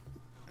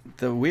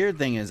 The weird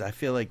thing is, I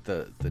feel like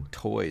the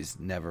toys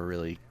never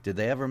really... Did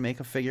they ever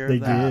make a figure They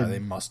of that? did. They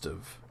must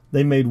have.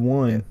 They made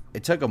one.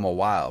 It took them a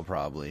while,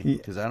 probably,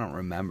 because I don't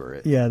remember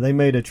it. Yeah, they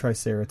made a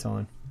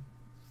Triceraton.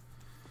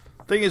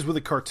 Thing is, with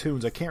the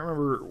cartoons, I can't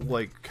remember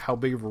like how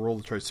big of a role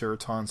the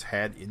Triceratons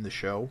had in the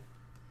show.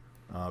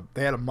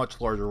 They had a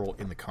much larger role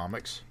in the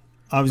comics.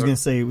 I was going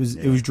to say it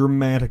was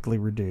dramatically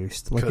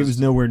reduced. Like it was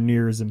nowhere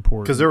near as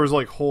important. Because there was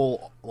like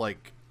whole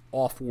like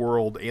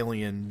off-world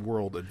alien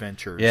world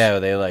adventures. Yeah,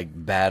 they like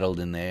battled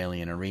in the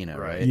alien arena,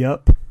 right?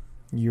 Yep,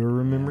 you're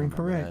remembering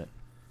correct.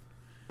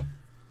 That.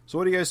 So,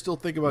 what do you guys still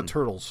think about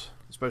Turtles,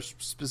 especially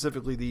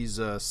specifically these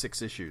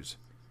 6 issues?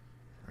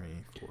 3,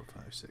 4,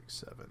 5, 6,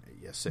 7, 8.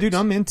 Yeah, 6. Dude,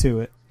 I'm into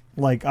it.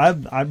 Like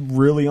I'm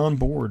really on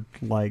board.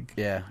 Like,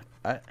 Yeah,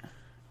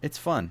 it's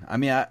fun. I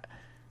mean,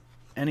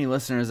 any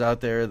listeners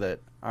out there that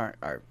aren't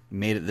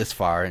made it this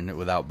far and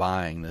without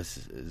buying this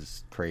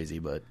is crazy,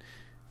 but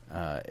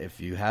if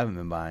you haven't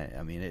been buying,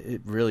 I mean,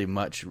 it really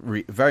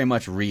very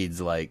much reads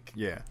like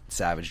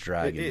Savage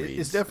Dragon reads.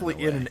 It's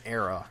definitely in an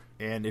era,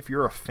 and if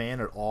you're a fan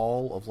at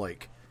all of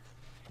like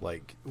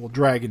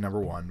Dragon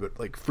 #1, but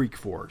like Freak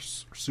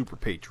Force or Super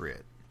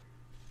Patriot,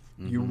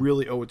 you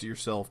really owe it to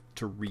yourself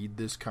to read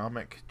this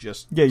comic.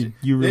 You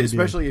really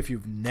especially if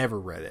you've never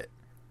read it.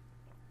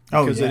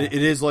 Oh, Because yeah. it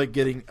is like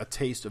getting a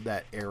taste of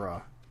that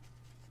era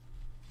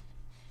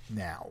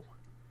now.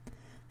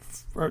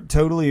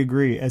 Totally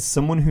agree. As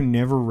someone who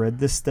never read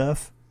this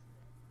stuff,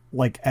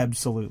 like,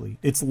 absolutely.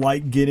 It's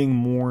like getting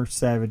more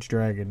Savage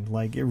Dragon.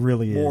 Like, it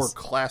really More is.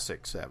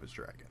 classic Savage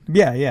Dragon.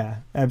 Yeah,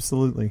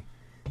 absolutely.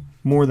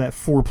 More that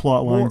 4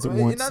 plot lines at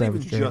once. Not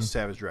Savage even Dragon. just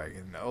Savage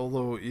Dragon,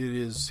 although it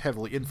is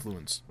heavily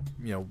influenced,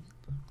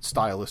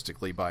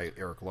 stylistically by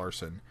Erik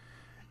Larsen.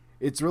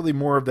 It's really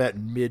more of that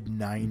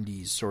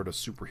mid-90s sort of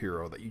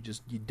superhero that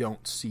you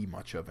don't see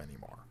much of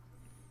anymore.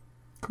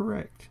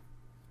 Correct.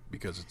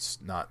 Because it's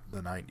not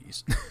the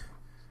 90s.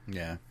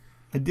 Yeah.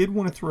 I did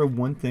want to throw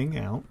one thing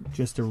out,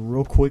 just a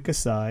real quick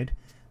aside.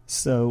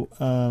 So,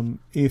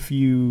 if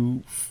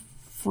you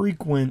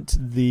frequent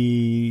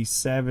the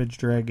Savage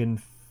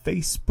Dragon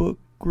Facebook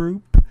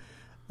group,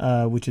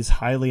 which is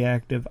highly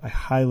active, I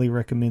highly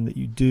recommend that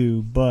you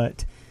do.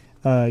 But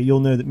you'll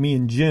know that me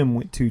and Jim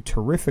went to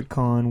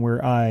Terrificon,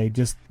 where I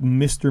just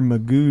Mr.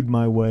 Magoo'd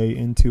my way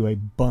into a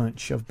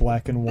bunch of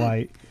black and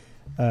white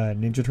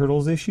Ninja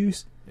Turtles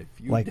issues.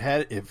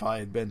 If I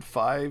had been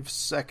 5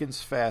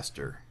 seconds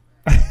faster.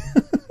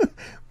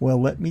 Well,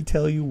 let me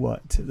tell you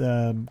what,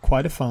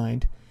 quite a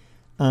find.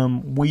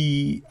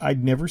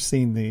 I'd never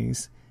seen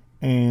these,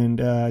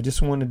 and I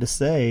just wanted to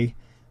say,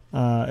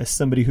 as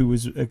somebody who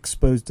was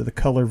exposed to the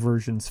color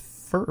versions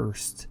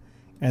first,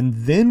 and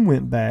then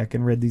went back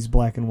and read these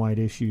black and white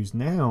issues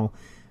now,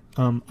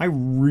 I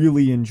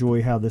really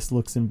enjoy how this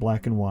looks in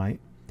black and white.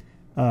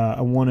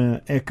 I want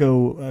to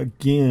echo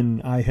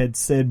again, I had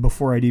said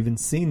before I'd even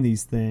seen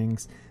these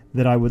things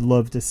that I would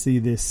love to see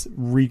this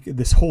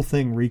whole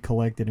thing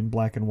recollected in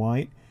black and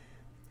white.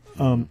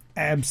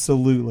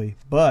 Absolutely.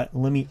 But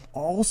let me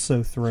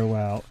also throw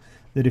out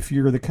that if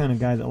you're the kind of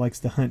guy that likes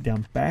to hunt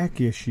down back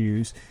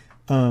issues,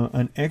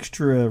 an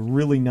extra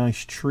really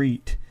nice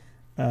treat,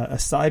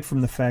 aside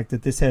from the fact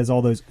that this has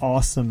all those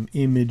awesome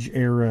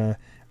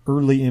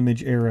early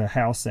image era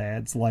house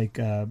ads like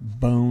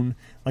Bone.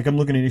 Like I'm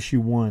looking at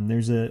issue 1.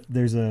 There's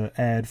a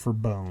ad for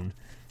Bone.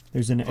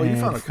 There's an ad. You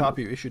found a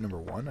copy of issue number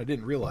 1? I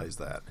didn't realize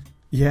that.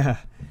 Yeah.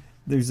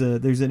 There's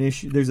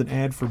an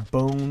ad for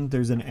Bone,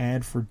 there's an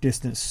ad for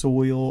Distant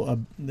Soil,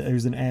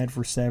 there's an ad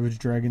for Savage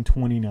Dragon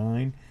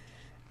 29.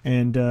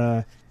 And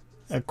a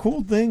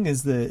cool thing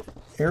is that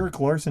Erik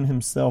Larsen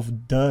himself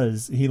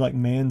he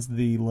mans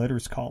the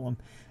letters column.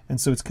 And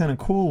so it's kind of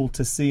cool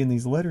to see in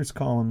these letters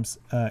columns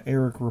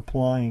Erik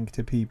replying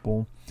to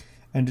people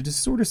and to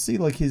just sort of see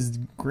like his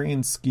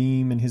grand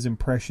scheme and his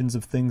impressions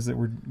of things that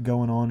were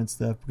going on and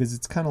stuff, because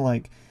it's kind of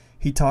like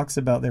he talks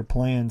about their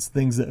plans,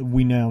 things that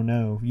we now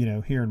know,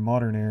 here in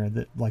modern era,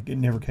 that like it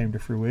never came to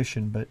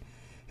fruition. But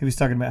he was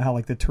talking about how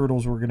like the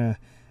Turtles were going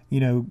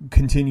to,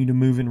 continue to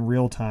move in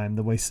real time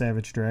the way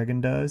Savage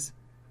Dragon does.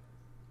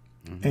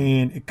 Mm-hmm.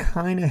 And it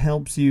kind of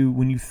helps you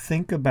when you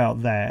think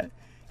about that.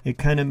 It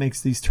kind of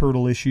makes these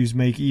Turtle issues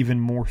make even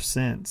more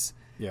sense.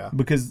 Yeah.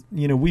 Because,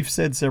 we've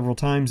said several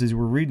times as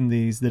we're reading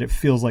these that it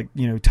feels like,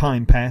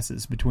 time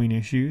passes between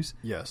issues.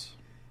 Yes.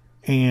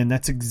 And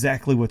that's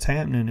exactly what's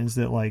happening, is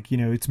that, like,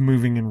 it's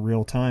moving in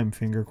real time,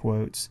 finger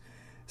quotes.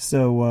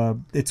 So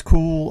it's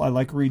cool. I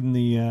like reading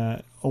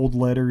the old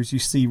letters. You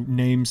see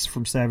names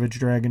from Savage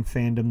Dragon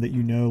fandom that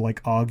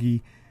like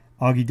Augie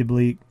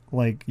DeBleek,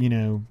 like, you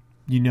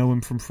know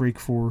him from Freak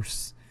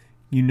Force.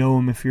 You know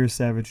him if you're a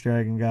Savage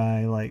Dragon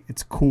guy. Like,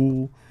 it's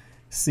cool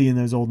seeing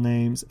those old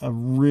names. A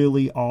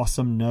really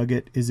awesome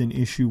nugget is in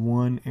issue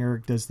 1.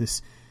 Erik does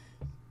this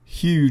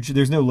huge,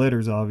 there's no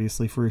letters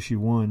obviously for issue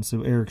 1,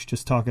 so Erik's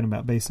just talking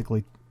about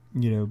basically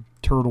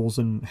turtles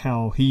and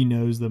how he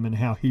knows them and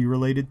how he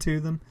related to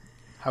them.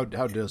 How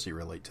does he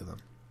relate to them?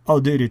 Oh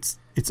dude, it's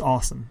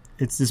awesome.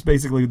 It's just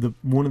basically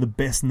one of the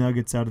best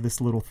nuggets out of this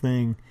little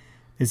thing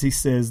is he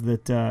says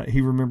that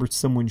he remembers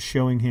someone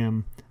showing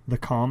him the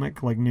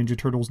comic, like Ninja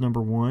Turtles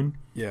 #1.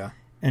 Yeah.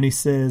 And he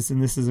says,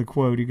 and this is a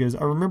quote, he goes,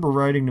 "I remember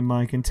writing to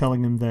Mike and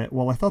telling him that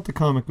while I thought the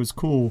comic was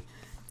cool,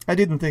 I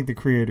didn't think the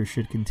creator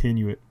should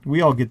continue it.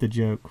 We all get the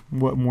joke.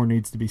 What more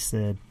needs to be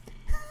said?"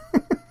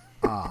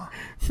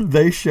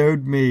 They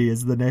showed me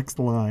is the next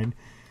line.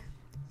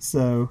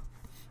 So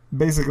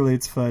basically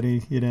it's funny,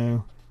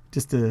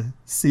 just to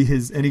see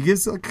and he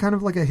gives kind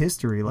of like a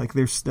history. Like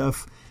there's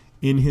stuff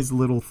in his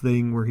little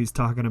thing where he's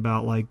talking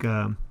about like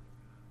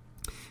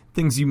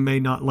things you may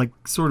not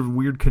like, sort of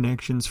weird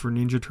connections for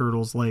Ninja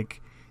Turtles.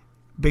 Like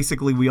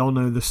basically we all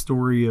know the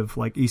story of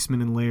like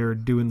Eastman and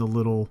Laird doing the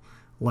little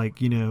like,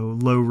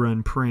 low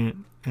run print,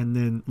 and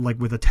then like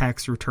with a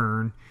tax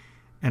return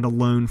and a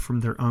loan from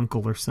their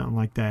uncle or something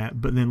like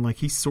that. But then like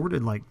he sort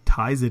of like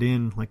ties it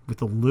in like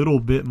with a little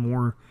bit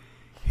more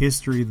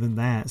history than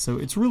that. So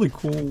it's really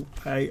cool.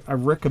 I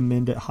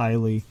recommend it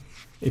highly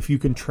if you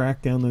can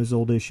track down those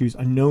old issues.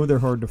 I know they're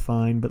hard to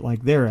find, but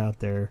like they're out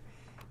there.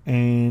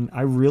 And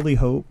I really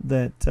hope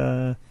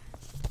that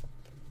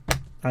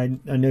I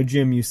know,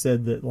 Jim, you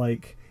said that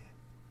like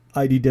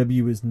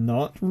IDW is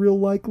not real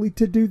likely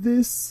to do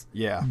this.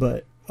 Yeah.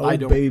 But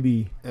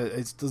baby,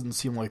 it doesn't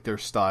seem like their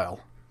style.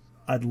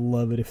 I'd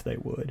love it if they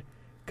would,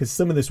 because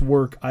some of this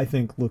work I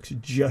think looks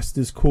just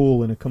as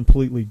cool in a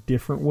completely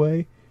different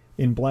way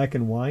in black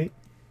and white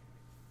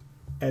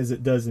as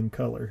it does in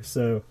color.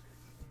 So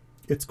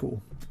it's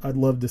cool. I'd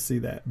love to see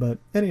that. But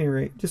at any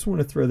rate, just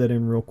want to throw that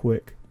in real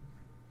quick.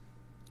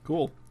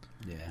 Cool.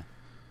 Yeah.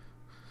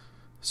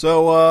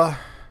 So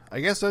I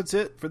guess that's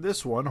it for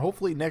this one.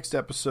 Hopefully next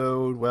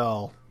episode,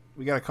 well,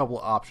 we got a couple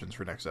of options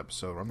for next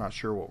episode. I'm not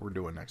sure what we're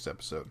doing next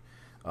episode.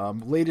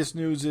 Latest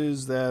news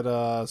is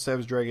that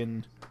Savage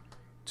Dragon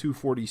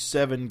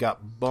 247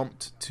 got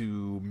bumped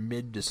to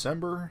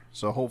mid-December,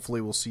 so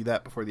hopefully we'll see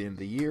that before the end of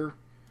the year.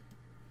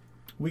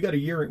 We got a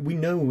year. We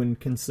know and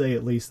can say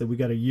at least that we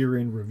got a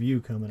year-end review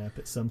coming up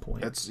at some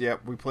point.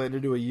 We plan to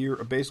do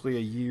basically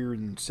a year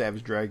in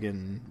Savage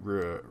Dragon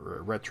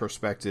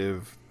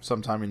retrospective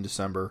sometime in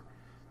December.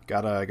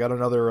 Got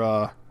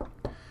another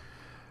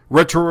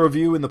retro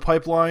review in the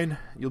pipeline.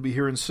 You'll be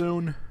hearing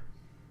soon.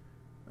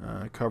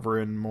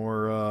 Covering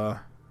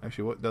more.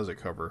 Actually, what does it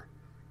cover?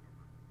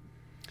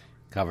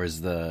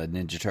 Covers the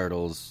Ninja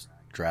Turtles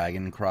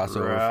Dragon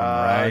crossover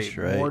from Rush,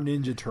 right? More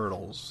Ninja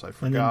Turtles. I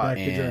forgot.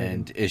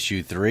 And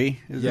issue 3?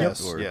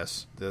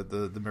 Yes.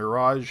 The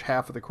Mirage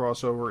half of the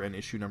crossover and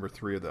issue number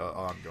 3 of the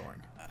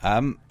ongoing.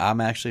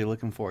 I'm actually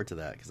looking forward to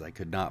that because I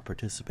could not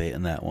participate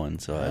in that one,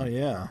 so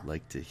I'd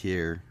like to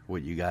hear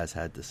what you guys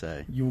had to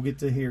say. You will get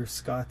to hear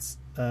Scott's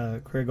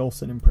Craig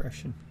Olsen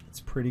impression. It's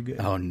pretty good.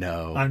 Oh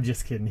no! I'm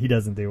just kidding. He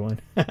doesn't do one.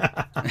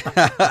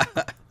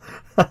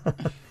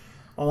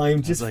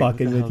 I'm just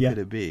fucking with you. Could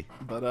it be?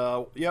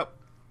 But yep,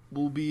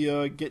 we'll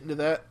be getting to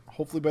that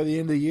hopefully by the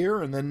end of the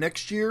year, and then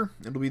next year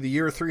it'll be the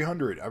year of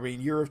 300. I mean,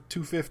 year of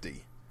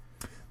 250.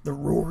 The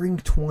Roaring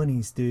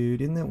 20s,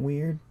 dude. Isn't that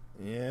weird?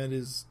 Yeah, it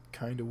is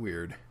kind of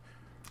weird.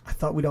 I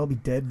thought we'd all be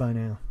dead by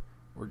now.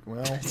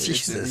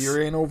 The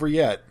year ain't over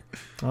yet.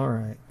 All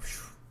right.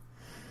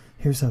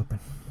 Here's hoping.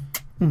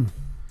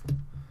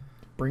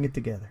 Bring it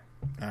together.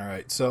 All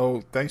right.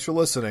 So, thanks for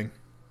listening.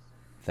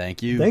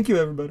 Thank you. Thank you,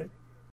 everybody.